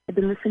 I've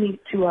been listening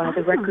to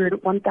the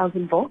record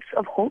 1,000 Volts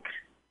of Holt.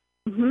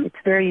 Mm-hmm. It's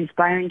very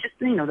inspiring, just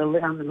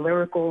the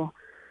lyrical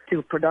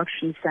to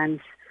production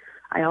sense.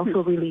 I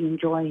also really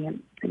enjoy it.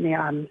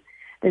 And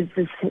there's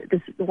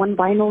this one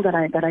vinyl that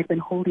I've been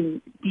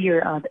holding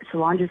dear.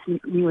 Solange's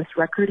newest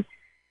record.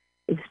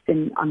 It's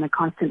been on a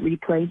constant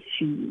replay.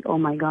 Oh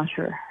my gosh,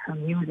 her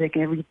music,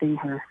 everything,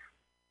 her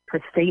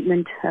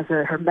statement as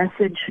her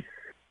message.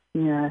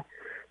 Yeah.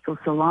 So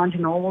Solange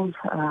Knowles.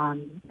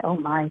 Oh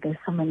my, there's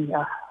so many.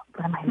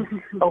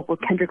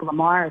 Kendrick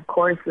Lamar, of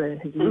course,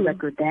 his new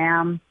record,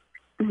 Damn.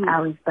 Mm-hmm.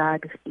 Ali's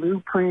Bag's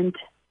Blueprint.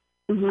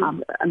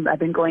 Mm-hmm. I've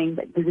been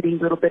visiting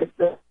a little bit of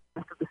the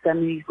rest of the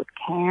 70s with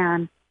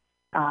Can.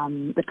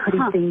 The Pretty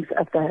Things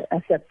of the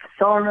SF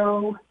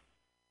Sorrow.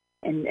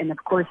 And of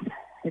course,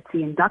 let's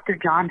see, and Dr.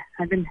 John.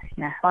 I've been,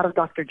 a lot of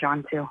Dr.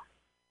 John too.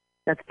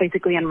 That's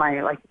basically in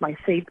my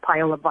saved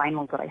pile of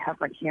vinyls that I have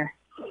right here.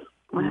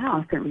 On a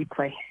constant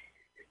replay.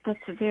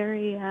 That's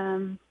very,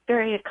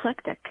 very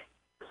eclectic.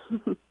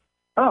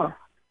 Oh,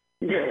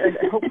 yeah,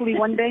 hopefully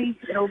one day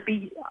it'll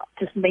be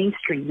just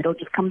mainstream. It'll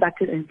just come back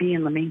to and be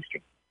in the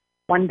mainstream.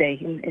 One day,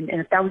 in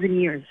 1,000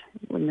 years,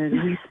 when the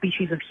new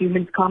species of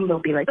humans come,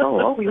 they'll be like,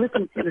 oh, we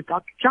listened to the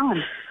Dr.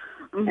 John.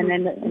 Mm-hmm. And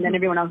then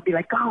everyone else will be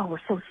like, oh, we're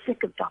so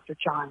sick of Dr.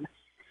 John.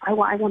 I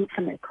want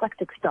some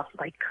eclectic stuff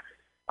like,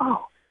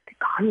 oh,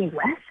 Kanye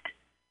West?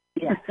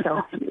 Yeah,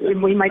 so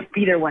we might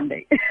be there one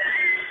day.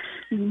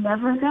 You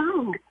never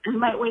know. We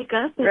might wake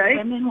up and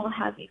women will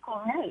have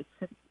equal rights.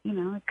 It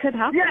could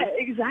happen. Yeah,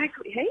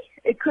 exactly. Hey,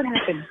 it could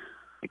happen.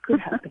 It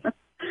could happen.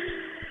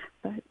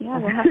 But yeah,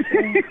 we'll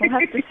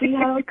have to see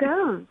how it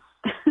goes.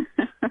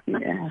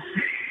 Yeah.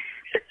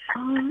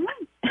 All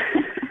right.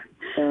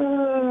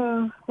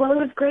 Well, it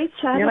was great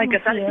chatting with you.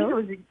 I think it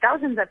was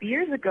thousands of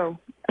years ago.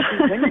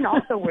 Women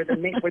also were the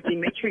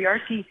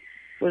matriarchy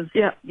was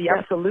the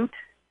absolute,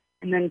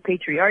 and then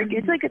patriarchy.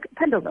 It's like a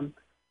pendulum.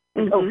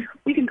 Mm-hmm. Oh,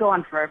 we can go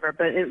on forever,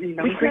 but we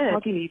great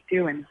talking to you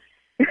too. And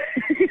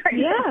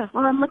yeah,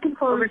 well, I'm looking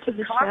forward to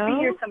the coffee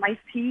show. or some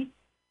iced tea.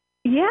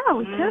 Yeah,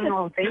 we could.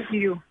 Oh, thank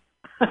you.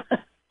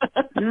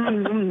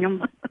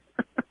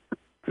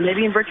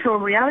 Maybe in virtual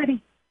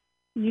reality.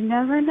 You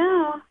never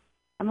know.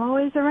 I'm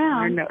always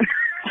around. No.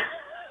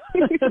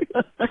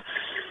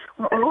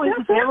 We're always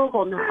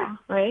available now,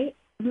 right?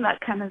 Isn't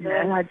that kind of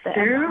that's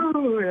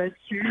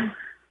true.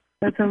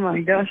 That's oh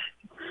my gosh.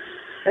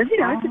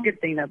 It's a good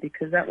thing though,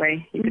 because that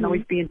way you can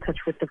always be in touch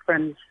with the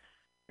friends.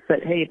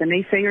 But hey, the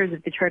naysayers,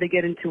 if they try to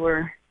get into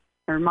our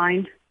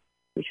mind,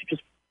 we should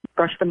just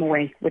brush them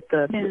away with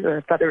the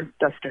feather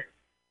duster.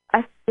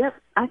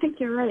 I think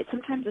you're right.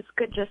 Sometimes it's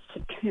good just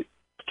to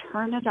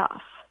turn it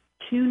off,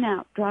 tune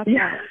out, drop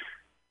out.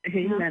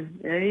 Amen.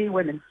 Hey,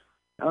 women.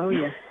 Oh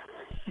yes.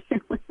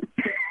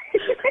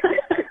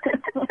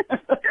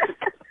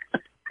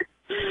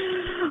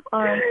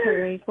 All right,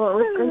 Terry. Well,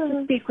 it was great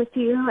to speak with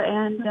you,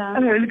 and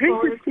it was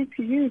great to speak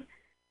to you.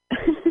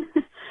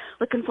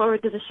 Looking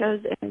forward to the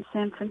shows in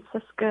San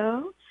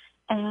Francisco,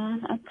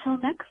 and until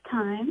next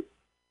time,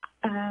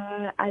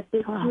 I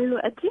bid you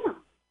adieu.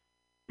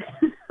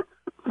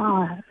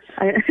 And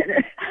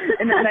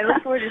I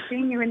look forward to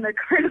seeing you in the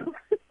carnival.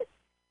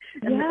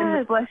 in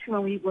the flesh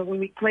when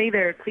we play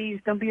there. Please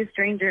don't be a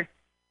stranger.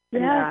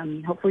 Yes.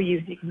 And hopefully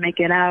you can make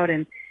it out.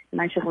 And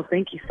Aisha, well,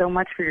 thank you so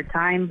much for your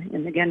time.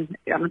 And again,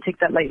 I don't take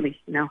that lightly,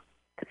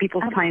 to The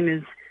people's time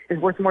is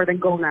worth more than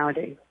gold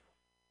nowadays.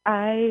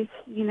 You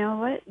know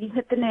what? You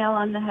hit the nail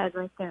on the head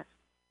right there.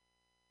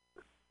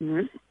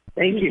 Mm-hmm.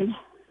 Thank you.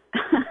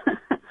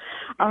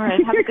 All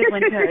right. Have a good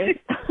one,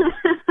 Terry.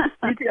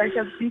 You too. I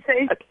shall be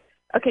safe.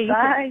 Okay.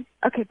 Bye.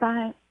 Okay.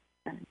 Bye.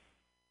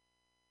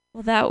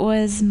 Well, that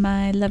was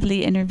my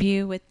lovely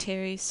interview with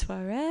Terry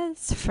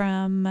Suarez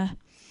from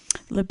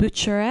Le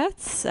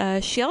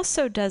Boucherettes. She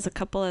also does a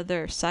couple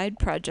other side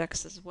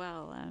projects as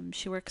well.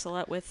 She works a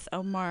lot with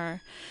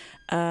Omar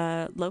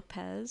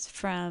Lopez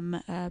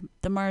from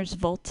the Mars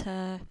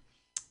Volta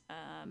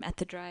at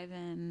the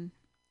Drive-In,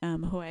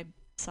 who I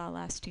saw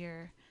last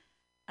year.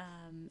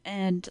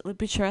 And Le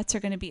Boucherettes are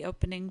going to be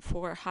opening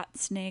for Hot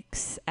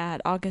Snakes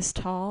at August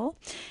Hall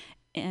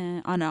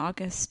on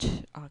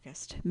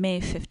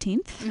May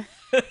 15th.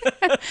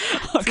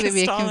 It's going to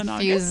be a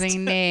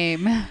confusing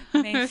name.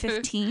 May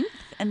 15th.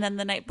 And then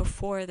the night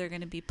before, they're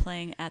going to be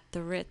playing at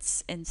the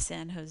Ritz in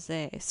San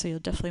Jose. So you'll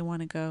definitely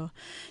want to go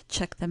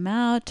check them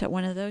out at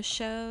one of those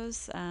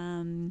shows.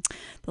 The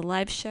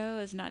live show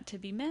is not to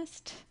be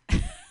missed.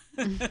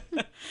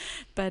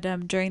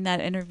 But during that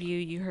interview,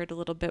 you heard a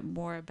little bit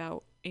more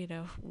about,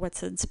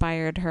 what's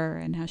inspired her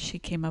and how she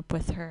came up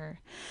with her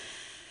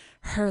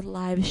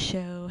live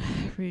show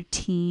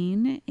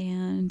routine.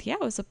 And yeah,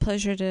 it was a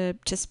pleasure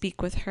to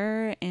speak with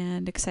her,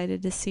 and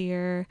excited to see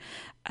her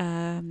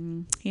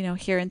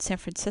here in San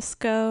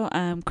Francisco.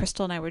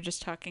 Crystal and I were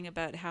just talking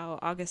about how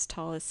August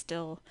Hall is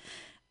still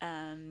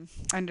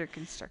under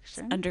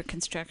construction.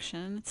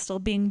 It's still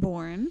being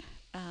born.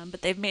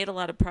 But they've made a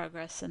lot of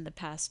progress in the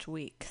past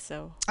week,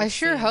 so I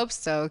sure hope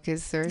so,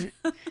 because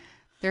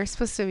they're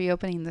supposed to be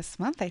opening this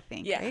month, I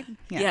think. Yeah, right?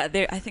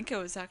 Yeah. I think it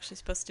was actually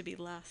supposed to be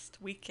last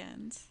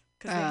weekend,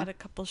 because they had a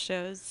couple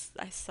shows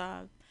I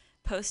saw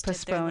posted.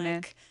 Postpone They're it.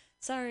 like,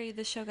 sorry,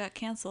 the show got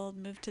canceled.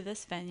 Moved to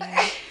this venue.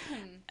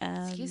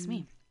 Excuse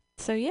me.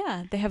 So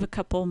yeah, they have a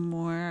couple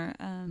more.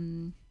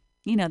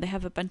 They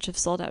have a bunch of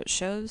sold out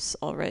shows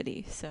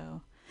already,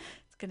 so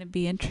going to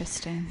be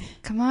interesting.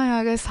 Come on,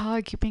 August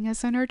Hall, keeping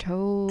us on our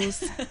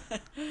toes.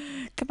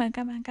 Come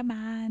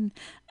on.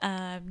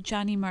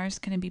 Johnny Marr's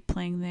going to be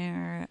playing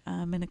there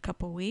in a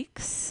couple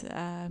weeks.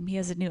 He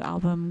has a new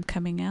album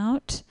coming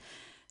out,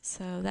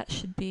 so that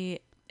should be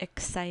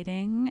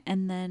exciting.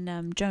 And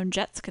then Joan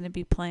Jett's going to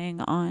be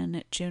playing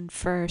on June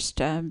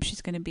 1st.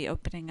 She's going to be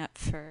opening up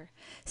for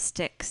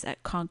Styx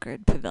at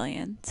Concord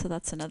Pavilion, so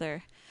that's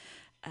another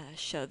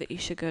show that you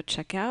should go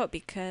check out,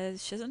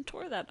 because she doesn't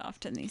tour that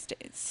often these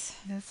days.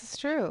 This is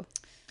true.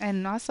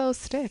 And also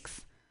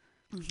Styx.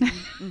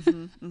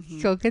 Mm-hmm.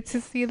 You'll get to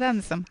see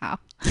them somehow.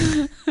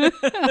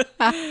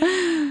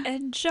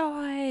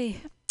 Enjoy.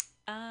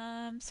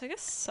 So I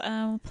guess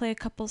we'll play a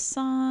couple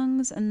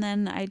songs, and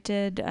then I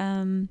did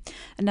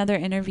another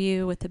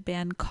interview with a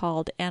band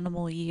called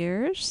Animal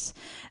Years.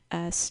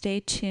 Stay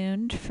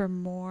tuned for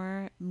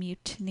more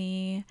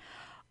Mutiny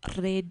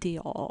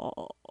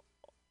Radio.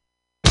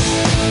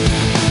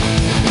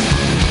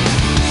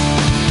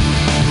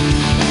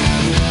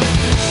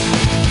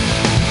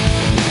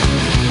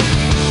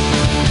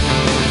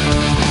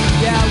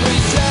 Yeah, we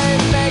say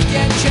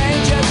making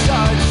changes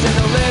starts in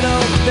the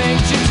little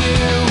things you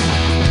do.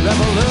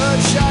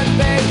 Revolution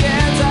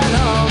begins at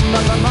home,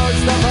 but for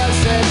most of us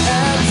it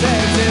ends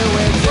in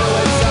doing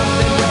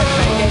something worth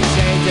making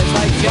changes,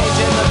 like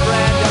changing the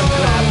brand of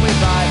crap we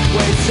buy.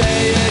 We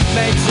say it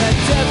makes a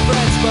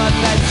difference, but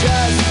that's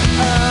just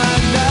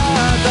enough.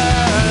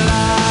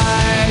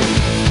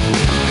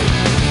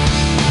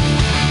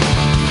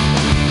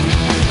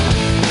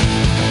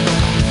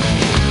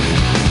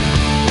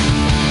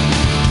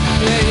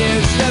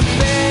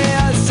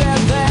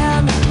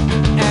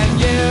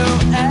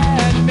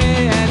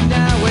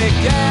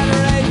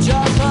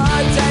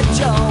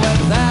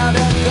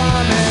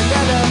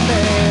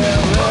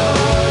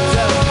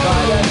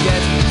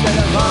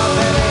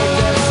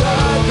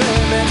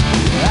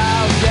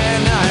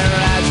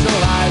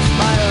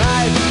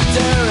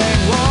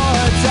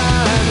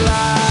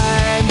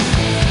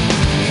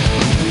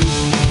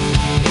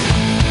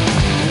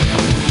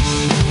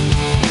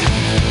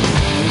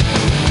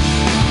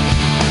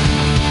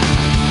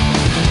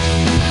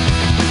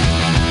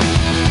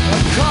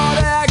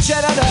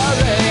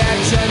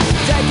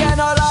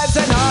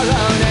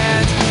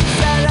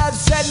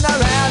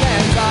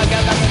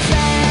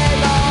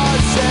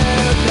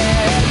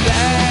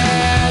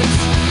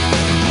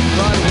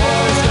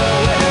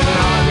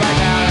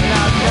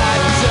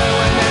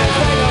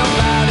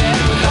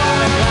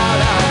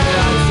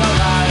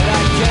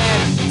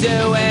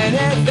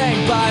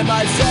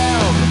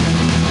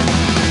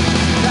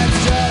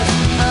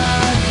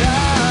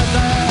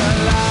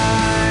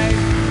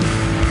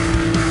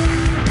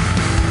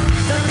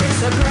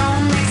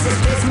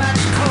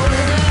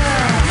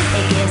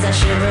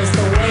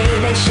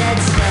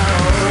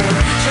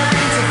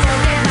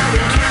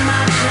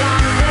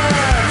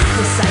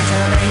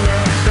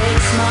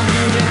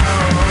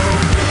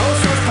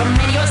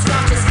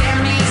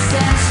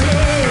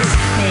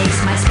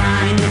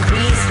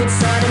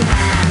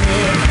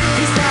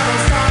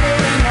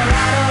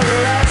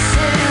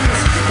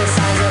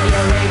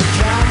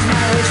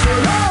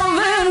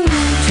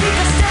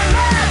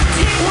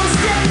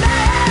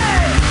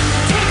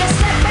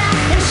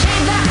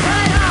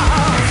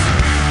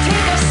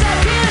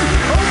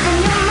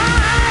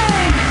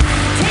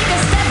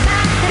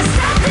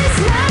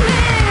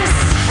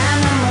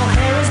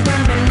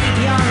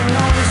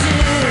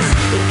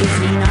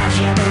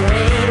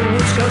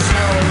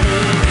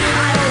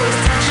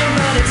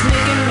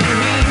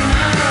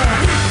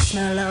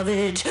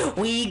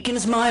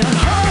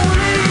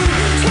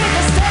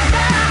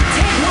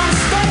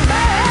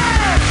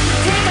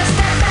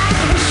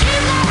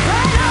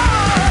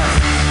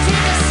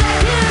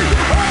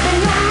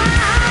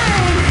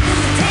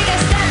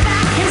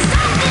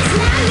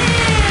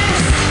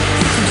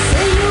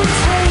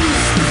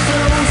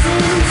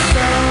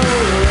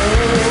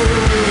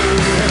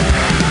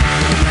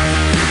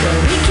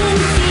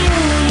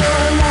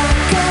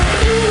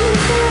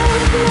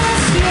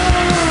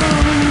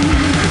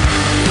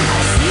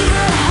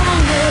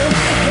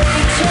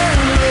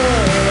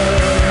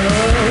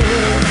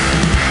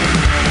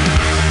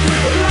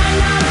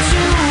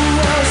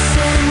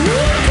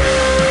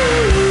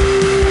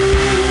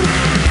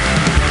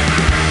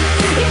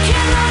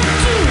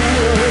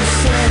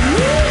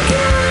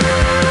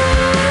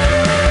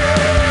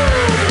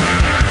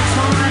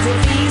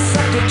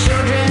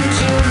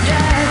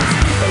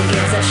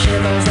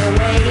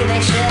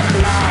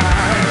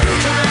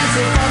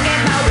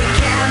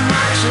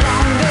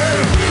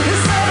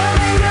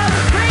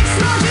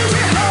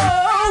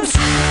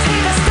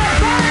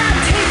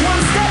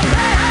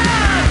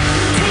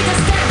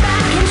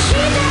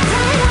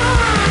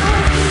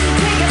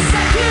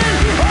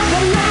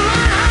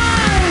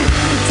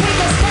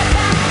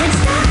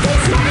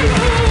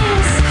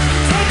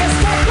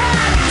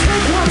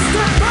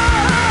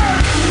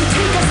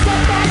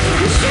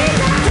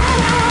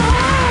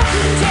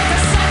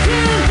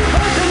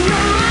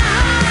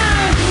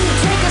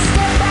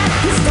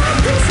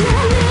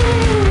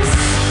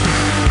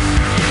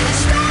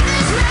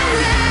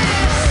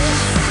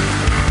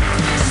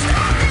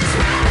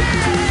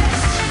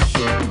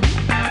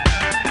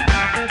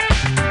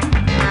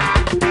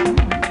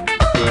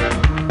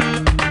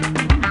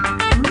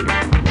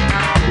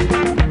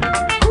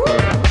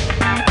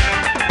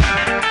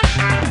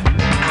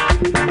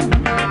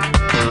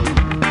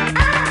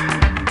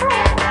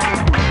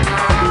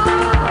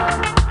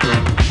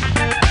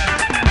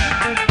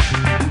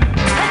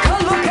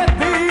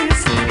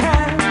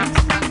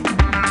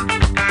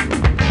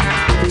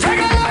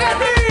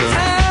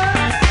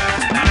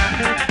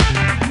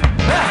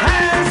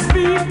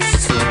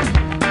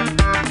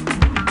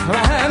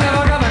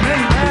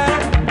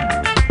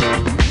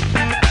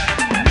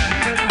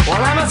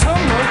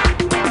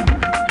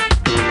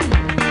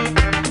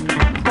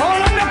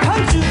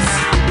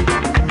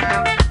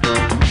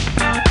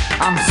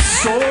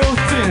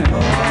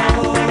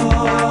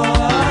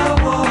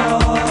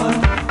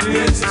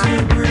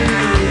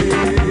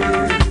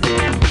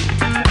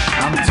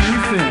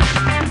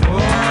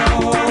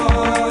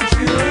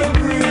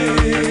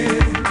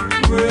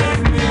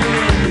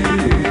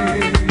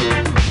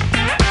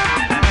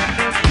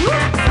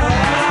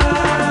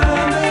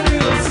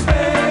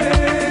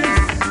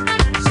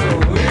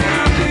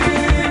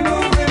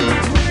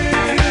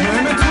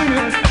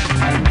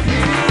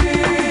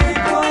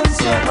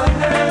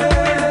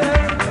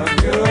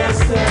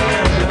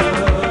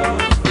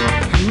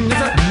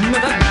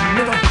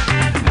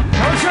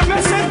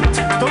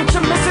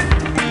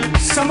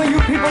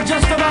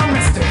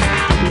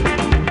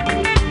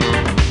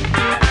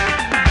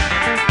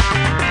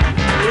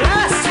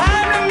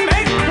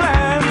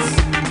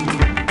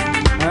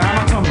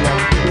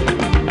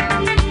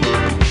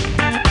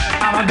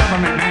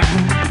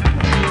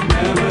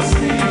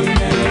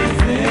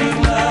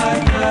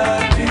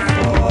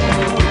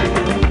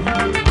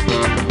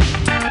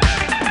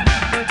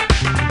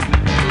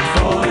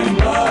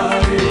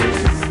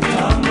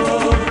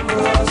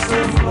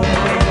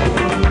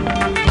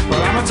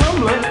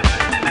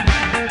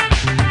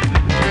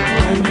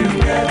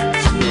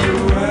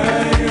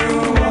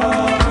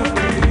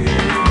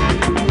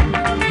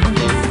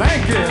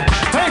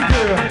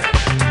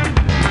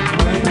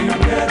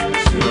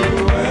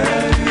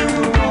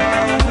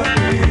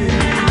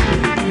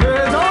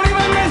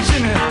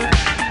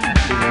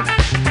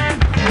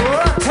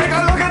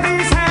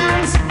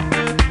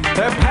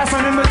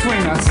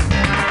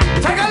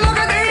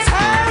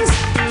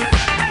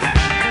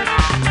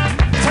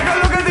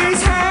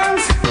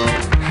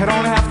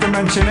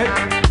 punching it.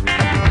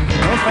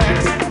 No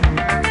thanks.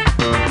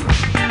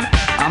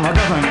 I'm a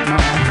government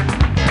man.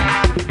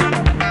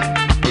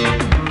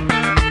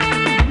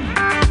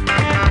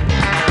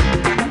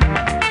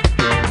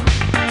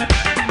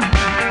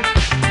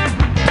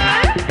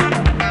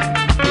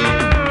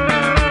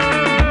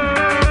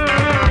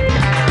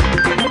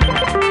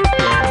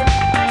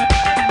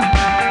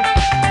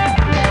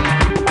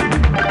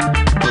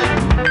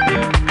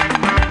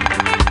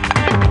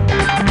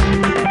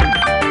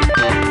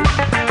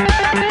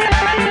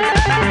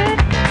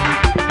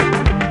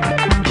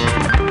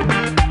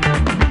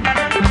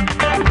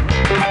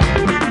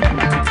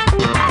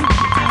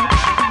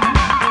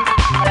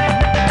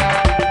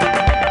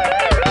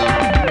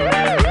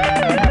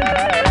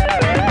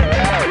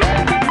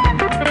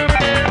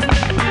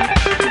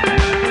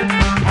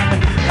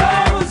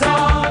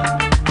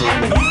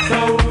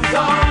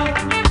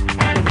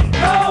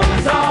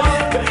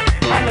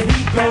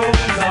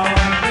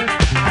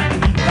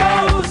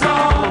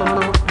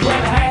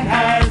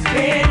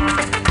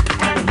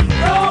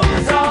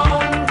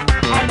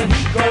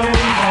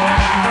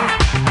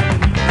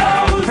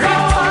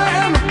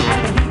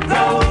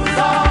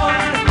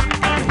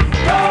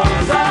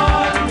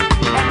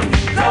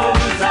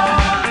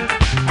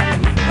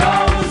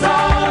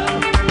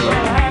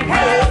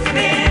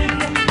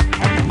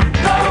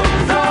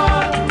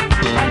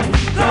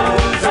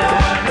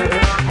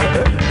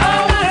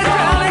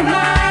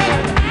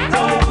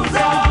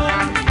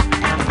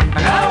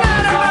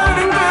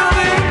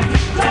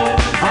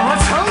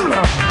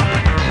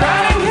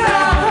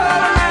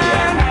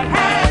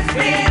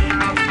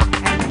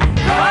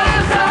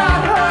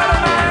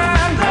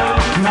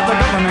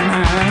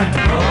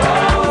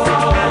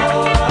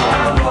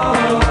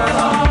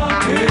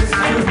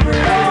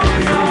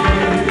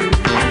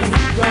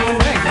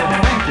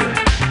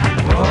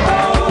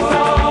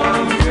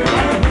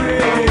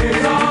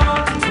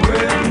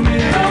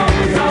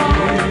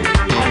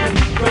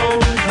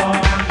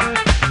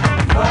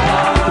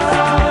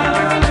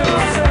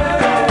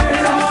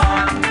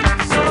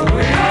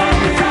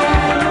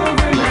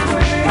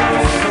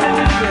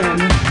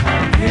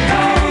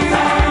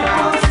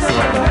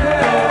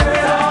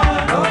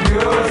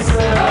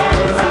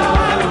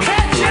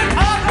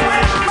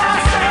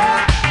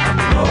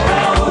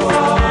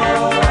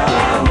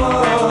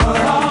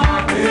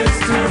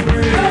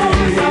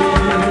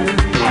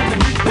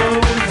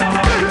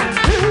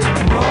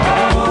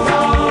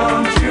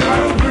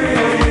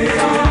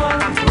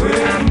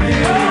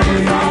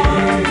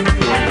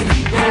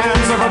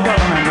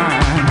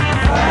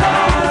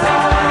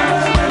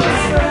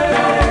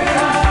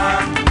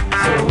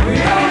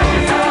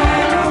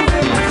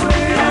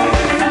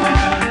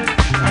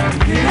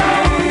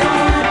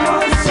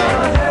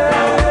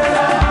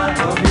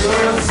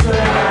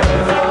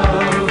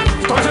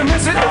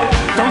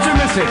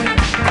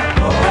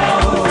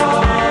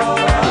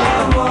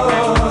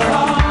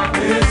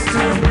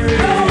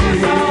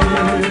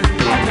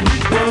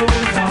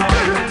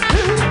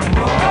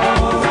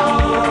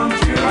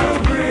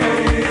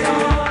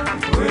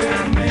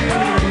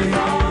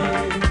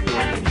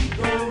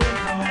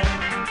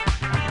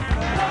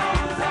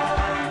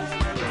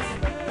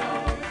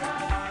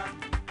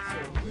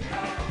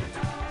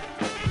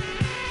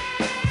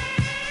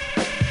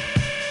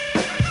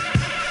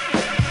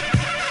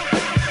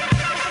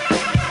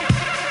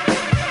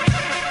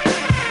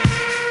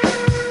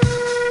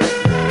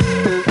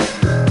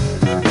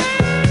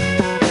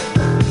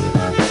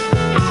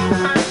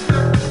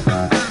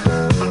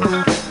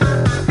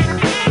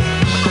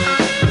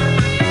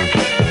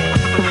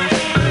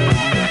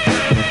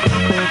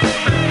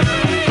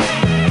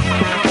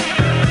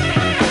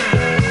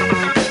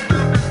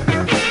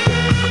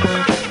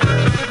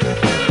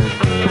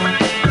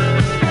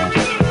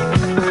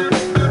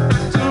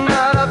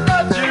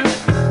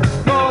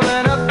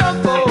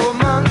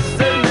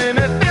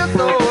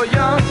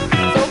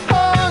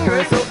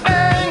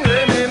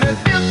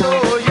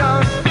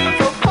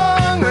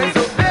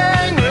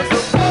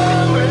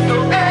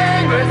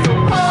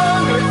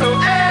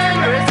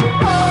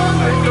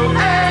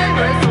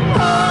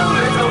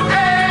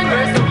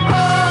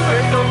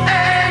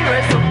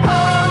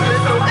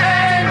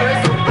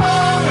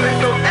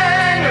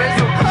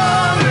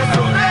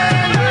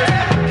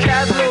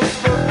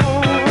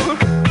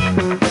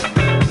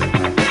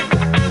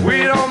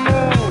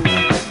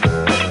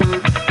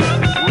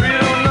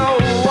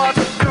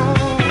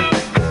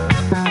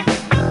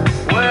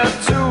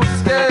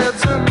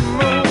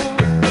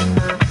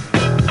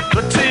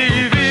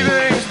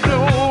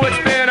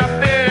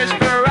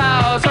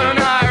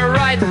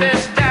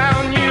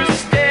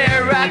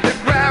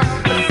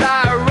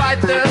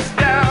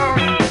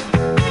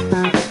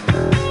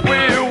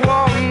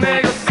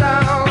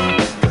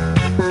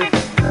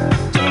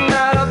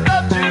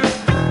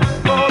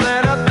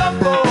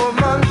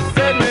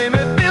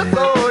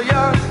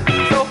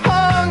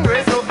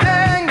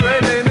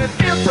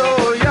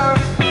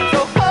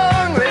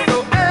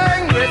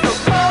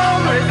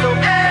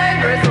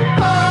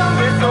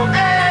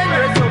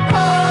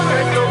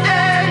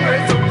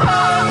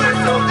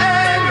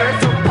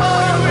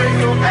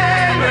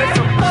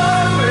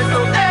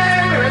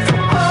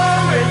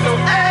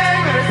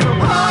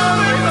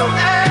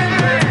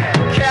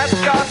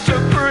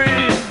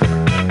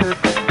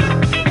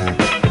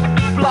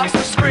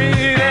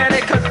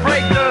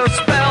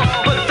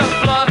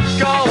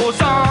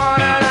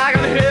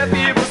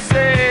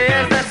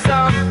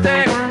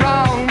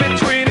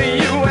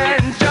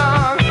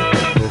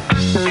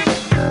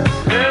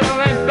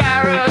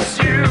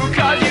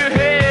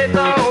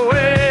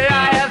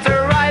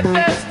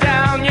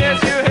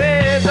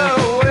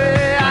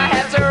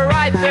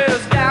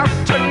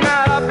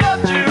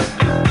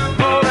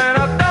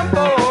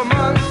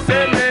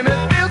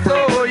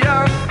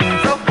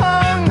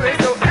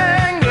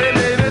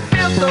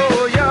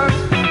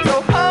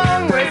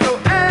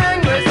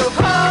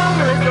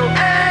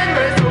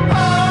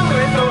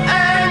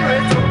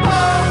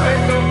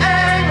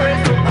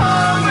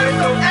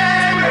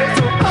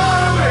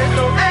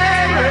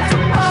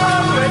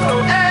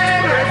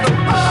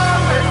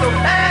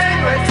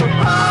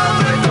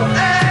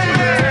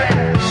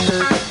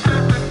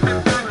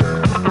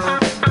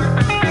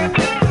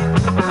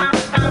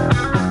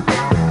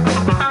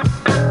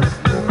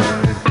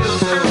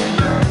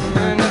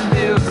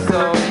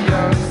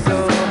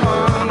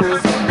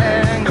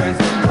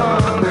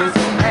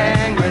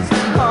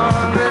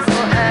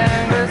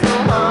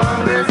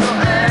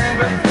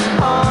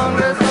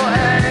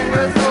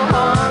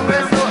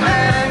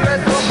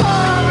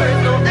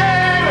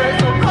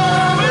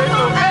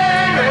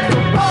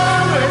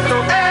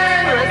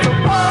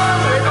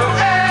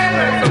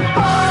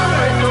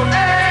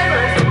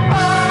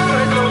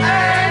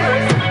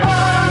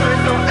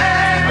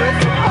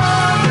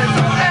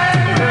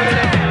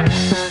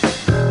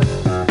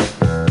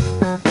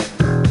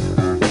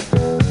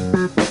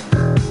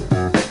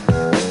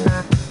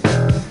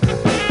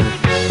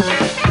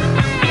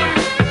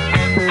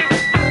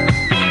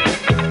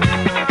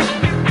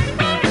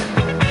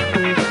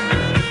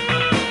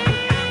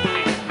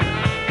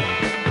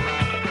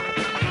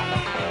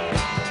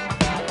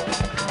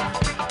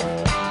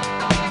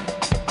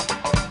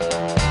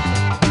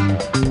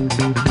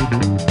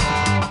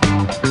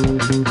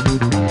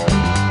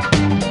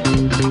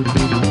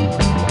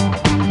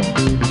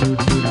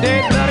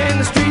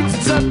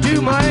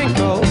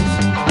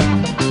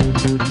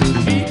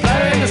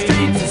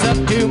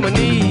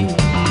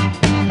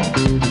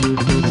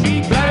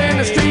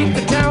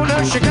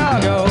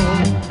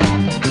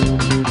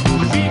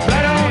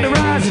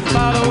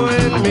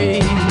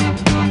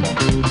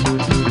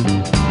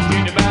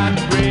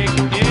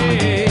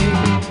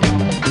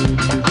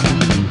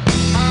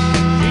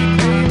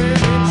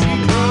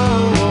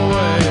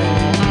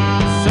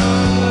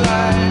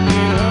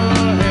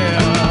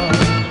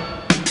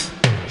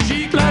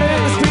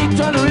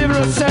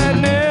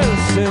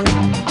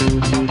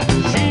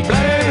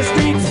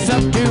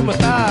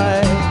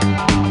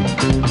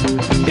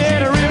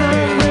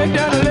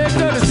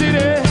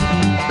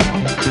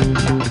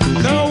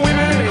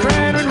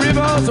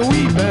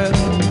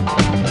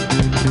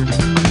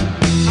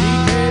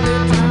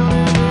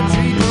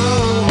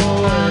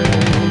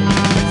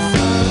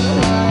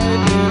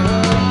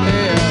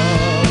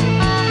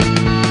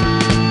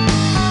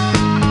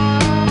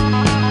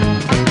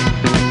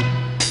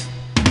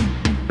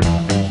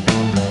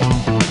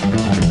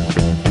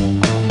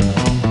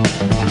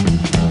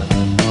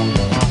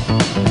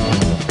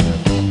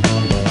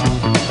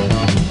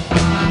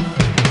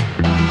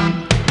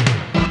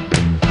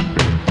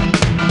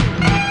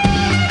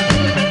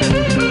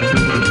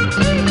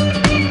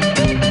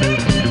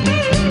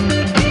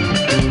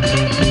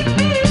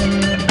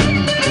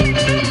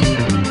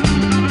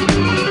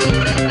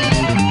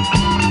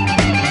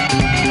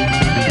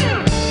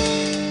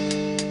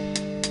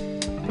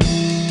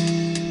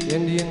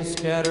 Indians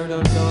scattered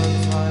on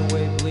Dawn's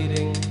highway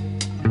bleeding.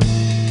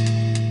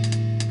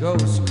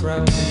 Ghosts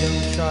crowd the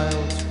young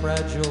child's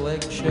fragile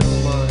eggshell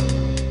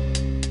mind.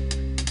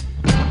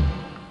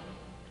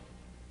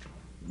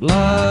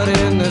 Blood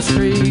in the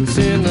streets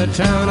in the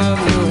town of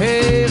New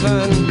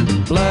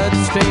Haven. Blood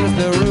stains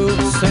the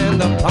roofs and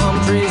the palm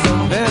trees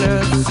of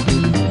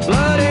Venice.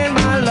 Blood in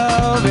my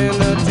love in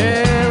the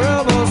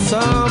terrible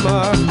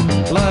summer.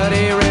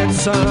 Bloody red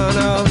sun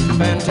of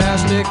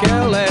fantastic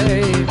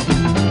LA.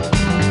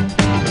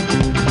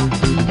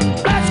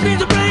 Blood screens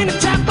the brain and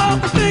chop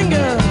off the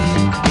fingers.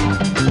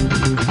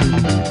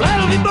 Blood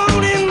will be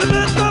born in the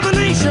birth of a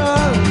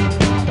nation.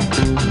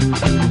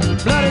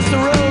 Blood is the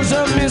rose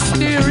of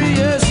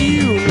mysterious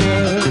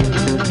union.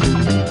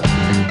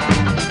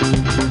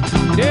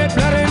 Dead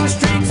blood in the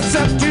streets, it's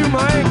up to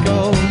my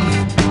ankles.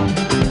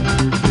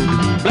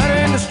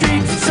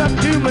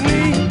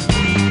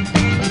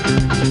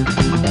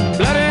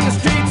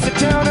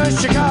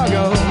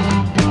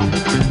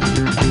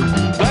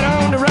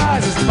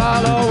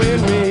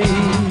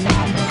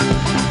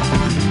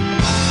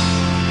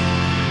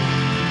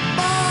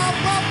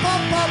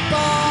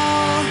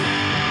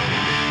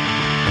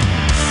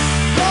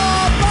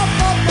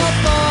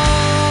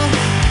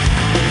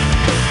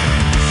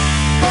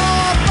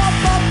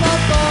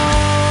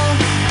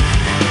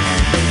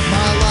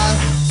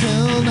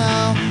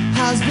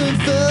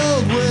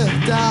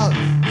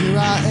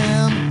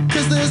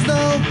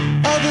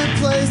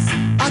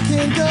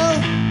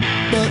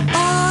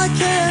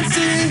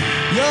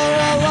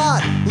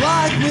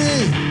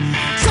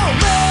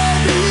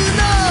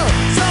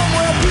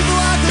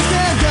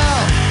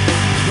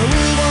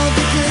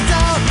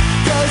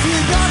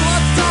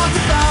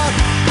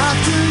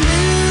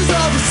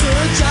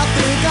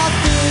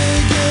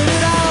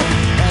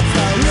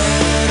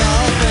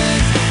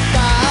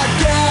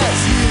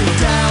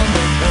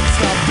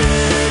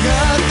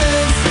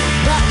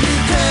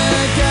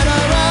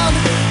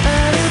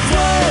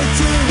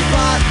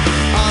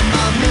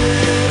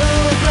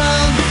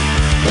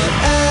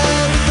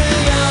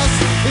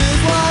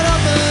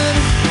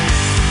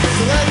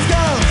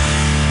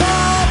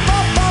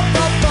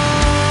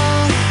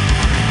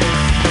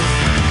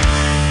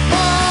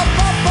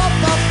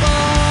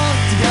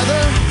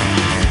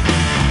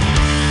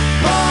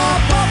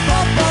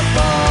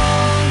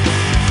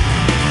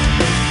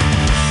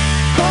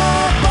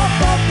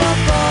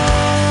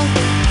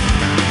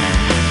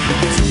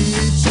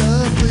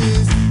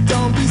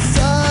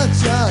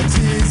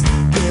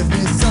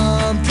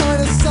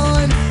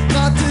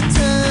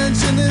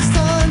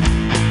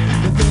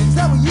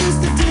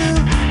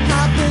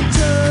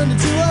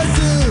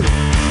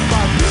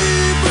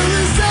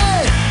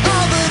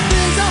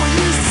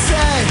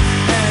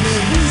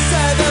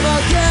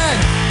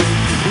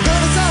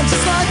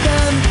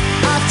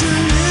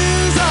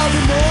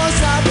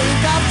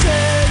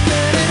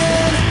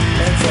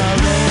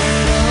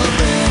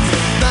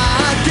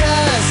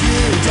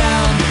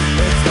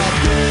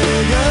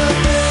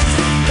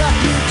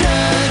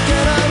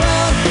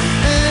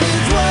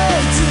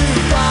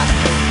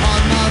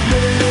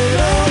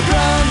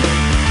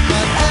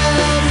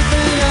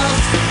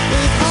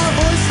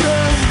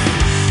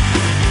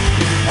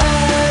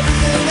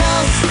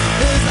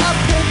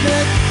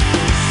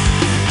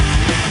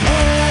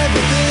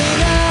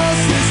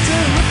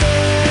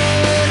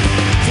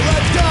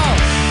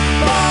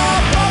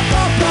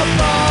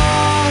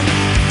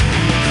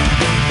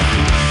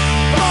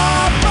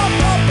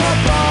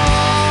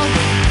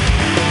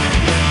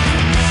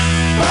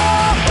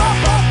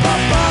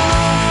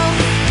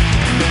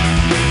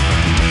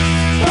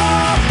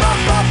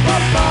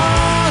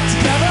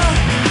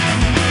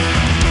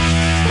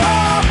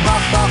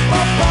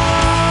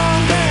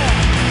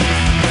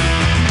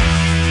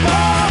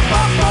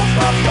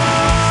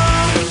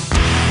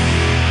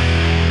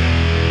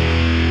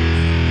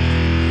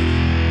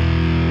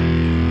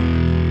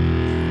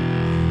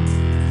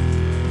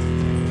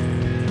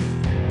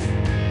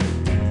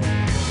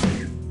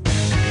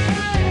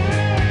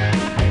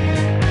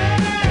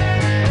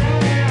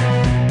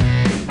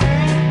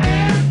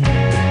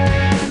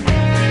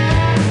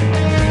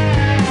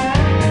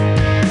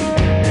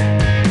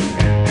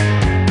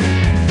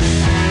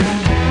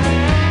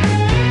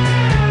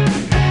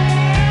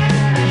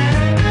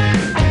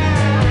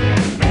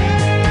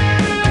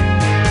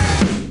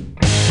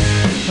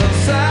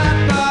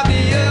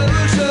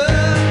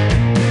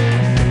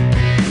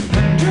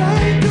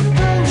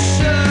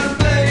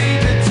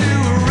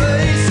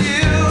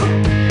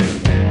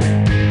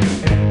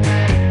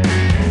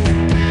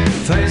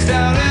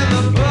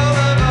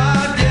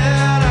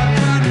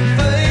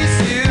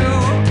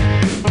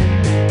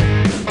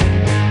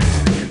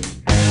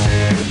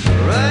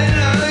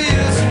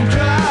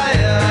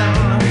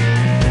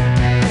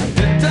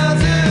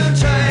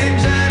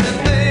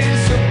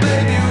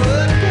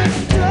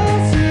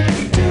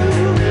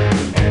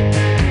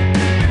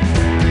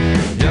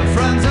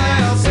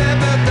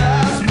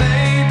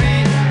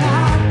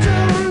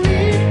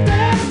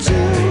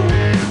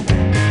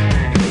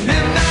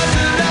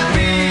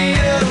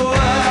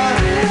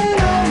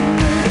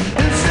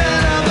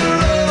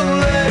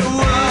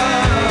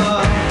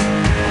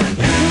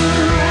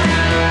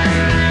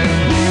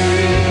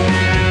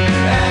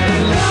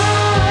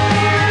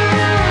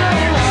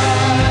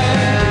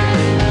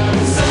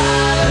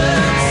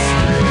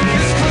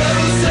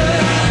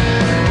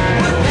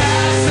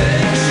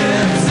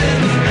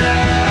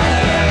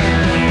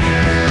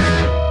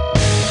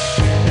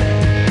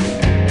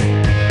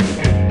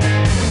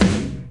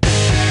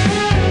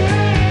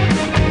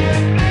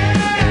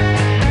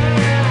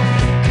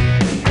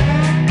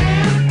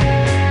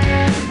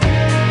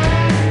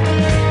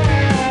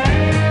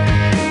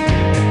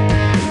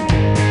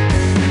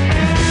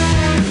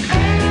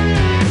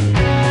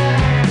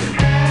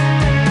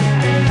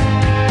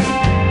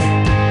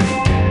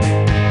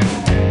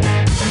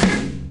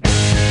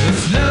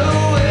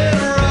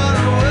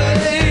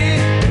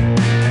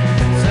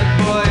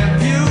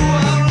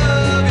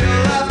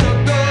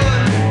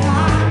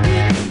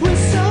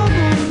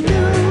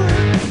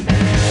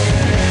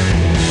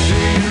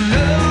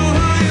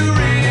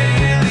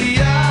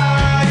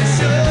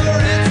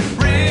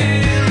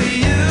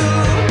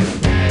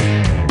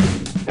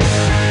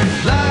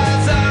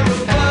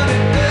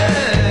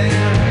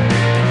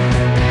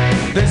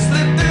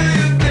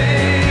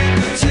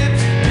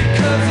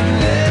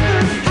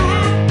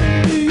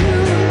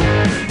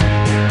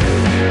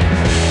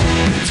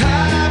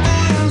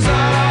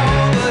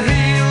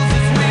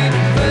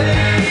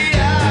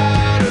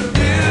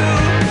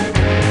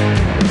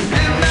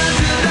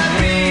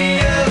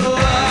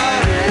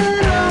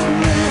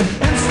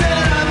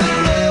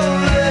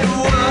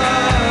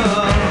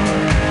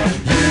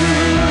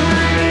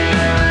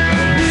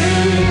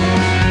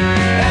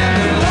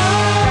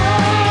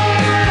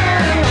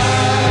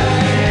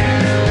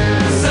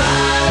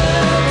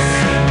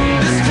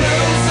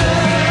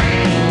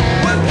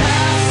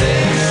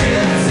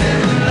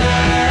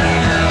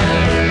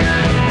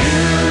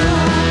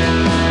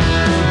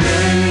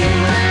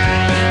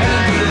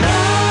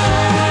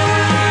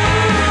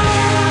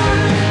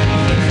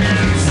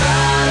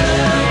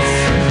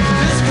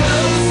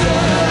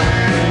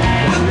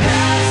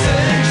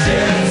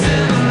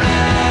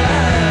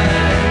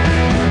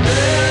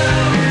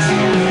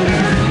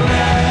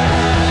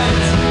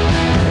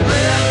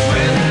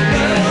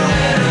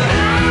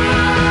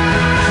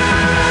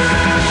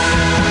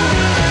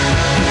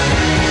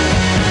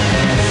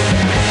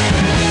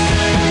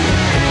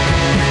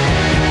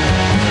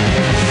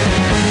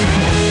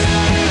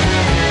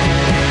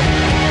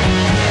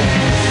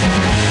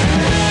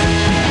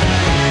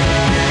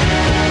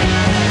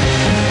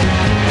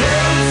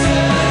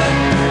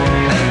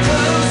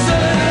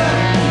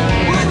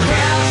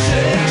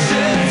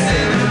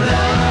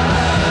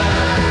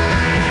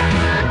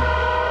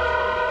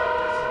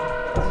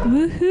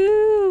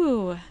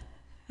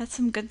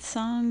 good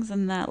songs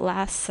in that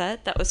last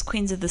set. That was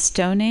Queens of the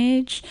Stone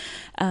Age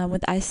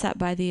with I Sat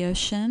by the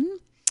Ocean.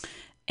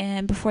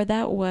 And before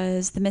that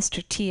was the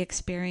Mr. T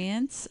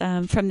Experience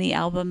from the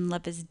album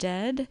Love is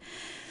Dead.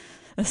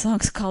 The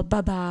song's called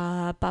Ba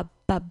Ba Ba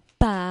Ba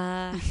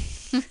Ba.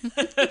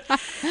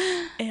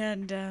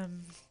 And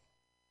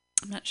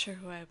I'm not sure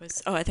who I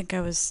was. Oh, I think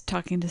I was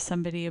talking to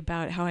somebody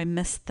about how I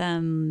missed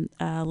them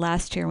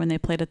last year when they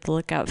played at the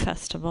Lookout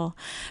Festival.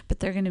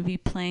 But they're going to be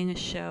playing a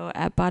show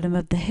at Bottom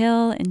of the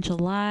Hill in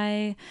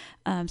July.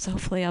 So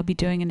hopefully I'll be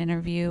doing an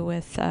interview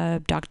with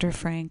Dr.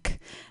 Frank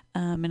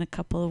in a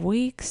couple of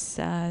weeks.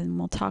 And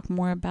we'll talk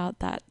more about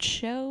that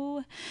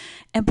show.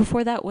 And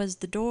before that was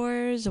The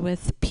Doors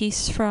with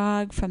Peace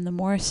Frog from the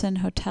Morrison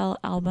Hotel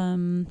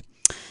album.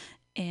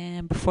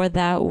 And before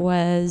that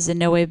was a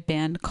no-wave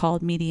band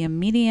called Medium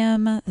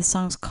Medium. The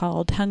song's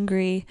called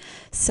Hungry,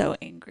 So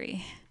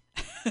Angry.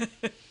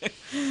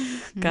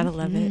 Gotta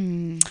love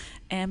it.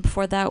 And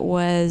before that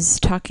was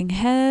Talking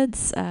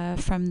Heads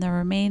from the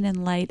Remain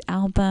in Light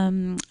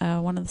album.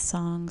 One of the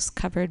songs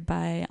covered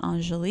by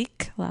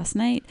Angelique last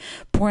night.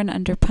 Born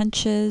Under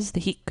Punches, The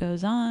Heat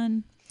Goes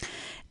On.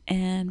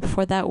 And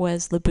before that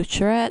was Les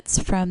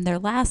Boucherettes from their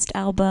last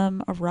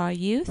album, A Raw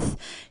Youth,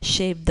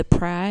 Shave the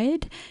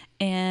Pride.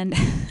 And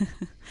I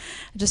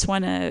just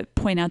want to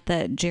point out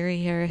that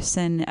Jerry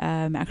Harrison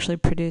actually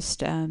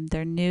produced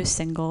their new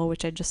single,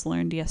 which I just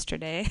learned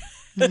yesterday.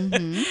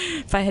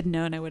 If I had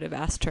known, I would have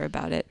asked her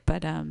about it.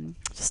 But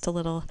just a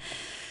little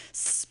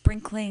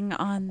sprinkling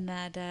on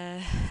that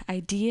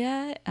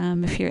idea.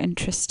 If you're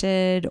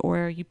interested,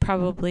 or you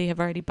probably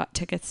have already bought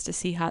tickets to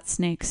see Hot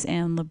Snakes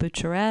and Les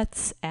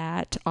Boucherettes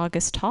at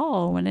August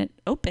Hall when it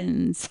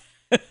opens.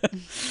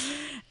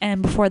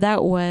 And before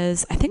that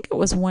was, I think it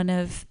was one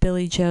of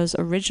Billy Joe's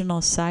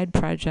original side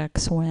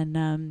projects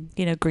when,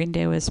 Green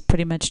Day was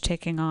pretty much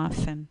taking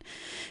off, and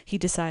he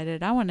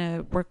decided, I want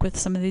to work with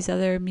some of these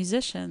other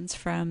musicians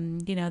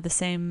from, the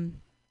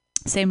same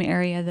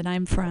area that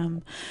I'm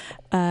from.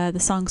 The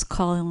song's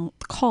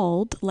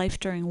called Life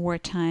During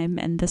Wartime,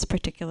 and this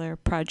particular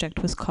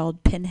project was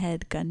called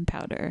Pinhead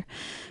Gunpowder,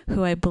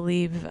 who I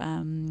believe...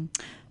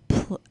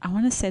 I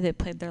want to say they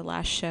played their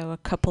last show a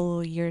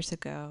couple years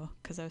ago,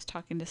 because I was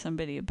talking to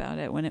somebody about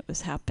it when it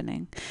was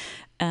happening.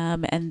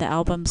 And the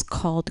album's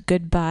called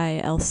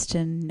Goodbye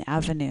Alston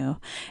Avenue.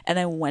 And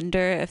I wonder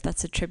if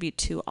that's a tribute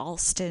to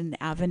Alston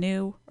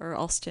Avenue or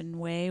Alston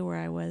Way, where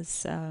I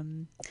was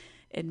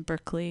in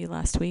Berkeley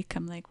last week.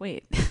 I'm like,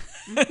 wait.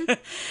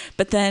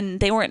 But then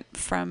they weren't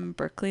from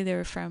Berkeley, they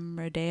were from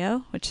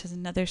Rodeo, which is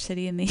another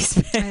city in the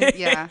East Bay.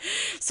 Yeah.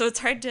 So it's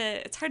hard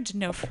to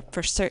know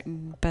for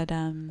certain, but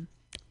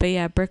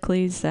yeah,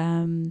 Berkeley's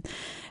has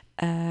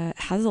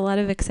a lot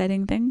of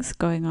exciting things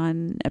going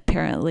on.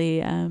 Apparently,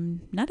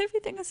 not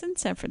everything is in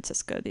San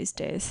Francisco these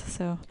days.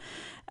 So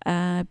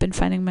I've been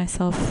finding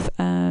myself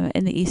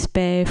in the East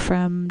Bay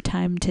from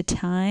time to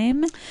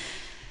time.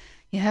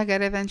 Yeah,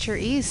 gotta venture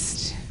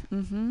east.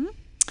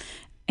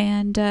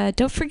 And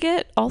don't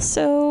forget,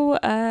 also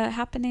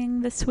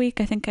happening this week,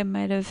 I think I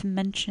might have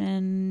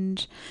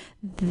mentioned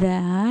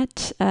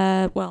that,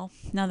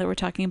 now that we're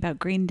talking about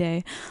Green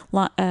Day,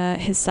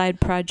 his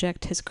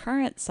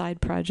current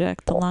side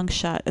project, The Long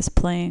Shot, is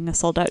playing a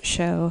sold-out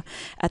show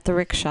at the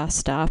Rickshaw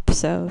Stop.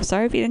 So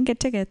sorry if you didn't get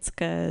tickets,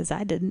 because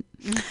I didn't.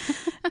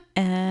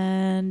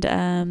 And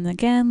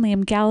again,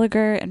 Liam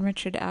Gallagher and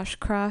Richard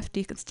Ashcroft,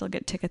 you can still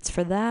get tickets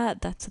for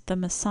that. That's at the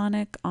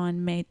Masonic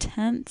on May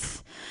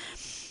 10th.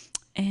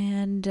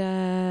 And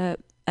a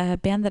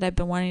band that I've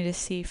been wanting to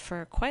see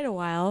for quite a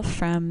while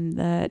from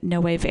the No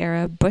Wave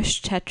era,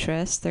 Bush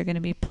Tetris. They're going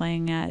to be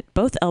playing at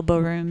both Elbow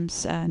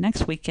Rooms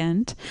next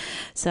weekend.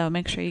 So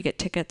make sure you get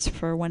tickets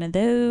for one of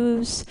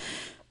those.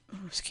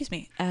 Excuse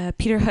me.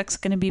 Peter Hook's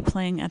going to be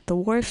playing at the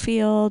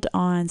Warfield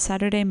on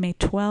Saturday, May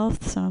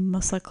 12th. So I'm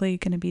most likely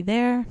going to be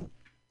there.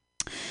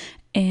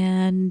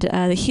 And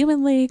the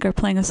Human League are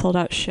playing a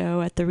sold-out show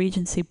at the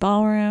Regency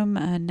Ballroom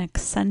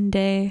next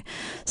Sunday.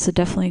 So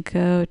definitely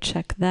go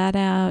check that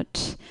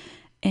out.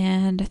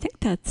 And I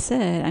think that's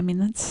it. I mean,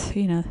 that's,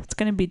 it's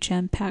going to be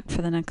jam-packed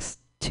for the next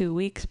 2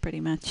 weeks pretty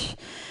much.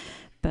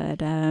 But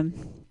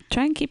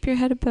try and keep your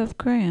head above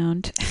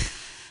ground.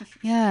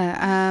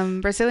 Yeah,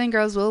 Brazilian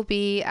Girls will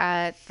be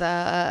at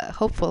the,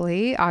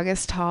 hopefully,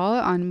 August Hall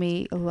on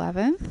May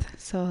 11th.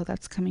 So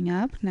that's coming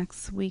up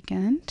next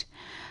weekend.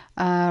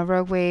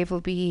 Rogue Wave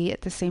will be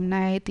at the same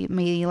night,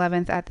 May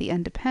 11th, at the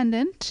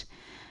Independent.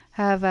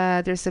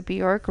 There's a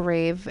Bjork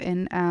rave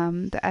in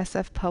the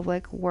SF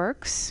Public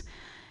Works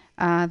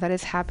that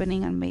is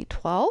happening on May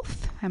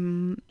 12th.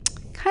 I'm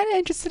kind of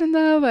interested in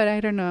that, but I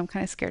don't know. I'm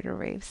kind of scared of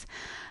raves.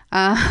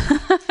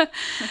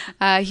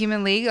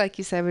 Human League, like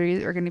you said,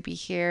 we're going to be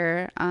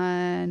here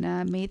on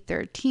May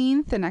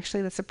 13th, and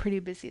actually that's a pretty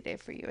busy day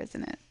for you,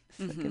 isn't it?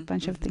 It's like a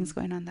bunch of things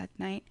going on that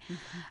night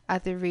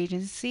at the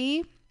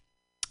Regency.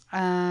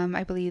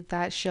 I believe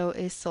that show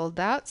is sold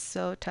out,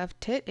 so tough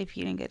tit if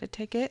you didn't get a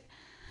ticket.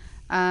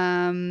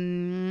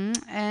 And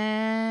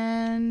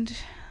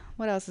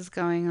what else is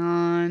going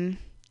on?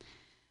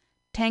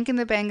 Tank and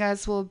the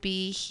Bangas will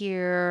be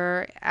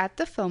here at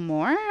the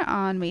Fillmore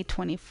on May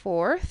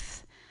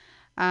 24th.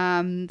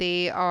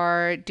 They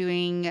are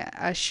doing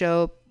a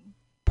show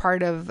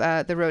part of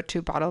the Road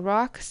to Bottle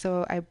Rock,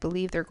 so I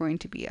believe they're going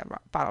to be at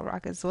Bottle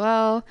Rock as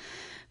well.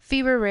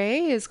 Fever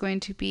Ray is going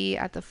to be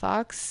at the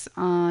Fox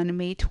on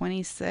May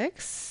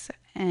 26th,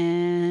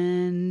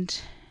 and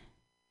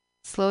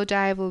Slow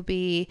Dive will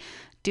be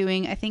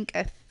doing, I think,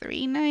 a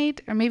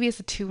 3-night, or maybe it's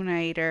a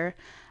 2-nighter,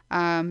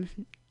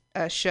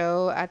 a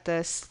show at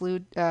the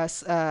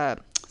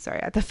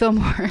at the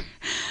Fillmore.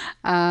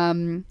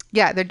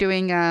 They're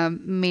doing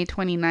May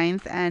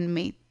 29th and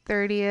May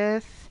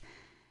 30th.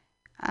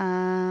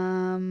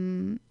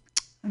 And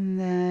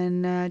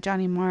then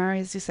Johnny Marr,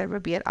 as you said, will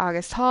be at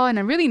August Hall, and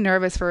I'm really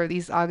nervous for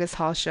these August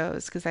Hall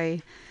shows because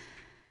I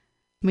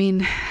mean,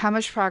 how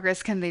much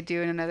progress can they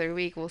do in another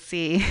week? We'll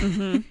see.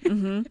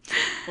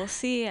 We'll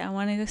see. I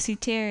want to go see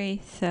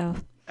Terry, so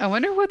I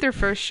wonder what their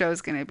first show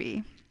is going to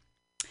be.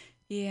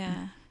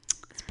 Yeah,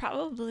 it's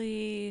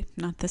probably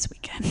not this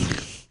weekend.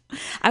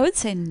 I would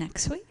say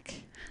next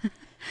week,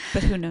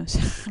 but who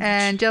knows?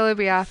 And Jello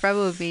Biafra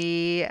will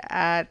be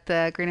at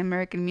the Great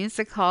American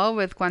Music Hall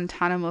with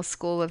Guantanamo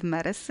School of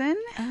Medicine.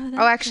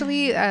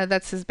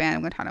 That's his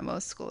band, Guantanamo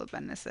School of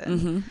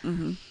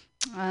Medicine.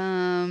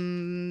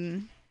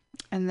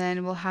 And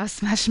then we'll have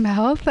Smash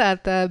Mouth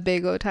at the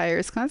Big O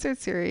Tires concert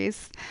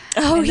series.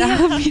 Oh, yeah.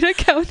 Alameda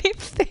County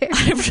Fair.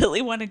 I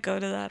really want to go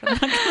to that. I'm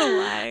not going to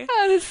lie.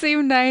 On the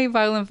same night,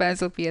 Violent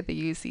Femmes will be at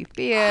the UC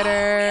Theater.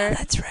 Oh, yeah,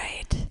 that's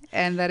right.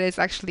 And that is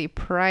actually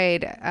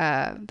Pride,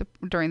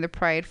 during the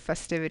Pride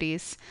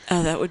festivities.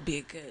 Oh, that would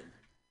be good.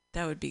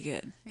 That would be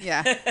good.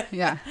 Yeah,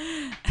 yeah.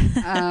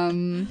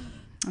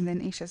 And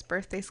then Aisha's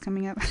birthday's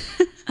coming up.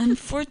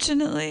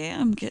 Unfortunately,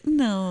 I'm getting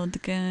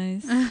old,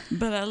 guys.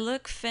 But I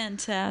look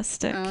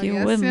fantastic. You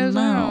yes, wouldn't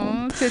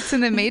know. Tits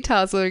and the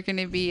Maytals are going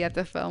to be at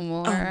the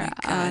Fillmore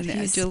on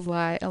he's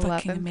July 11th.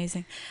 Fucking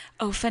amazing.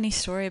 Oh, funny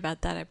story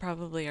about that. I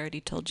probably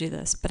already told you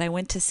this, but I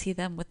went to see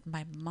them with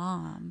my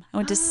mom. I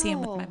went to see him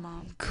with my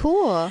mom.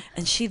 Cool.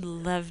 And she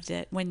loved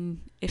it.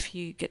 If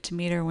you get to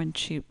meet her when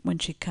she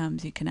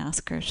comes, you can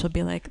ask her. She'll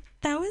be like,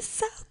 "That was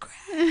so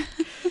great."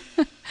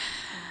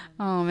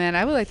 Oh man,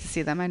 I would like to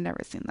see them. I've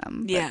never seen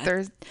them. Yeah, but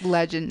they're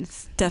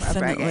legends.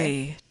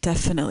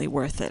 Definitely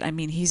worth it. I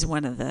mean, he's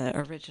one of the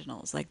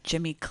originals, like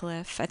Jimmy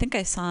Cliff. I think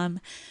I saw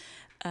him